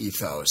Trump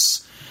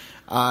ethos.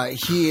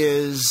 He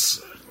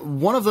is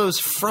one of those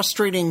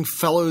frustrating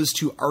fellows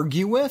to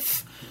argue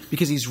with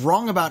because he's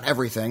wrong about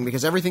everything,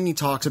 because everything he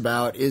talks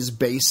about is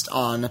based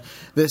on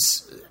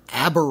this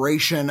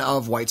aberration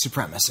of white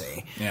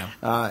supremacy.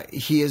 Yeah.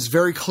 He is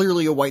very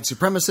clearly a white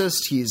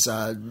supremacist. He's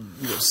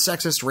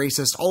sexist,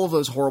 racist, all of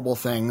those horrible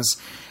things,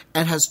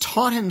 and has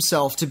taught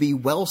himself to be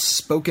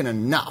well-spoken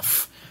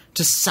enough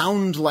to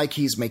sound like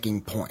he's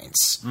making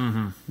points.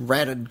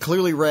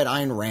 Clearly read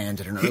Ayn Rand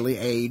at an early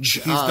age.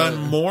 He's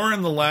done more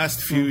in the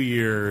last few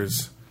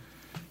years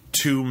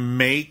to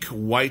make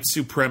white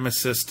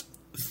supremacist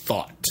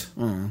thought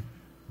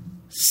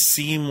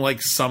seem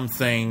like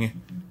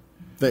something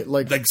that,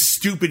 like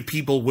stupid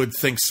people would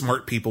think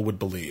smart people would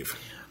believe.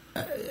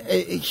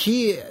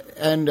 He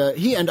and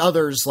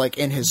others like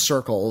in his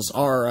circles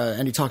are,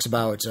 and he talks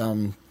about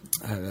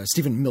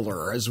Stephen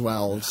Miller as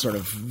well, sort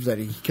of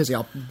because he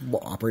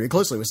operated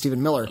closely with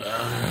Stephen Miller,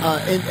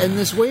 and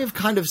this way of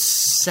kind of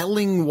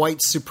selling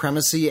white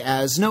supremacy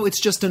as no,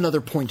 it's just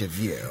another point of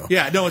view.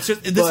 Yeah, no, it's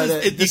just you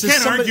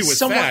can't argue with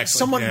facts.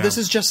 This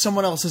is just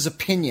someone else's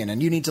opinion,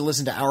 and you need to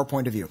listen to our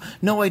point of view.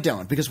 No, I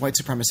don't, because white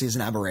supremacy is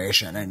an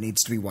aberration and it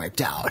needs to be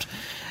wiped out.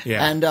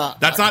 Yeah, and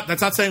that's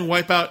not saying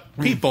wipe out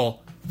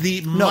people.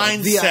 The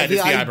mindset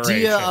is the aberration.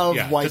 Idea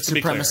of white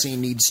supremacy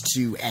needs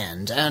to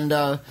end,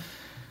 and.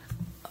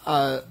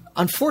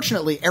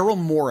 Unfortunately, Errol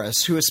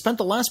Morris, who has spent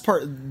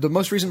the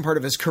most recent part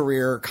of his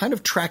career kind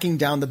of tracking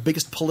down the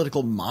biggest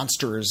political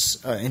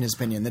monsters, in his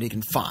opinion, that he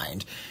can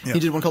find. Yeah. He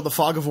did one called The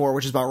Fog of War,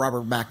 which is about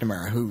Robert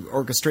McNamara, who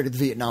orchestrated the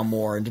Vietnam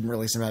War and didn't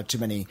really seem to have too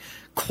many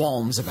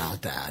qualms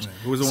about that.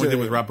 Who was the one he did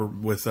with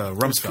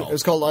Rumsfeld? It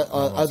was called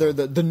either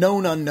the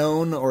Known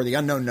Unknown or the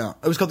Unknown Known.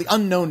 It was called The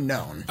Unknown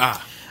Known.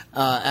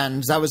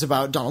 And that was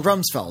about Donald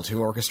Rumsfeld, who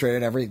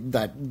orchestrated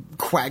that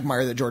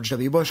quagmire that George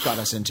W. Bush got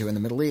us into in the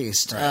Middle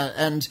East. Right.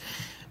 And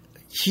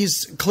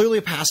he's clearly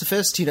a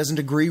pacifist. He doesn't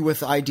agree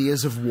with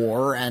ideas of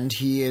war, and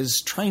he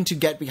is trying to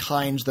get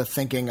behind the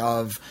thinking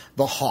of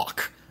the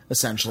hawk,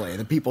 essentially.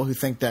 The people who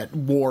think that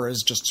war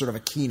is just sort of a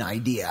keen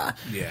idea.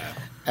 Yeah.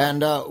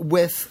 And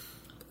with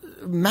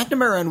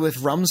McNamara and with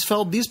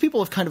Rumsfeld, these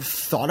people have kind of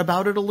thought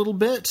about it a little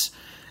bit.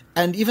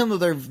 And even though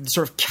they're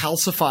sort of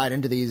calcified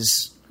into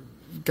these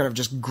kind of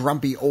just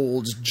grumpy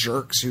old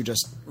jerks who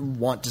just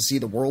want to see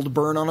the world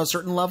burn on a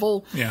certain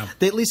level,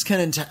 they at least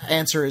can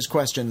answer his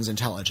questions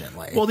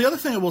intelligently. Well, the other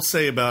thing I will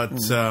say about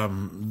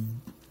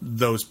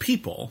those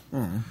people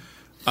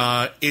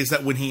is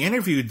that when he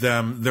interviewed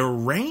them, their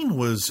reign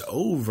was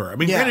over. I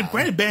mean,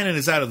 granted, Bannon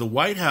is out of the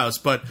White House,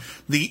 but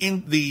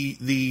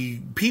the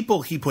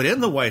people he put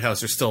in the White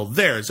House are still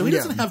there, so he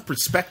doesn't have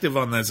perspective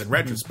on this in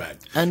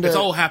retrospect. And it's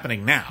all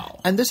happening now.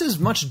 And this is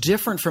much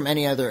different from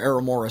any other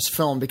Errol Morris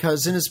film,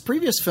 because in his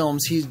previous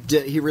films,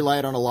 he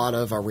relied on a lot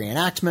of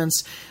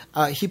reenactments.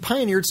 He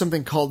pioneered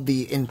something called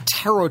the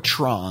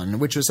Interrotron,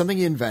 which was something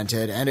he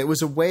invented, and it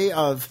was a way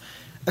of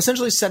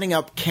essentially setting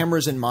up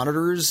cameras and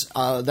monitors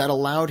that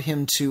allowed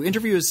him to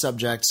interview his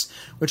subjects,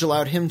 which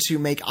allowed him to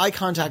make eye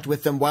contact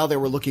with them while they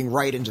were looking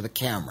right into the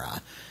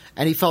camera.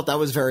 And he felt that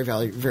was very,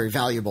 very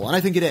valuable. And I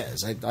think it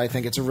is. I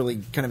think it's a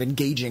really kind of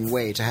engaging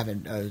way to have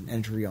an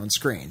interview on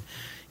screen.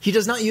 He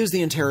does not use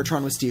the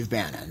Interrotron with Steve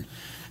Bannon.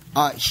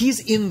 He's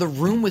in the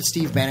room with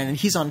Steve Bannon, and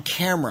he's on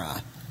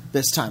camera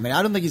this time. And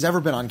I don't think he's ever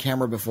been on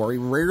camera before. He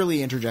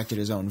rarely interjected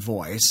his own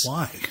voice.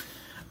 Why?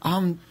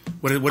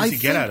 What does he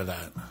get out of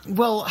that?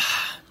 Well,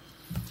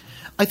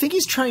 I think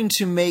he's trying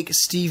to make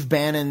Steve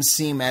Bannon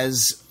seem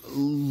as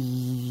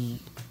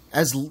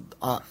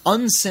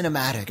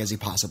uncinematic as he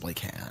possibly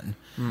can.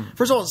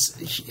 First of all,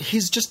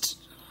 he's just...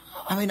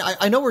 I mean,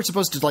 I know we're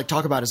supposed to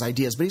talk about his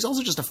ideas, but he's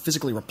also just a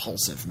physically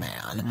repulsive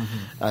man,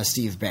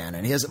 Steve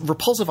Bannon. He has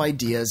repulsive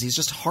ideas. He's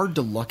just hard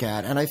to look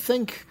at, and I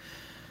think...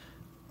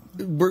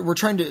 We're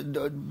trying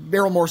to...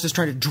 Errol Morris is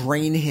trying to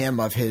drain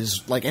him of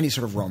his, any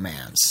sort of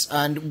romance.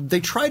 And they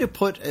try to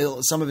put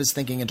some of his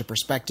thinking into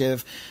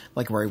perspective,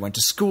 like where he went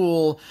to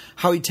school,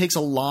 how he takes a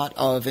lot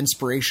of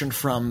inspiration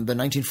from the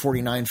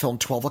 1949 film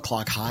 12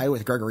 O'Clock High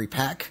with Gregory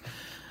Peck,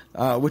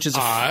 which is...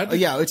 Odd.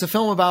 It's a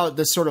film about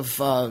this sort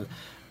of...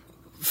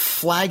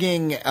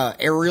 flagging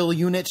aerial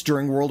unit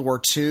during World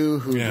War II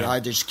who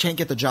just can't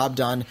get the job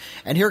done.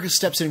 And here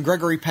steps in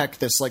Gregory Peck,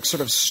 this sort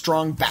of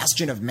strong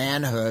bastion of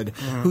manhood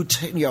who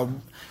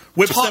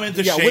whips them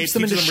into shape. Whips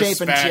them into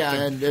shape.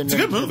 And it's a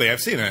good movie. I've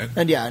seen it.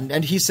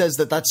 And he says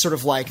that that's sort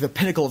of like the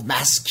pinnacle of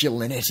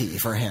masculinity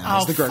for him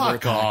as the Gregory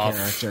Peck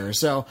character.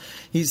 So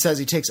he says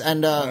he takes...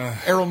 And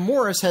Errol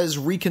Morris has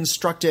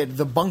reconstructed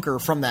the bunker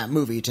from that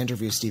movie to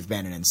interview Steve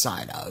Bannon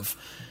inside of.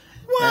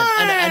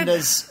 What? And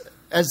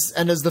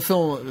as the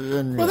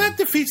film... Well, that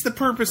defeats the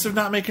purpose of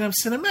not making him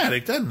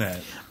cinematic, doesn't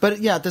it?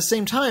 But at the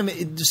same time,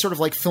 it's sort of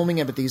like filming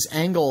him at these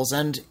angles.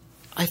 And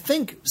I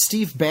think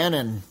Steve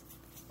Bannon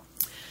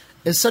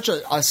is such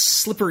a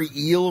slippery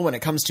eel when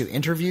it comes to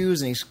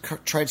interviews, and he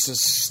tries to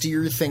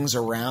steer things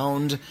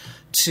around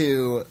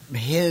to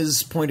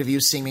his point of view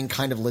seeming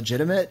kind of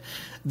legitimate,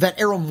 that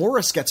Errol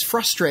Morris gets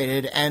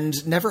frustrated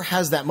and never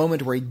has that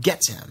moment where he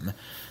gets him.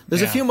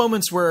 There's a few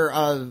moments where...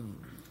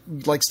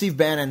 Steve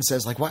Bannon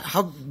says,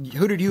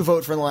 who did you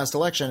vote for in the last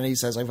election? And he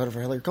says, I voted for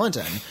Hillary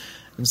Clinton.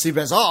 And Steve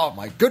Bannon says, oh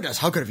my goodness,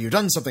 how could have you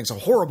done something so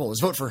horrible as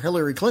vote for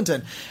Hillary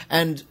Clinton?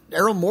 And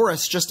Errol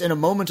Morris, just in a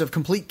moment of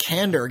complete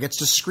candor, gets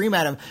to scream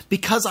at him,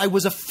 because I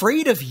was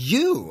afraid of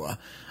you.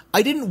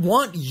 I didn't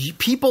want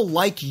people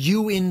like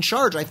you in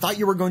charge. I thought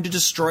you were going to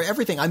destroy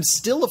everything. I'm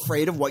still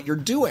afraid of what you're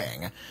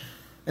doing.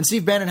 And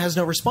Steve Bannon has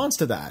no response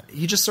to that.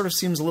 He just sort of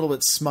seems a little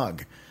bit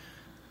smug.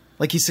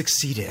 Like he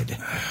succeeded.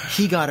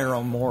 He got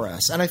Errol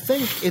Morris. And I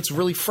think it's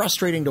really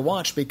frustrating to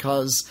watch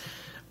because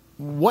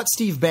what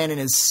Steve Bannon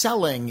is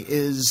selling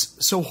is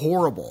so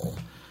horrible.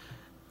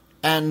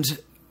 And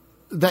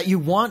that you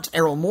want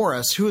Errol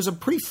Morris, who is a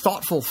pretty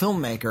thoughtful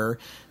filmmaker,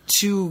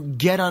 to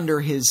get under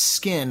his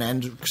skin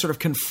and sort of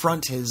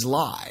confront his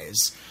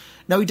lies.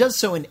 Now, he does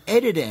so in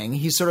editing.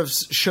 He sort of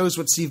shows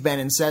what Steve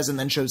Bannon says and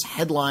then shows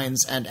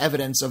headlines and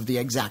evidence of the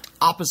exact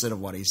opposite of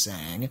what he's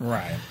saying.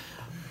 Right.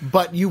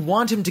 But you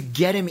want him to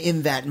get him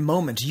in that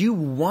moment. You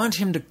want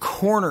him to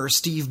corner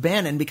Steve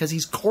Bannon because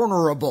he's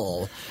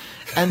cornerable.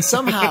 And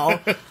somehow...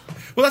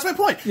 Well, that's my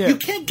point. Yeah. You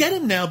can't get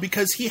him now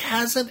because he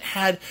hasn't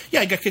had... Yeah,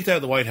 he got kicked out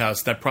of the White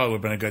House. That probably would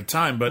have been a good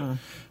time, but...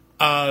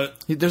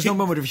 there's no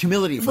moment of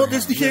humility for him.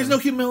 There's no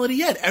humility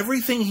yet.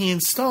 Everything he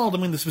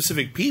installed, the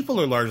specific people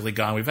are largely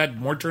gone. We've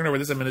had more turnover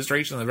this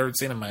administration than I've ever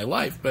seen in my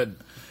life, but...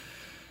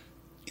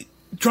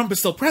 Trump is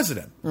still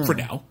president for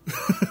now.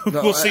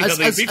 We'll see how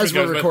they as we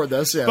record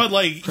this. Yeah, but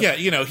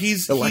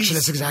he's election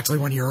is exactly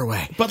 1 year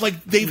away. But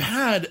they've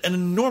had an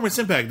enormous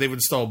impact. They've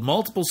installed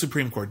multiple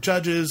Supreme Court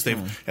judges.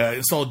 They've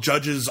installed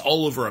judges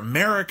all over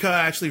America.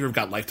 Actually, who've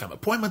got lifetime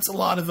appointments. A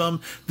lot of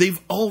them. They've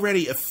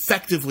already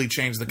effectively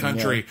changed the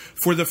country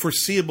for the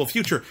foreseeable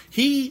future.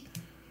 He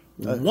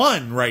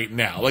won right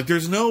now.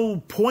 There's no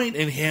point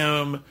in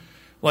him.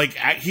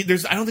 I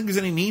don't think there's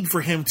any need for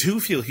him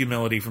to feel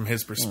humility from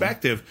his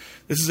perspective.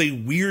 This is a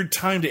weird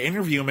time to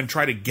interview him and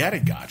try to get a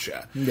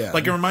gotcha. Yeah.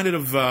 I'm reminded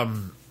of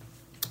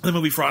the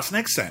movie Frost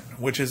Nixon,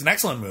 which is an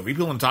excellent movie.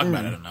 People don't talk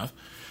about it enough.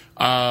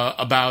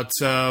 about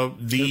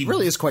the It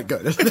really is quite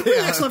good. It's a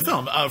really excellent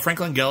film. Frank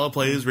Langella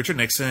plays Richard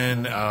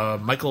Nixon.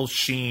 Michael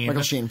Sheen.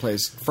 Michael Sheen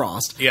plays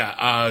Frost.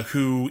 Yeah,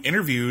 who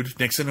interviewed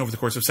Nixon over the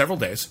course of several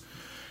days.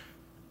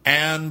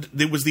 And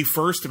it was the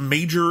first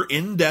major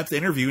in-depth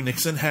interview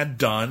Nixon had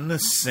done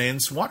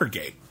since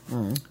Watergate.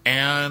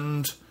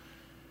 And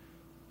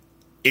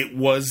it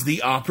was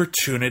the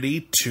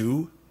opportunity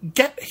to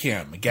get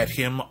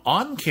him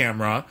on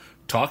camera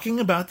talking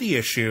about the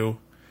issue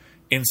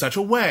in such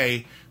a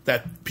way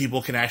that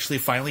people can actually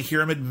finally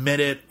hear him admit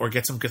it or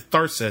get some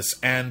catharsis.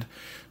 And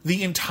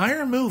the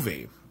entire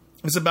movie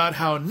is about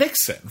how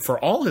Nixon, for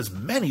all his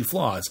many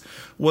flaws,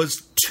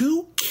 was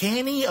too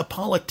canny a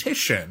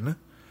politician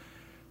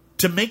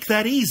to make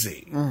that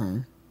easy.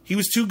 He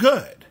was too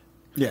good.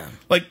 Yeah.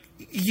 Like,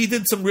 he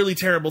did some really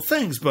terrible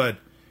things, but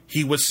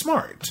he was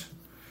smart.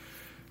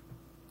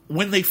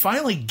 When they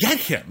finally get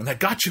him, and that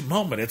gotcha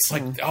moment, it's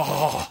like,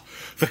 oh,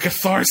 the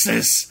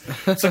catharsis.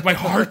 It's like my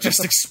heart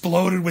just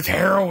exploded with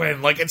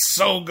heroin. Like, it's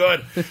so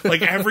good.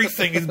 Like,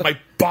 everything in my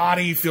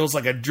body feels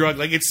like a drug.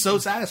 Like, it's so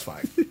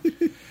satisfying.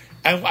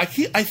 And I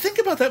think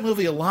about that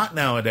movie a lot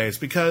nowadays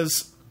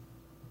because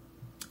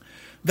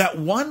that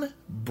one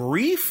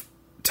brief,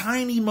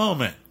 tiny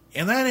moment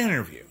in that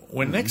interview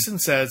when Nixon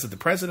says that the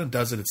president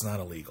does it, it's not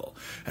illegal.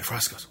 And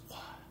Frost goes, what?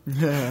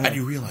 And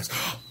you realize,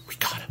 oh, we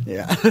got him.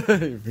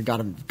 Yeah. We got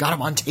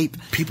him on tape.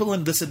 People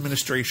in this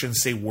administration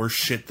say worse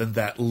shit than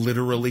that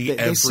literally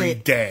They say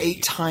every day.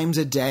 8 times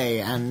a day,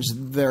 and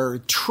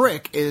their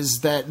trick is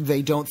that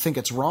they don't think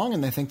it's wrong,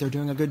 and they think they're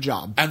doing a good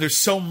job. And there's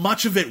so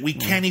much of it, we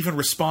can't even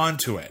respond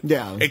to it.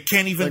 Yeah. It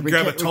can't even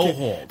grab a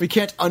toehold. We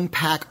can't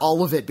unpack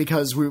all of it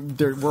because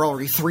we're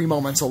already 3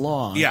 moments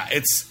along. Yeah,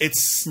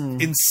 it's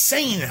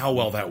insane how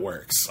well that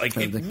works. Like,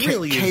 it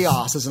really is.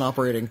 Chaos is an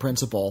operating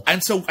principle.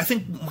 And so I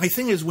think my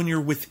thing is when you're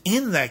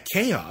within that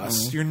chaos,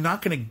 you're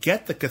not going to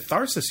get the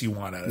catharsis you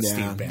want out of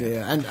Steve Bannon.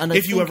 Yeah. And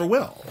if you ever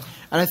will.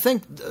 And I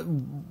think...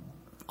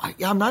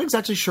 I'm not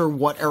exactly sure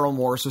what Errol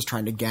Morris was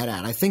trying to get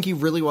at. I think he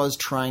really was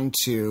trying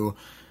to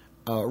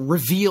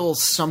reveal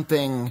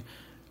something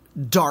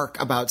dark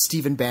about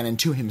Stephen Bannon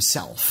to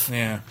himself.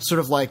 Yeah. Sort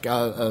of like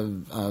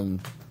The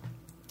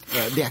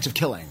Act of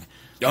Killing.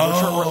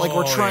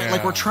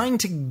 We're trying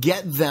to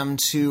get them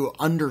to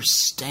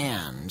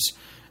understand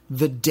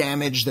the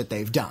damage that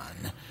they've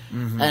done.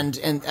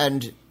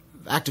 And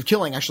Act of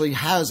Killing actually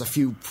has a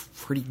few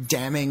pretty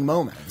damning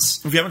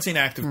moments. If you haven't seen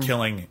Act of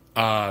Killing,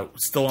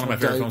 still one of my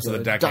favorite films of the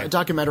decade.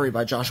 Documentary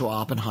by Joshua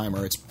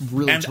Oppenheimer. It's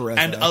really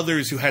terrific. And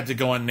others who had to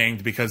go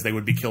unnamed because they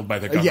would be killed by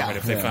the government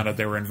if they found out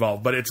they were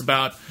involved. But it's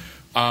about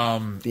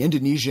the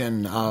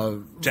Indonesian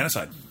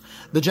genocide.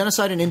 The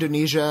genocide in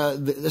Indonesia.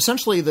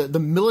 Essentially, the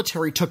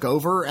military took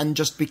over and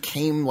just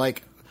became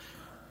like...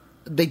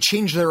 They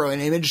changed their own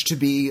image to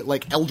be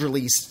like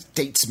elderly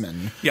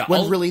statesmen,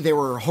 when really they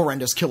were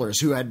horrendous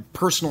killers who had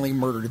personally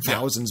murdered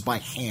thousands by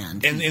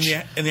hand. In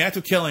the Act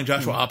of Killing,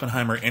 Joshua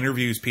Oppenheimer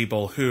interviews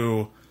people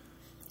who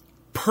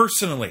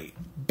personally,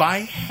 by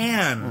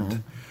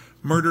hand,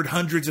 murdered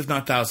hundreds, if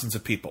not thousands,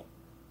 of people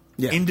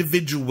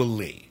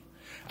individually.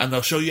 And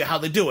they'll show you how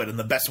they do it and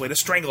the best way to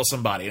strangle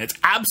somebody. And it's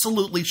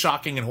absolutely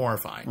shocking and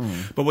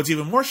horrifying. But what's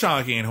even more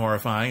shocking and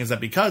horrifying is that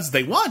because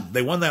they won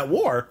that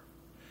war,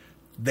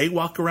 they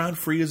walk around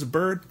free as a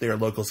bird. They are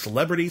local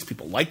celebrities.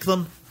 People like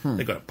them.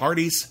 They go to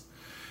parties.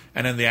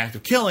 And in the Act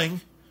of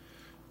Killing,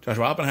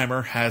 Joshua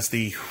Oppenheimer has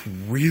the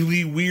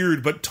really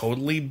weird but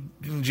totally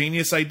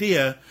ingenious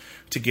idea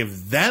to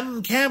give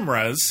them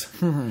cameras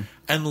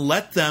and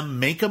let them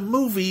make a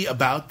movie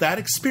about that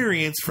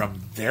experience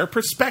from their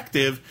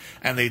perspective.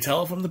 And they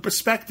tell it from the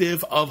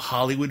perspective of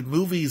Hollywood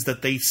movies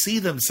that they see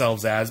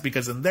themselves as,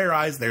 because in their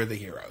eyes, they're the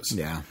heroes.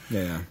 Yeah.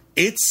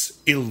 It's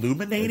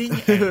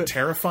illuminating and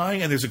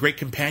terrifying. And there's a great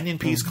companion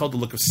piece called The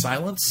Look of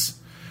Silence,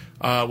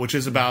 which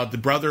is about the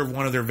brother of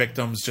one of their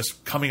victims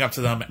just coming up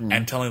to them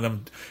and telling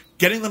them,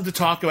 getting them to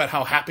talk about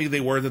how happy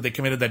they were that they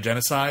committed that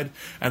genocide,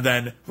 and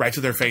then right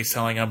to their face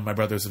telling them, my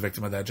brother's a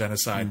victim of that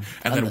genocide,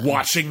 and then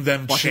watching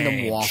them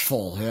change. Them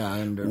waffle,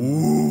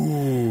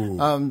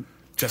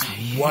 Just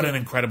what an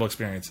incredible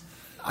experience.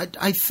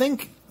 I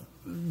think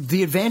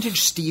the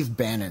advantage Steve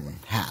Bannon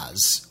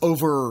has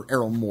over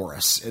Errol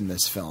Morris in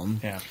this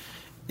film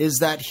is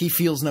that he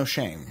feels no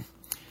shame.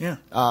 Yeah.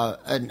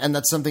 And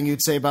that's something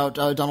you'd say about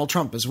Donald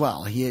Trump as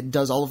well. He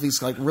does all of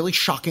these like really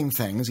shocking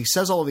things. He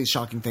says all of these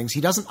shocking things.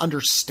 He doesn't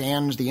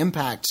understand the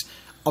impact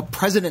a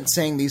president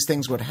saying these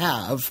things would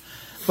have,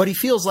 but he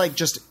feels like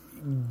just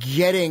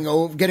getting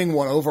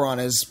one over on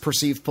his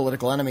perceived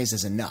political enemies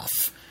is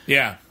enough.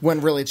 Yeah.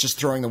 When really it's just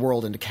throwing the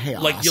world into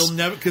chaos. Like you'll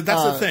never, because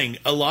that's the thing.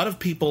 A lot of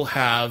people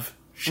have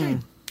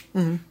shame.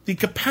 The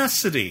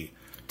capacity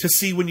to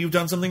see when you've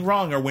done something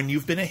wrong or when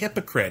you've been a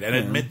hypocrite and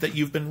admit that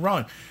you've been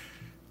wrong.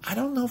 I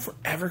don't know if we're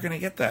ever going to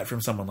get that from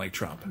someone like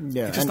Trump.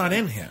 Yeah, it's just not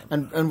in him.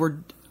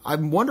 And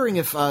I'm wondering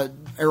if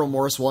Errol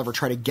Morris will ever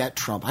try to get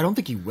Trump. I don't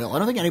think he will. I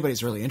don't think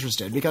anybody's really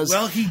interested because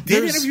he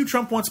did interview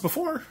Trump once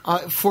before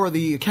for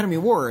the Academy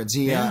Awards.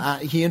 He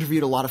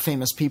interviewed a lot of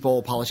famous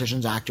people,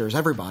 politicians, actors,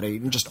 everybody,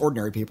 just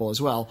ordinary people as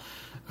well,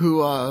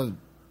 who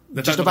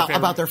just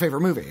about their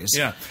favorite movies.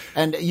 Yeah.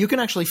 And you can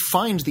actually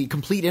find the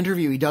complete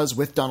interview he does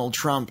with Donald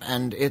Trump,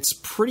 and it's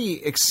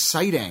pretty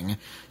exciting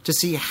to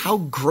see how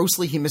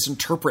grossly he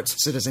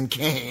misinterprets Citizen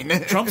Kane.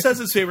 Trump says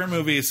his favorite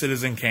movie is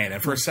Citizen Kane.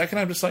 And for a second,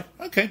 I'm just like,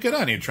 okay, good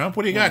on you, Trump.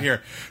 What do you got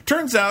here?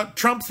 Turns out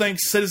Trump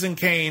thinks Citizen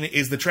Kane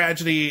is the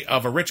tragedy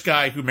of a rich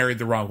guy who married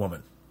the wrong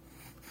woman.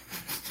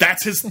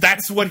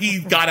 That's what he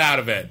got out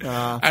of it.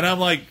 And I'm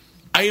like,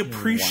 I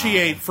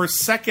appreciate, for a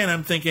second,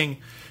 I'm thinking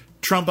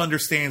Trump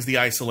understands the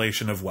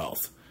isolation of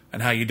wealth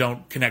and how you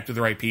don't connect with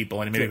the right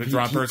people and you maybe pick the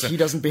wrong person. He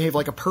doesn't behave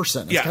like a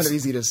person. It's kind of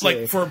easy to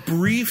say. Like, for a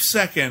brief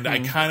second, I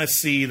kind of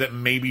see that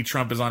maybe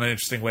Trump is on an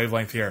interesting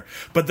wavelength here.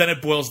 But then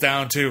it boils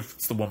down to,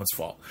 it's the woman's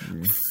fault.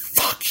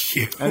 Fuck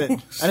you.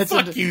 And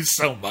fuck you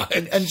so much.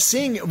 And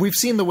we've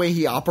seen the way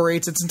he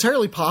operates. It's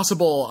entirely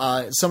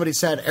possible. Somebody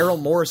said Errol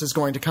Morris is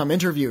going to come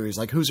interview. He's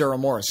like, who's Errol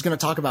Morris? He's going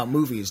to talk about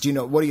movies.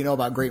 What do you know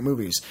about great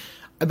movies?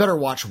 I better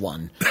watch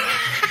one.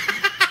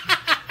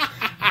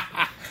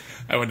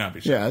 I would not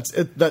be sure. Yeah,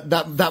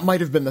 that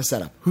might have been the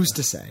setup. Who's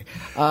to say?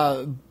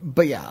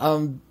 But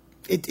yeah,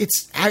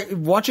 it's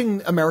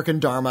watching American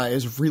Dharma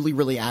is really,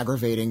 really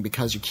aggravating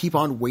because you keep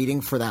on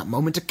waiting for that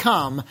moment to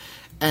come,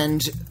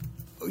 and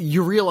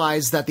you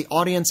realize that the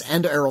audience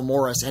and Errol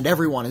Morris and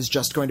everyone is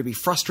just going to be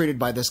frustrated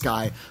by this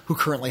guy who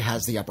currently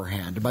has the upper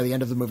hand. And by the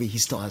end of the movie, he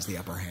still has the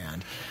upper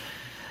hand,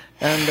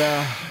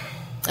 and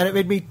it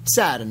made me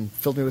sad and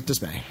filled me with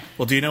dismay.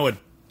 Well, do you know what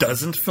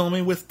doesn't fill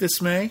me with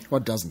dismay?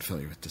 What doesn't fill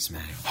you with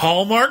dismay?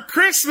 Hallmark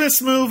Christmas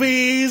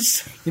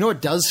movies! You know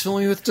what does fill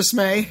me with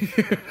dismay?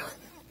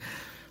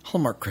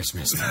 Hallmark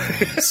Christmas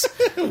movies.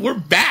 We're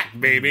back,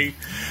 baby.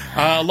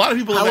 A lot of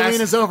people have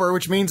Halloween is over,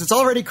 which means it's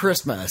already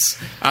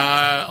Christmas.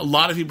 A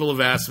lot of people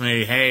have asked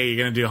me, hey, you're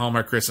going to do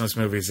Hallmark Christmas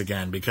movies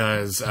again?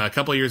 Because a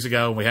couple of years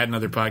ago, when we had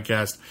another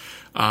podcast,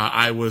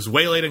 I was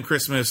way late on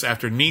Christmas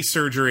after knee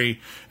surgery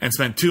and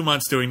spent 2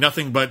 months doing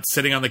nothing but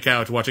sitting on the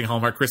couch watching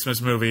Hallmark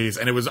Christmas movies,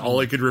 and it was all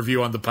I could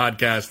review on the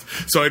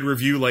podcast, so I'd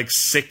review like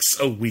 6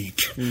 a week.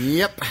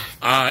 Yep.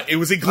 It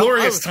was a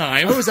glorious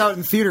time. I was out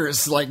in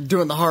theaters like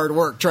doing the hard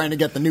work trying to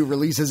get the new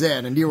releases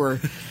in, and you were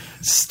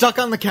stuck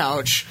on the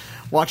couch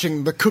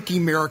watching The Cookie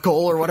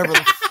Miracle or whatever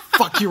the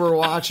fuck you were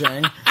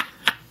watching.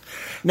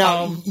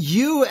 Now,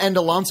 you and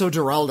Alonso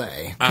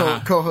Duralde,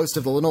 co-host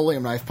of the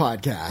Linoleum Knife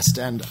podcast,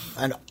 and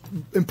an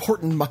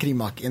important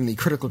muckety-muck in the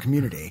critical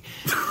community,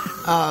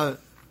 the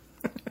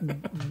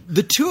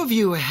two of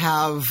you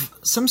have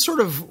some sort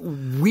of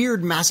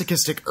weird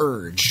masochistic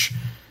urge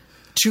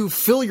to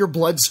fill your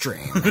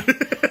bloodstream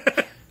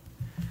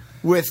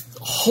with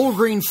whole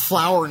grain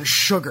flour and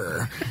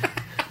sugar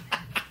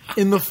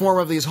in the form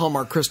of these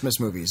Hallmark Christmas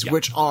movies,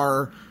 which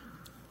are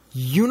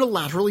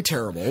unilaterally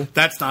terrible.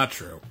 That's not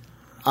true.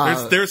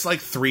 There's like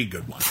 3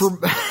 good ones.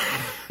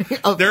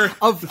 Of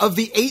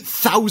the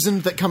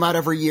 8,000 that come out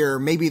every year,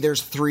 maybe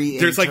there's 3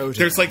 in total.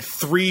 There's like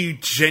 3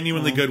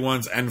 genuinely good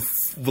ones, and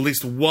at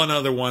least one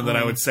other one that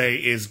I would say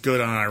is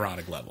good on an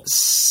ironic level.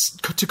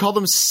 To call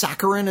them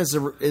saccharine is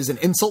an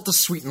insult to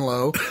Sweet and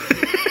Low.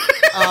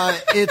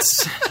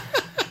 It's...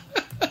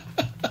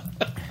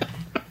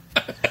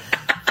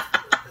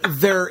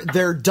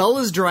 They're dull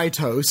as dry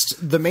toast.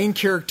 The main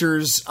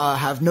characters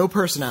have no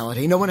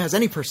personality. No one has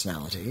any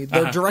personality.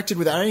 They're directed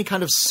without any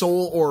kind of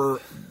soul or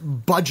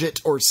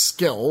budget or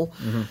skill.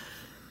 Mm-hmm.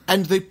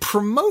 And they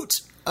promote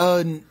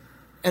an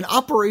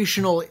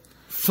operational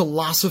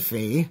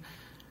philosophy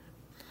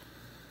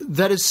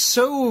that is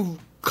so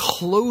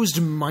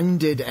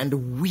closed-minded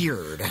and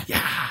weird.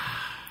 Yeah.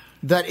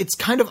 That it's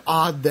kind of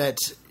odd that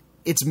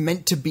it's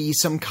meant to be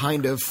some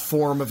kind of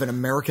form of an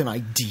American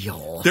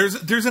ideal.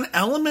 There's an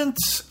element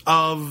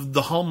of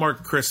the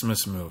Hallmark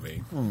Christmas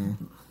movie.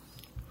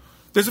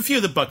 There's a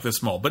few that buck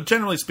this mold, but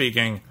generally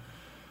speaking,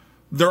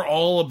 they're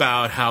all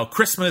about how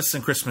Christmas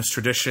and Christmas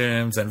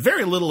traditions, and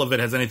very little of it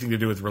has anything to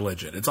do with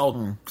religion. It's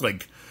all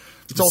like...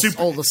 It's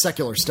all the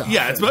secular stuff.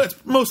 Yeah,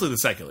 it's mostly the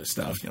secular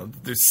stuff. You know,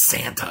 there's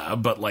Santa,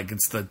 but like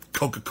it's the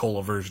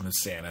Coca-Cola version of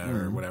Santa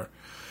or whatever.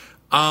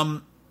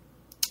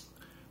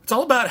 It's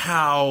all about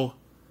how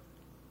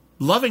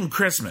loving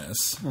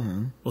Christmas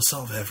will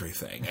solve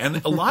everything,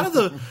 and a lot of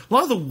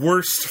the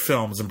worst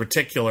films, in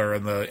particular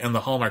in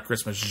the Hallmark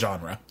Christmas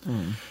genre,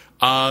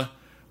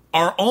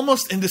 are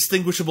almost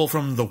indistinguishable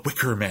from The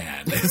Wicker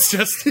Man. It's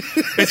just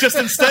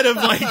instead of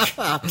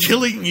like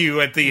killing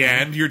you at the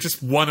end, you're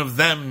just one of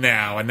them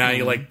now, and now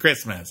you like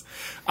Christmas.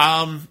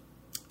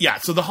 Yeah.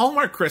 So the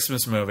Hallmark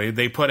Christmas movie,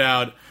 they put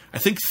out, I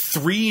think,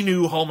 3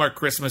 new Hallmark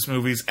Christmas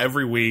movies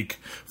every week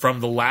from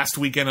the last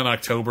weekend in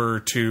October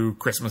to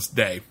Christmas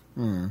Day.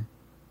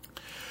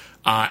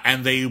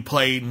 And they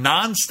play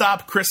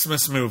nonstop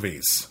Christmas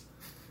movies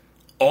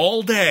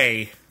all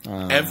day,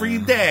 every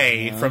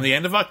day, from the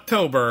end of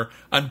October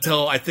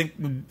until, I think,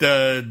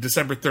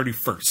 December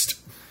 31st.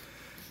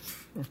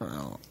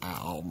 Oh,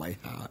 ow,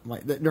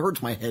 it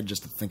hurts my head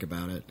just to think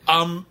about it.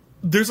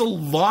 There's a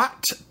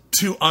lot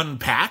to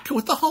unpack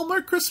with the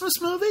Hallmark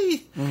Christmas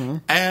movie,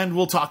 and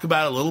we'll talk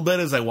about it a little bit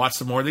as I watch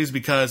some more of these,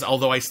 because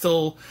although I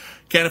still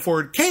can't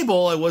afford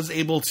cable, I was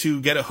able to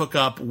get a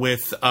hookup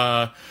with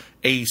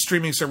a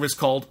streaming service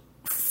called,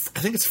 I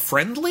think it's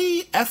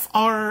Friendly,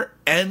 FRNDLY.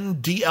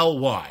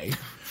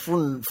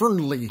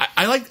 Friendly.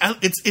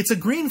 It's a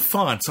green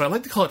font, so I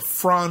like to call it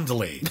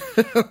Frondly.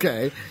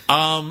 Okay.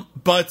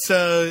 But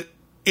it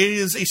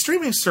is a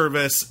streaming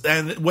service,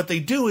 and what they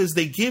do is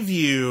they give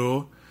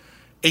you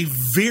a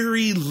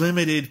very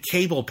limited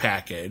cable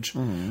package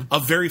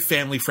of very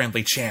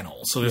family-friendly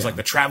channels. So there's like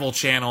the Travel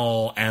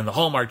Channel and the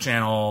Hallmark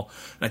Channel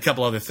and a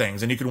couple other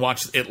things. And you can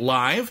watch it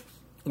live,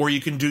 or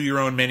you can do your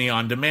own mini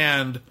on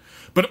demand,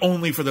 but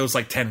only for those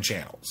like 10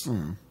 channels.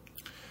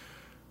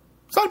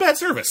 It's not a bad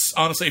service,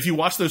 honestly. If you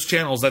watch those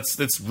channels,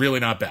 that's really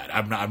not bad.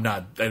 I'm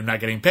not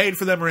getting paid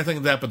for them or anything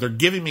like that, but they're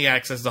giving me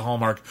access to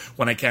Hallmark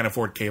when I can't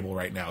afford cable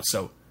right now.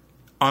 So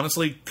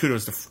honestly,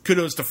 kudos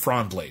to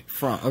Frondly.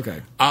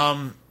 Okay.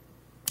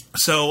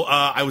 So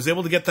I was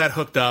able to get that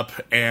hooked up,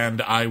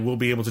 and I will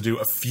be able to do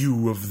a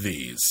few of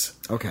these.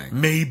 Okay.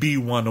 Maybe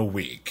one a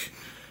week.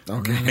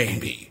 Okay.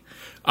 Maybe.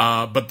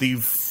 But the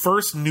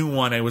first new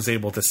one I was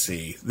able to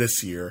see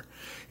this year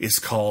is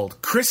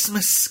called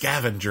Christmas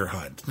Scavenger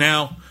Hunt.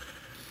 Now,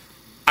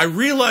 I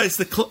realize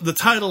the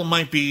title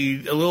might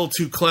be a little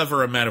too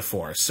clever a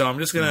metaphor, so I'm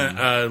just going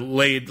to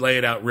lay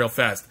it out real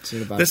fast.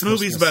 This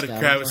movie's about a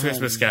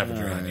Christmas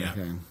scavenger hunt, yeah.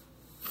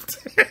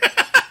 Okay.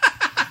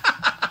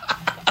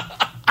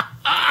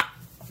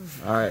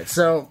 All right,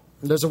 so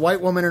there's a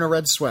white woman in a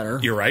red sweater.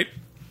 You're right.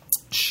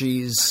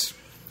 She's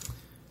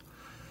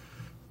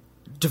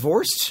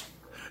divorced?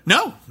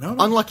 No.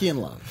 Unlucky in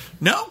love?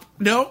 No.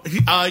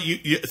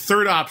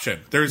 Third option.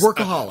 There's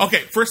workaholic.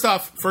 Okay, first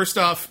off,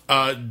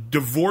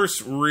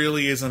 divorce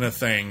really isn't a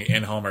thing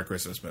in Hallmark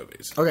Christmas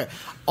movies. Okay,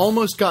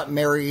 almost got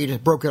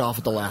married, broke it off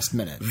at the last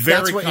minute.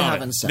 That's what you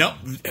haven't said. No,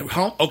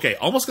 okay,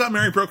 almost got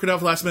married, broke it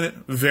off last minute.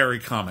 Very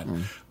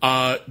common.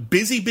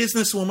 Busy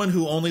businesswoman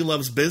who only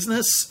loves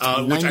business.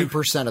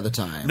 90% of the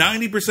time.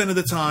 90% of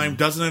the time,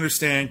 doesn't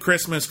understand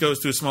Christmas, goes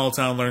to a small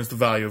town, learns the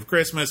value of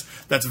Christmas.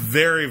 That's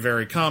very,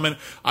 very common.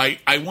 I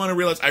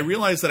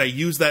realize that I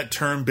use that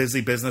term, busy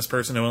business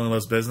person who only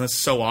loves business,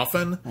 so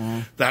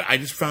often that I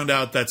just found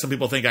out that some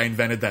people think I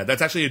invented that.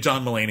 That's actually a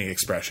John Mulaney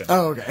expression.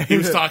 Oh, okay. He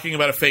was talking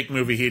about a fake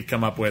movie he'd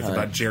come up with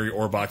about Jerry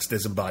Orbach's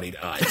disembodied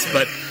eyes.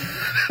 But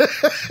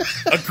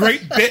a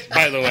great bit,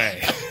 by the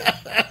way.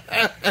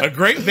 A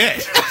great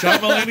bit. John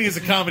Mulaney is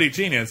a comedy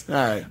genius. All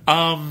right.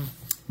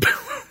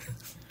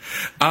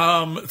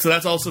 So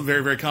that's also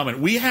very, very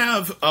common. We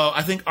have,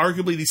 I think,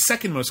 arguably the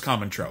second most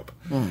common trope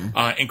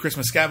in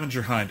Christmas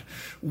Scavenger Hunt,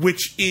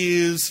 which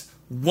is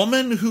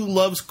woman who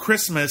loves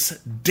Christmas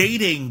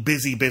dating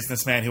busy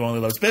businessman who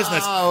only loves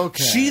business. Oh,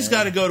 okay. She's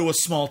got to go to a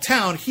small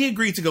town. He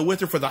agreed to go with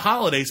her for the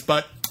holidays,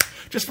 but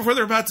just before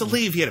they're about to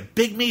leave, he had a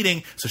big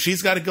meeting, so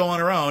she's got to go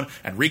on her own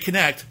and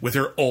reconnect with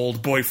her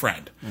old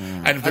boyfriend.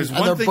 And if there's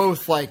they're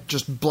both like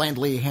just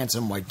blandly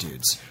handsome white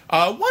dudes.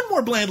 One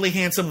more blandly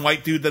handsome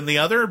white dude than the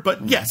other,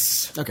 but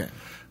yes. Okay.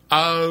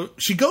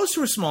 She goes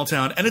to a small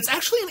town, and it's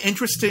actually an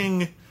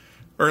interesting,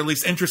 or at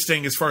least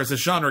interesting as far as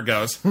this genre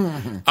goes,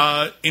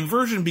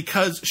 inversion,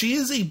 because she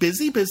is a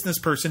busy business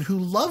person who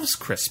loves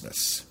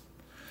Christmas.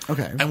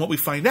 Okay. And what we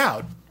find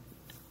out,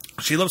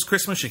 she loves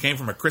Christmas. She came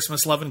from a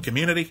Christmas-loving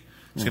community.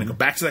 She's going to go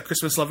back to that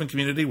Christmas-loving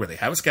community where they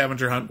have a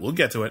scavenger hunt. We'll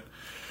get to it.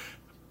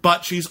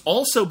 But she's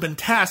also been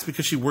tasked,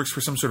 because she works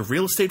for some sort of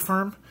real estate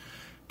firm,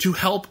 to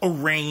help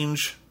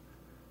arrange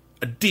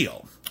a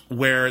deal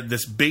where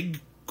this big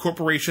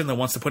corporation that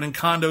wants to put in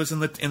condos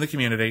in the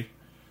community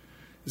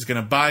is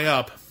going to buy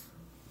up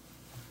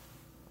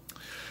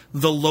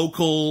the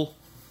local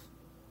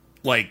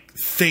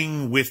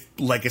thing with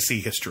legacy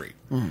history.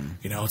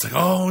 You know, it's like,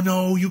 oh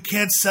no, you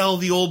can't sell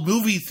the old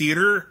movie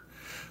theater.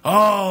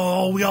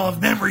 Oh, we all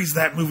have memories of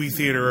that movie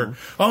theater.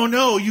 Oh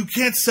no, you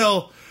can't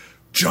sell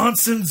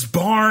Johnson's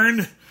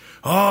Barn.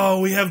 Oh,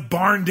 we have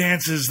barn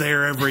dances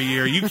there every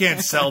year. You can't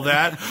sell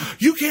that.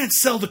 You can't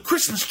sell the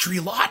Christmas tree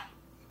lot.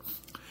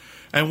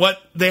 And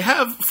what they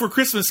have for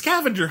Christmas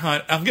Scavenger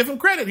Hunt, I'll give them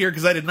credit here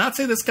because I did not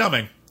see this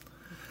coming.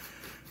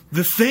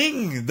 The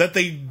thing that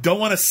they don't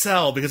want to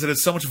sell because it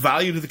has so much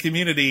value to the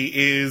community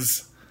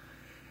is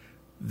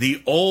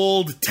the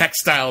old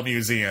textile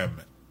museum.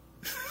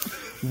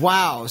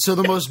 Wow. So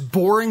the most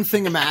boring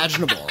thing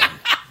imaginable.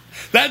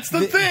 That's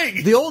the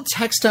thing. The old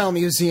textile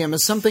museum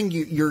is something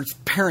your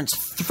parents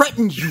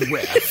threatened you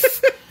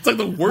with. It's like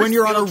the worst when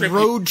you're on a trip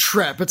road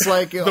trip. It's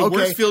like, the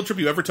worst field trip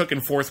you ever took in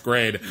 4th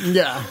grade.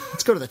 Yeah.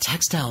 Let's go to the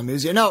textile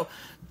museum. No,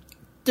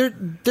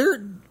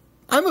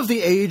 I'm of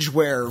the age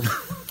where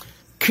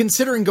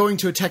considering going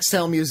to a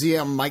textile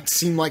museum might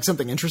seem like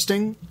something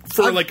interesting.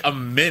 For a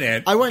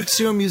minute. I went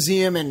to a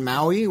museum in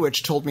Maui,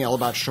 which told me all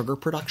about sugar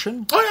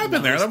production. Oh, yeah, I've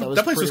been there.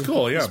 That place was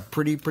cool, yeah. It was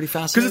pretty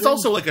fascinating. Because it's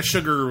also like a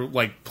sugar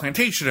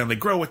plantation, and they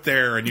grow it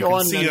there, and you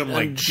can see them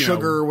and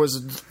sugar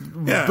was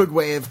a big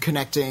way of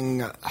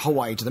connecting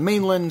Hawaii to the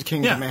mainland.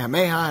 King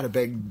Kamehameha had a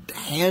big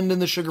hand in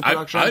the sugar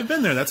production. I've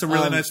been there. That's a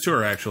really nice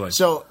tour, actually.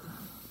 So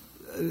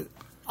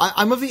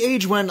I'm of the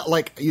age when,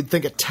 you'd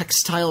think a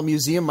textile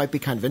museum might be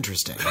kind of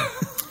interesting.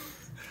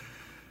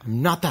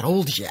 I'm not that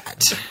old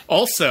yet.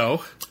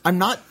 Also, I'm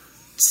not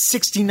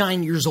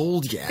 69 years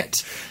old yet.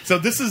 So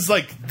this is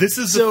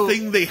the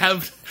thing they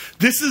have.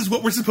 This is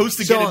what we're supposed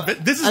to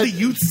get. This is the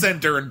youth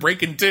center in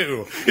Breaking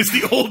 2. It's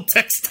the old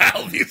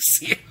textile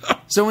museum.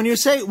 So when you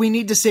say we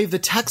need to save the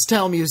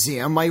textile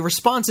museum, my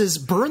response is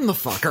burn the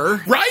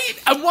fucker. Right?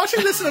 I'm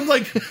watching this and I'm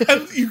like,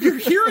 you're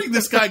hearing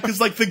this guy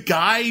because like the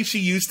guy she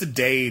used to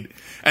date,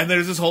 and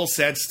there's this whole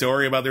sad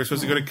story about they're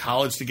supposed to go to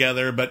college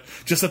together, but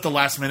just at the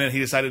last minute he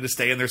decided to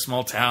stay in their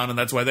small town, and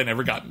that's why they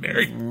never got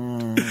married.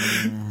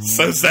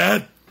 So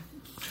sad.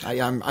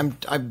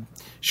 I'm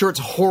sure it's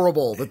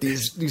horrible that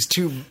these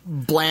two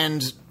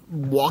bland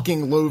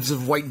walking loaves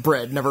of white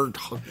bread never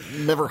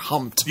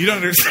humped. You don't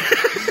understand.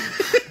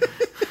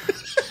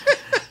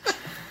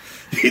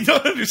 You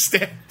don't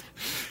understand.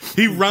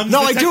 He runs.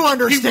 No, I do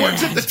understand. He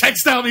works at the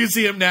textile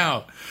museum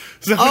now.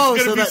 So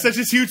it's going to be such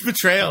a huge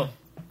betrayal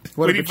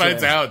when he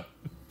finds out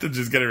to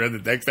just get around the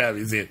textile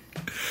museum.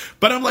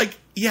 But I'm like,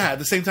 yeah. At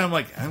the same time, I'm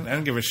like, I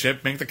don't give a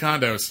shit. Make the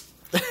condos.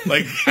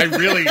 Like, I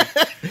really,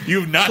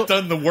 you've not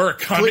done the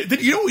work on it.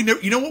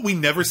 You know what we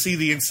never see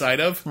the inside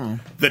of?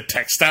 The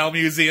textile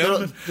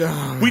museum.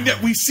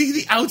 We see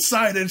the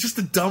outside, and it's just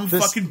a dumb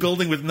fucking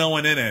building with no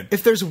one in it.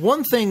 If there's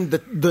one thing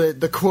that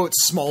the quote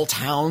small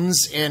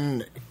towns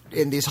in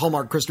these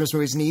Hallmark Christmas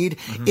movies need,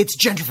 it's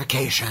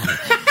gentrification.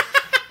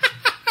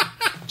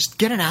 Just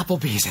get an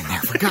Applebee's in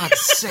there, for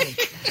God's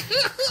sake.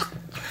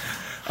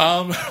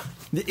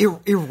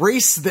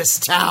 Erase this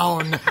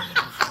town.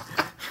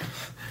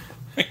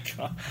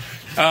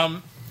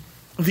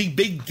 The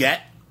big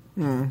get,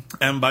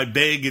 and by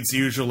big, it's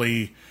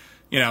usually,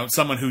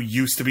 someone who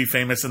used to be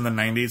famous in the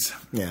 90s.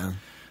 Yeah.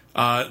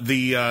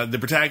 The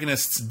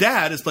protagonist's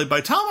dad is played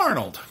by Tom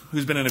Arnold,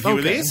 who's been in a few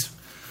of these.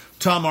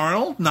 Tom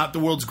Arnold, not the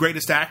world's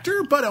greatest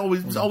actor, but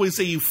always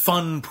a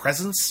fun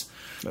presence.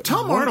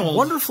 Tom Arnold,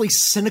 wonderfully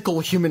cynical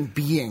human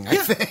being. I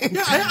think.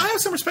 Yeah, I have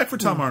some respect for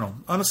Tom Arnold.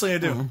 Honestly, I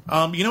do.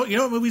 You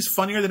know what movie's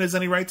funnier than it has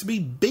any right to be?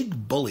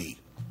 Big Bully.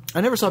 I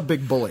never saw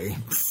Big Bully.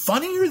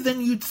 Funnier than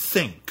you'd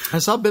think. I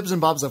saw Bibbs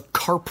and Bob's of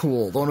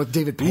Carpool, the one with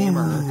David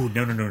Paymer. Ooh,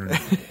 no.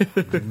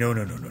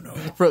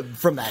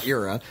 From that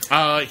era.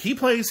 He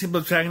plays the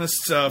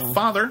protagonist's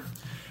father.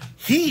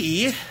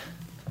 He,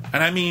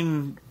 and I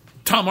mean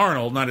Tom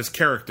Arnold, not his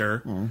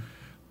character.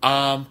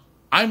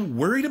 I'm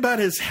worried about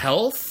his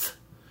health.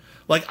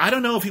 Like, I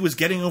don't know if he was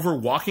getting over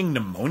walking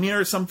pneumonia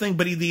or something,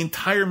 but the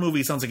entire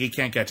movie sounds like he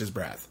can't catch his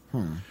breath.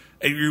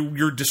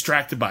 You're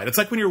distracted by it. It's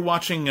like when you're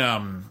watching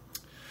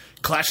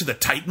Clash of the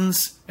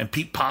Titans, and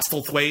Pete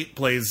Postlethwaite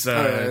plays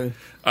Blandy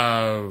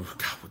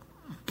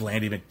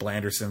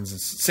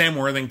McBlanderson's Sam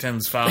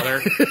Worthington's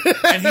father,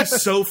 and he's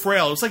so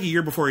frail. It's like a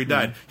year before he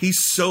died. He's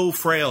so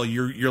frail.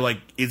 You're like,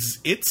 is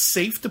it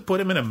safe to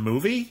put him in a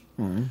movie?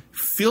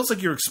 Feels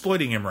like you're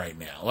exploiting him right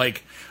now.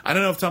 Like, I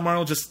don't know if Tom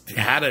Arnold just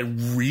had a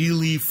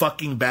really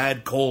fucking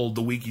bad cold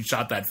the week he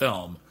shot that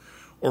film,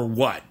 or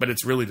what. But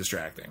it's really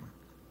distracting.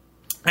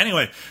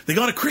 Anyway, they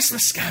go on a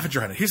Christmas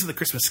scavenger hunt. Here's how the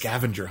Christmas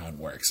scavenger hunt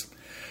works.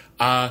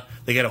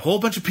 They get a whole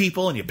bunch of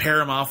people, and you pair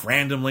them off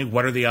randomly.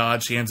 What are the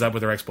odds she ends up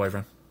with her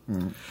ex-boyfriend?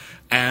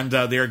 And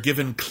they are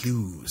given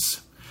clues.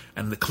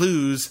 And the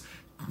clues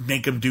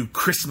make them do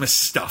Christmas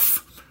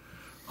stuff.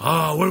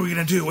 Oh, what are we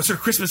going to do? What sort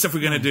of Christmas stuff are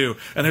we going to do?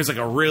 And there's like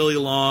a really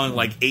long,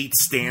 8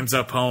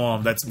 stanza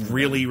poem that's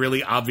really,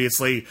 really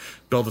obviously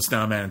build a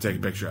snowman and take a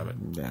picture of it.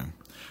 Yeah.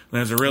 And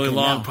there's a really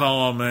long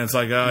poem, and it's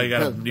like, oh, you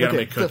gotta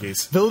make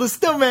cookies. Build a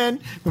snowman.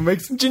 We'll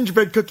make some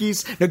gingerbread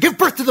cookies. Now give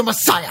birth to the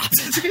Messiah.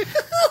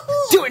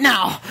 Do it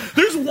now.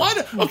 There's one.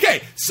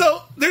 Okay,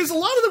 so there's a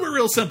lot of them are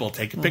real simple.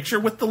 Take a picture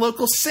with the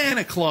local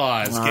Santa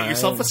Claus. Get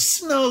yourself a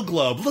snow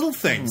globe. Little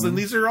things, and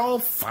these are all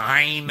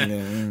fine.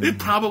 It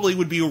probably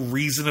would be a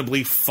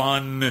reasonably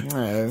fun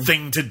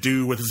thing to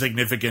do with a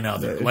significant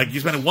other. Like, you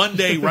spend one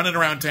day running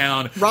around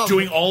town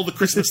doing all the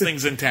Christmas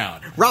things in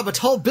town. Rob a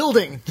tall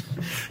building.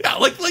 Yeah,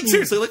 like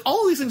seriously, like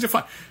all of these things are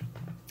fun.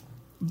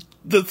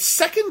 The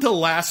second to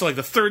last, or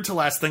the third to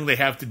last thing they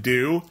have to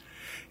do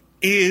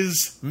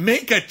is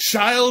make a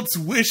child's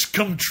wish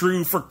come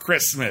true for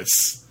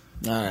Christmas.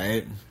 All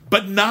right.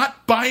 But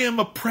not buy him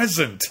a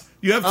present.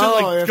 You have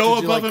to go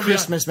above and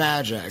Christmas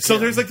magic. So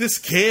there's this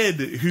kid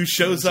who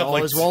shows up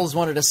always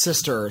wanted a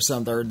sister or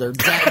something. Their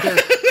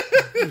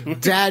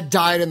dad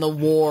died in the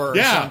war or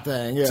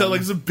something. Yeah. So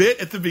there's a bit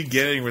at the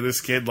beginning where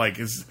this kid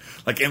is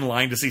in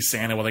line to see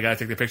Santa. Well, they gotta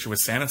take the picture with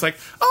Santa. It's like,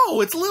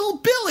 oh, it's little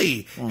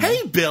Billy.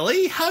 Hey,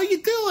 Billy, how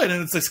you doing?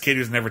 And it's this kid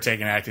who's never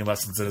taken acting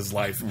lessons in his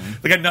life.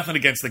 They got nothing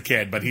against the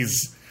kid, but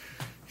he's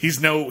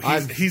no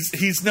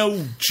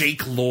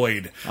Jake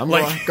Lloyd. I'm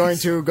going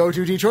to go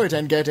to Detroit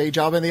and get a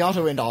job in the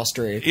auto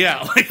industry.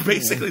 Yeah,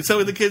 basically.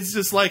 So the kid's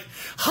just like,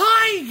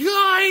 hi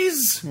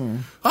guys,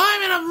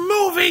 I'm in a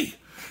movie.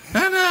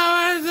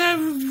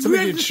 And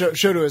something he'd show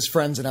to his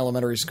friends in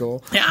elementary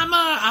school. Yeah,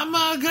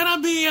 I'm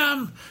gonna be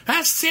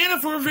ask Santa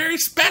for a very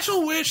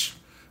special wish.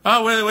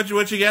 Oh,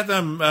 what you get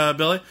them,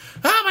 Billy?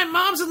 Oh, my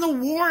mom's in the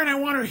war and I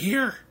want her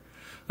here.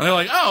 And they're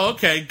like, oh,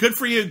 okay, good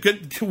for you.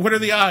 Good. What are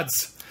the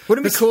odds?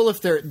 Wouldn't it be cool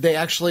if they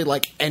actually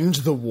end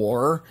the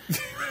war?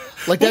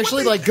 Like they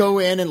actually like go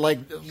in and like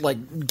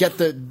get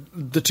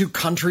the two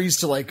countries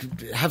to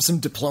like have some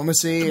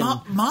diplomacy.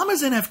 Mom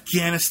is in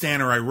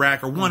Afghanistan or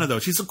Iraq or one of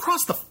those. She's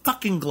across the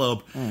fucking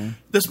globe.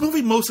 This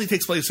movie mostly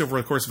takes place over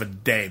the course of a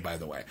day, by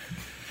the way.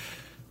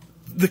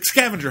 The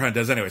scavenger hunt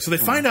does anyway. So they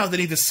find out they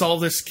need to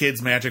solve this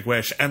kid's magic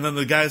wish, and then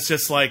the guy's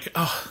just like,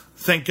 oh,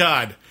 thank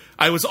God.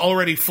 I was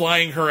already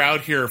flying her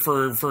out here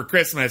for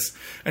Christmas.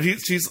 And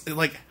she's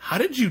like, how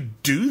did you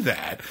do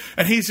that?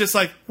 And he's just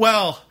like,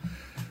 well,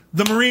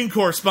 the Marine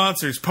Corps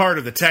sponsors part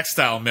of the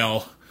textile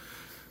mill.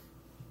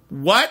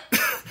 What?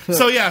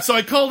 So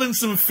I called in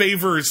some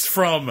favors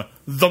from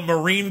the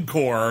Marine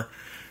Corps,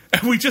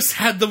 and we just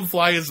had them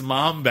fly his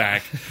mom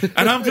back.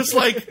 And I'm just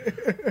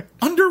like,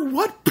 under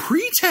what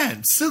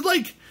pretense? So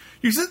like,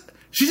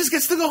 she just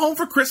gets to go home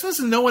for Christmas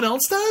and no one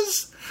else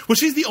does? Was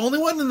she the only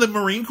one in the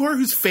Marine Corps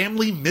whose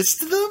family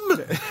missed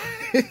them?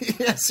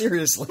 Yeah,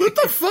 seriously. What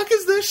the fuck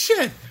is this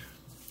shit?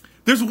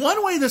 There's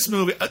one way this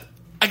movie...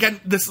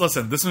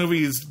 this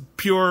movie is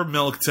pure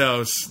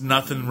milquetoast,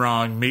 nothing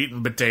wrong, meat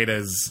and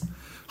potatoes,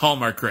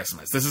 Hallmark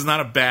Christmas. This is not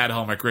a bad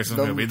Hallmark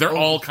Christmas movie. They're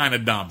all kind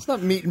of dumb. It's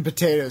not meat and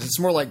potatoes. It's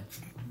more like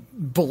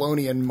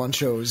bologna and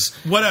munchos.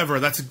 Whatever.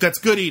 That's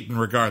good eating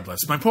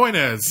regardless. My point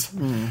is...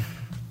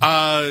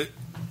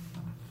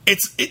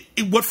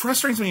 what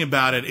frustrates me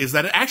about it is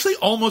that it actually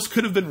almost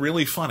could have been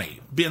really funny.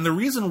 And the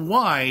reason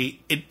why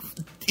it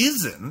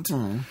isn't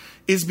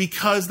is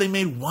because they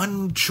made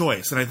one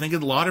choice. And I think a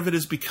lot of it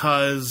is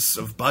because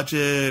of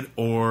budget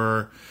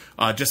or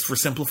just for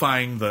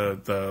simplifying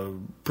the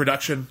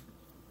production.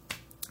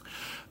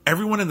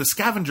 Everyone in the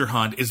scavenger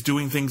hunt is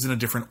doing things in a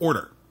different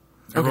order.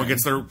 Everyone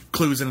gets their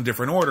clues in a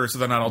different order, so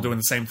they're not all doing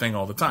the same thing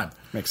all the time.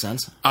 Makes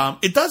sense.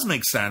 It does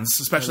make sense,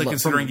 especially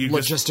considering from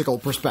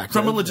logistical perspective.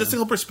 From a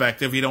logistical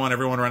perspective, you don't want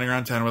everyone running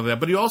around town with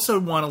that, but you also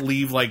want to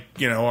leave,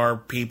 our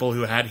people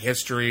who had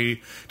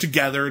history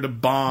together to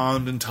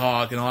bond and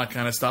talk and all that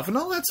kind of stuff, and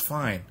all that's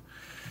fine.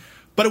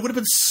 But it would have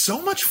been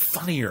so much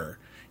funnier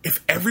if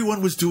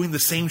everyone was doing the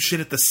same shit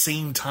at the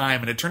same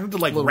time, and it turned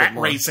into rat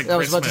race at Christmas. I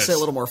was about to say a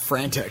little more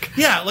frantic.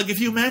 Yeah, if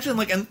you imagine,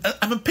 and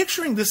I'm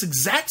picturing this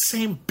exact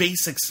same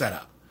basic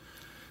setup.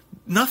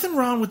 Nothing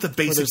wrong with the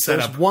basic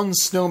setup. There's one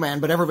snowman,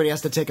 but everybody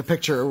has to take a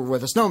picture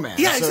with a snowman.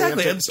 Yeah, so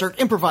exactly. You have to start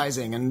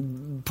improvising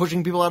and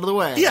pushing people out of the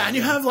way. Yeah, and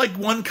you have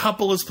one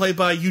couple is played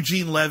by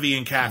Eugene Levy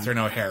and Catherine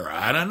O'Hara,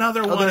 and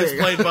another one is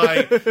played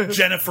by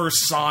Jennifer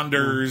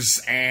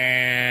Saunders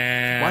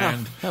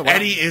and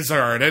Eddie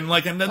Izzard, and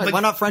why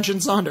not French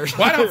and Saunders?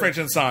 Why not French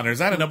and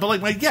Saunders? I don't know, but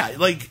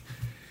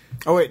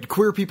oh wait,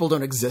 queer people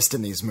don't exist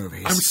in these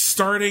movies. I'm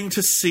starting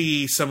to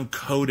see some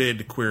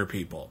coded queer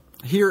people.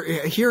 Here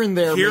and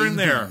there. Here and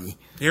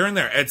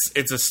there.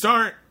 It's a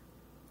start.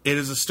 It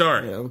is a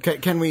start. Okay,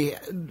 can we...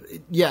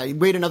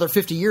 wait another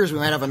 50 years, we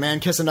might have a man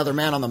kiss another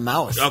man on the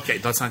mouth. Okay,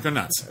 let's not go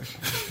nuts.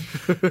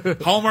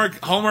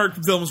 Hallmark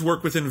films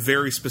work within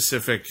very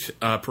specific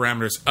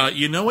parameters.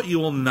 You know what you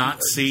will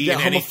not see in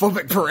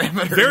homophobic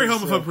parameters. Very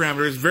homophobic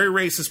parameters, very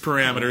racist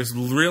parameters.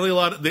 Really a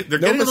lot of... They're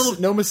getting a little...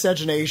 No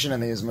miscegenation in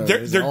these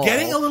movies. They're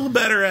getting a little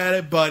better at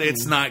it, but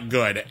it's not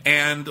good.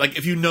 And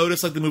if you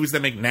notice the movies they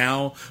make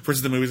now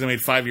versus the movies they made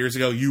 5 years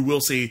ago, you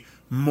will see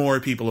more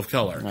people of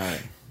color.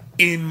 Right.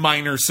 In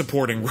minor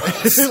supporting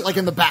roles.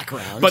 In the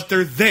background. But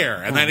they're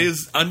there, and that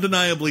is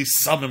undeniably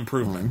some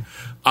improvement.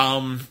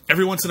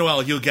 Every once in a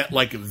while, you'll get,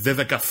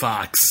 Vivica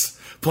Fox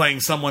playing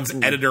someone's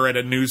editor at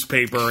a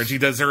newspaper, and she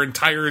does the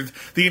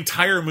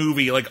entire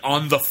movie,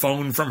 on the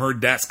phone from her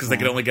desk, because they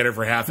can only get her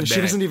for half a day.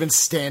 She doesn't even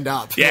stand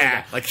up.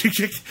 Yeah.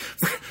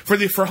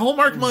 For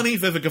Hallmark money,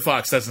 Vivica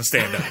Fox doesn't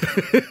stand up.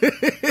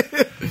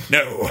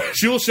 No.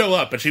 She will show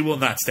up, but she will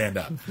not stand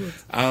up.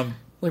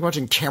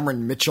 Watching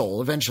Cameron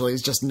Mitchell, eventually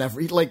he's just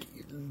never... he's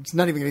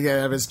not even going to get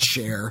out of his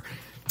chair.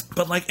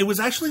 But, it was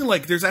actually,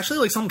 there's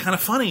actually, something kind of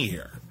funny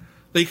here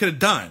that you could have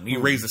done. You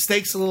raise the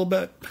stakes a little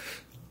bit.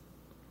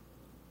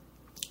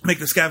 Make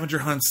the scavenger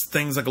hunts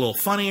things, a little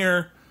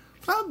funnier.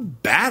 Not a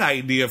bad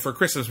idea for a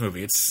Christmas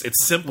movie. It's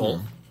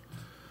simple,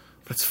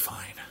 but it's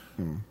fine.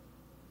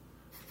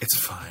 It's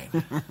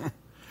fine.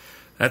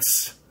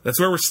 That's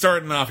where we're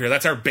starting off here.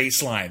 That's our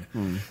baseline.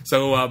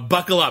 So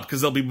buckle up, because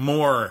there'll be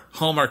more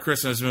Hallmark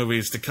Christmas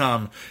movies to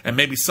come, and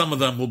maybe some of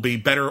them will be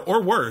better or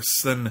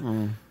worse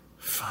than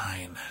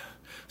fine.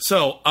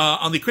 So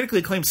on the critically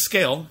acclaimed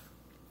scale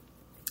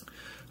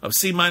of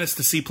C- to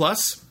C+,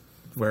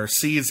 where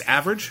C is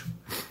average,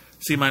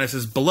 C-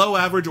 is below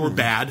average or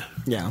bad,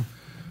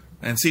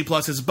 and C+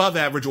 is above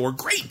average or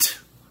great,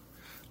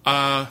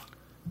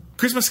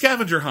 Christmas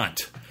Scavenger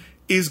Hunt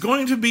is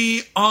going to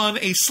be on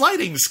a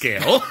sliding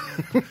scale.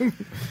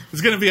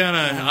 It's going to be on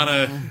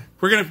a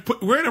we're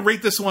going to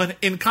rate this one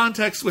in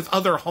context with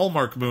other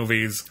Hallmark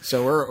movies.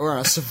 So we're on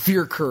a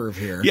severe curve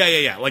here.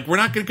 Yeah. We're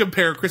not going to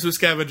compare Christmas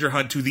Scavenger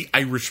Hunt to The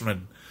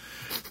Irishman,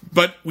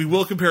 but we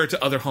will compare it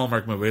to other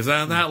Hallmark movies. And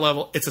on that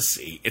level, it's a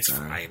C. It's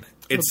fine.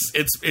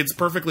 It's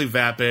perfectly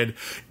vapid.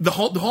 The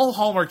whole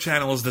Hallmark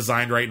Channel is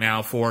designed right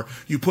now for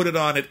you put it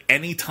on at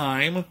any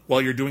time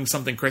while you're doing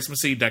something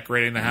Christmassy,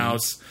 decorating the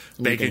house,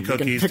 baking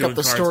cookies, you can pick doing up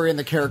the cards. story and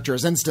the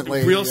characters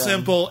instantly. Real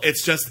simple.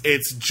 It's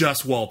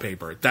just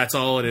wallpaper. That's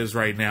all it is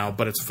right now,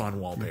 but it's fun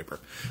wallpaper.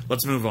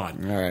 Let's move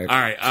on. All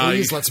right.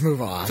 Please, let's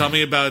move on. Tell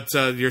me about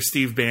your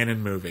Steve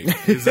Bannon movie.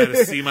 Is that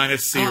a C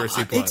minus, C, or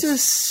C plus? It's a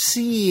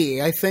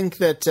C. I think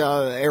that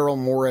Errol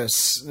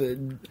Morris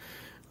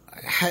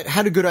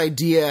had a good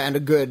idea and a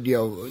good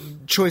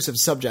choice of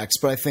subjects,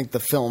 but I think the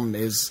film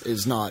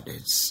is not.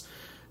 It's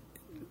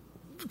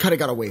kind of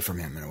got away from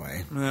him in a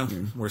way. Well,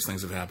 worse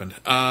things have happened.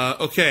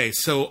 Okay,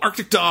 so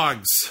Arctic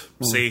Dogs.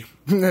 See,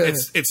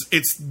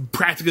 it's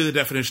practically the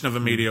definition of a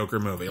mediocre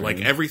movie. Like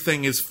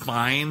everything is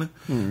fine.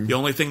 The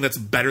only thing that's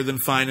better than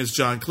fine is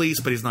John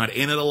Cleese, but he's not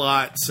in it a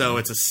lot, so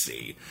it's a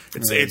C.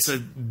 It's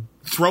a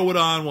throw it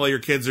on while your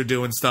kids are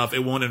doing stuff.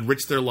 It won't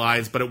enrich their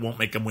lives, but it won't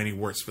make them any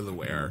worse for the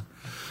wearer.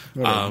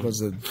 What was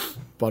the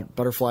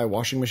butterfly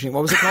washing machine?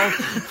 What was it called?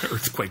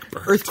 Earthquake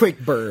Bird. Earthquake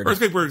Bird.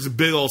 Earthquake Bird is a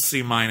big old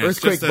C minus.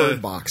 Earthquake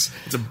Bird box.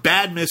 It's a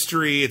bad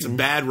mystery. It's a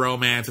bad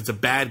romance. It's a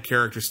bad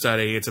character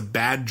study. It's a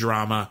bad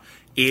drama.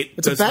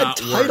 It's a bad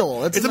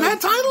title. It's a bad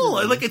title.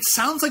 Like it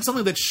sounds like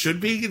something that should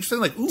be interesting.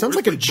 Like ooh, sounds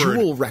like a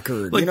Jewel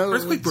record. Like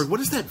Earthquake Bird. What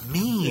does that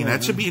mean?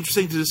 That should be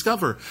interesting to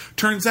discover.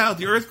 Turns out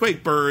the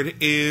Earthquake Bird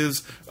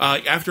is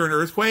after an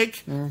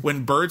earthquake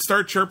when birds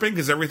start chirping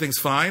because everything's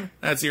fine.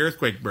 That's the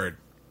Earthquake Bird.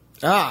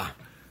 Ah.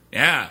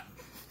 Yeah.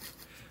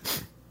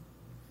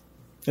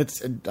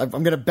 I'm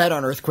going to bet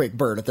on Earthquake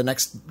Bird at the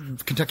next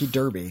Kentucky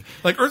Derby.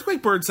 Like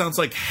Earthquake Bird sounds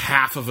like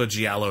half of a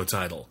Giallo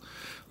title.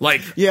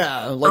 Like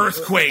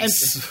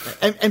earthquakes.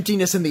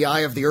 Emptiness in the Eye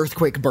of the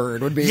Earthquake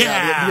Bird would be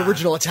the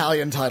original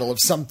Italian title of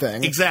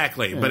something.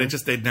 Exactly, but it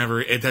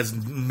has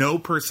no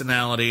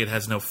personality, it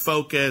has no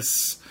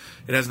focus,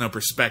 it has no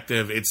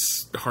perspective.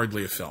 It's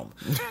hardly a film.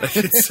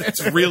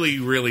 It's really,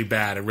 really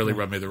bad. It really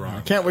rubbed me the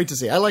wrong. Can't wait to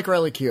see. I like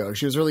Riley Keough.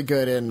 She was really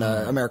good in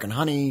American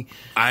Honey.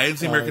 I didn't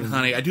see American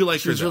Honey. I do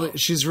like her though.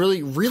 She's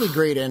really, really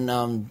great in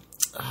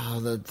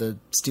the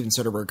Steven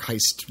Soderbergh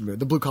heist,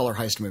 the blue collar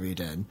heist movie he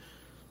did.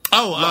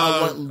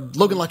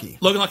 Logan Lucky.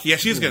 Logan Lucky. Yeah,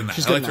 she's good in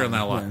that. I liked her in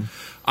that a lot. Yeah.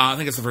 I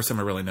think it's the first time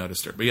I really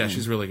noticed her. But yeah,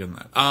 she's really good in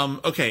that.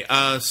 Okay,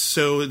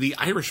 so The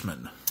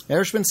Irishman.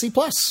 Irishman C+.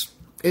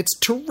 It's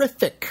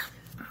terrific.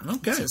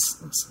 Okay.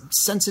 It's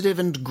sensitive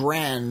and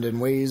grand in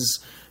ways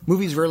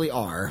movies rarely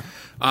are.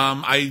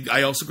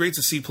 I also agree it's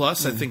a C+. I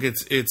think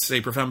it's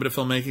a profound bit of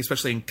filmmaking,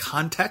 especially in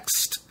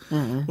context.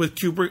 With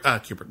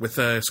Kubrick, with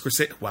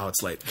Scorsese. Wow,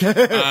 it's late.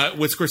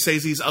 With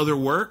Scorsese's other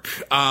work,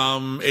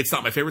 it's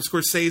not my favorite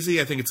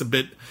Scorsese. I think it's a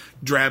bit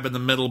drab in the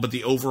middle, but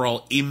the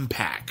overall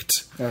impact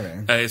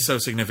is so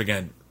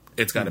significant.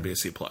 It's got to be a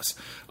C+.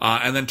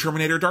 And then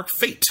Terminator: Dark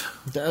Fate.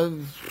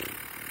 It's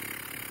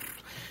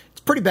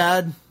pretty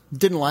bad.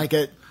 Didn't like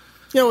it.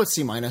 It's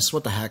C-.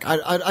 What the heck?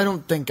 I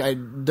don't think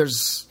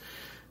there's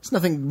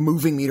nothing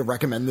moving me to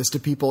recommend this to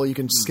people. You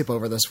can skip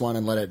over this one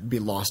and let it be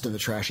lost in the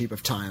trash heap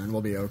of time, and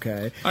we'll be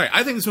okay. All right,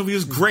 I think this movie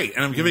is great,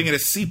 and I'm giving it a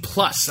C+.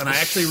 And I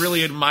actually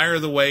really admire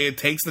the way it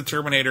takes the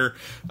Terminator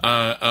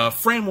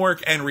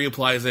framework and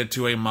reapplies it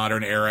to a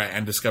modern era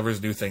and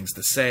discovers new things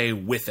to say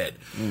with it.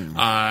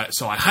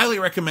 So I highly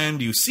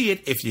recommend you see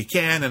it if you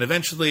can, and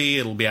eventually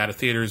it'll be out of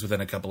theaters within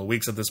a couple of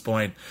weeks at this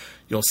point.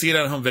 You'll see it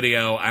on home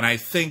video, and I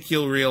think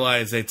you'll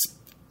realize it's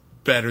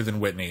better than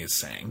Whitney is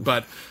saying.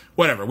 But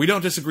whatever. We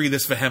don't disagree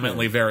this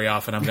vehemently very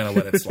often. I'm going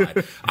to let it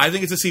slide. I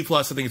think it's a C+. I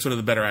think it's one of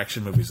the better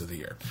action movies of the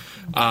year.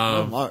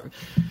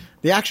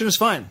 The action is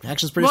fine. The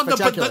action's pretty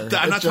spectacular.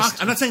 I'm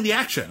not saying the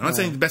action. I'm not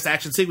saying the best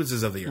action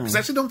sequences of the year. Because I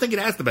actually don't think it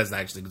has the best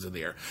action sequences of the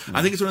year.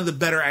 I think it's one of the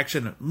better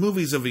action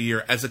movies of the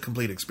year as a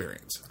complete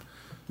experience.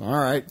 All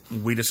right.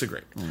 We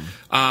disagree.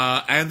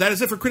 And that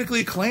is it for Critically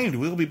Acclaimed.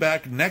 We'll be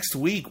back next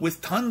week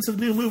with tons of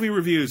new movie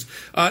reviews,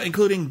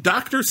 including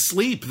Dr.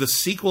 Sleep, the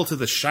sequel to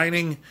The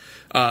Shining,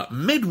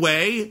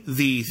 Midway,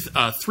 the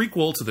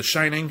threequel to The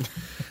Shining,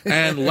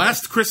 and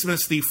Last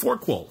Christmas, the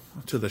fourquel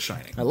to The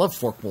Shining. I love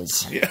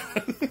fourquels. Yeah.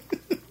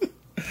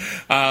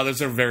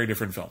 Those are very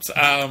different films.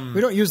 We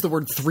don't use the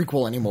word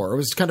threequel anymore. It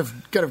was kind of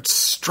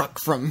struck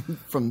from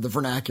the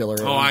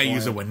vernacular. I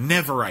use it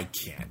whenever I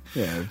can.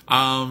 Yeah.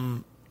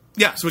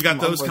 Yeah, so we got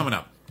those coming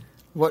up.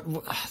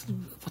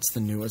 What's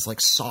the new? It's like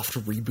soft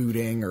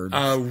rebooting or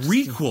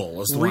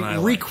requel is the one I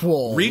like.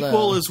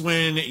 Requel is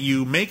when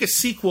you make a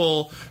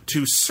sequel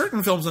to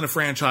certain films in a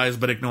franchise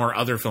but ignore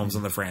other films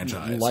in the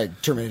franchise,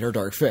 like Terminator: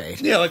 Dark Fate.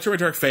 Yeah, like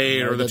Terminator: Dark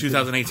Fate, or the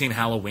 2018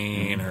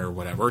 Halloween, or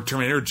whatever, or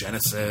Terminator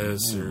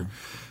Genesis, or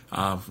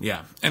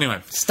yeah.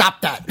 Anyway,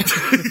 stop that.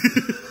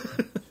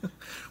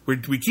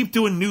 We keep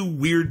doing new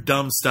weird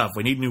dumb stuff.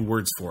 We need new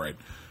words for it.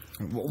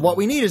 What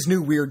we need is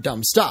new, weird,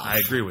 dumb stuff. I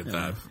agree with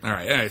that. All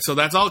right. So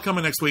that's all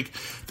coming next week.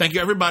 Thank you,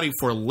 everybody,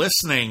 for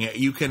listening.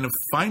 You can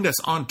find us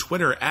on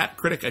Twitter at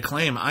Critic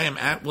Acclaim. I am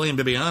at William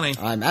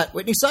Bibiani. I'm at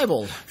Whitney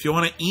Seibold. If you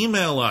want to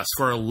email us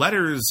for a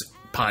letters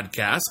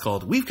podcast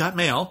called We've Got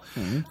Mail,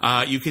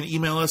 you can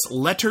email us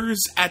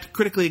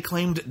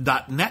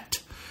letters@criticallyacclaimed.net.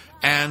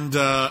 And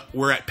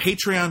we're at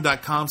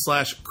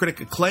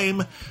patreon.com/critic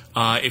acclaim.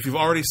 If you've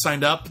already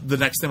signed up, the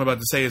next thing I'm about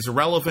to say is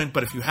irrelevant.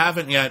 But if you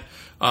haven't yet,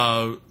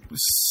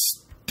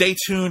 stay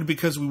tuned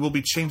because we will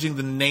be changing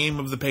the name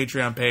of the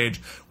Patreon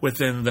page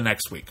within the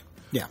next week.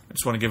 Yeah. I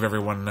just want to give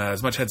everyone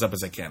as much heads up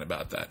as I can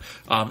about that.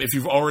 If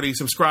you've already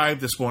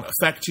subscribed, this won't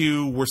affect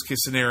you. Worst case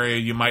scenario,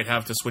 you might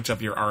have to switch up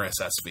your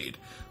RSS feed.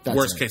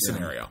 Worst case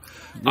scenario.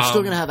 You're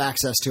still going to have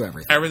access to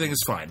everything. Everything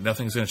is fine.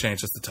 Nothing's going to change,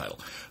 just the title.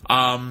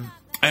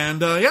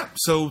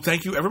 So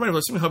thank you everybody for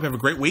listening. We hope you have a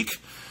great week.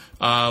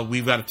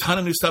 We've got a ton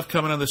of new stuff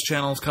coming on this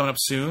channel. It's coming up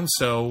soon,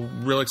 so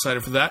real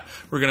excited for that.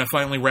 We're going to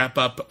finally wrap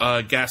up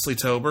Ghastly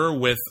Tober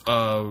with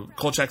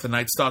Kolchak the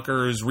Night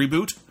Stalker's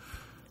reboot.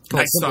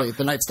 Simply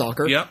the Night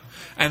Stalker. Yep.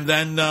 And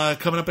then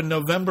coming up in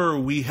November,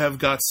 we have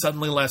got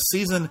Suddenly Last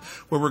Season,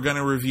 where we're going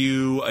to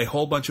review a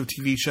whole bunch of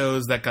TV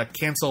shows that got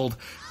canceled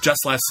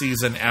just last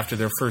season after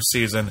their first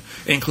season,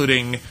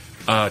 including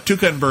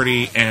Tuca and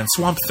Birdie and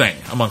Swamp Thing,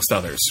 amongst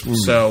others.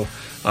 So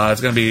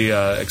it's going to be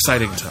an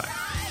exciting time.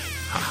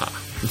 Haha.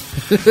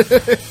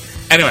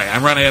 Anyway,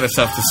 I'm running out of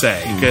stuff to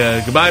say.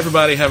 Goodbye,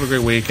 everybody. Have a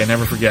great week. And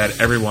never forget,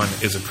 everyone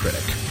is a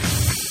critic.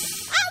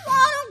 I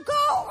want to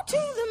go to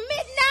the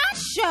midnight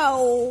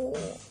show.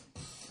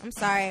 I'm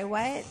sorry,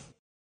 what?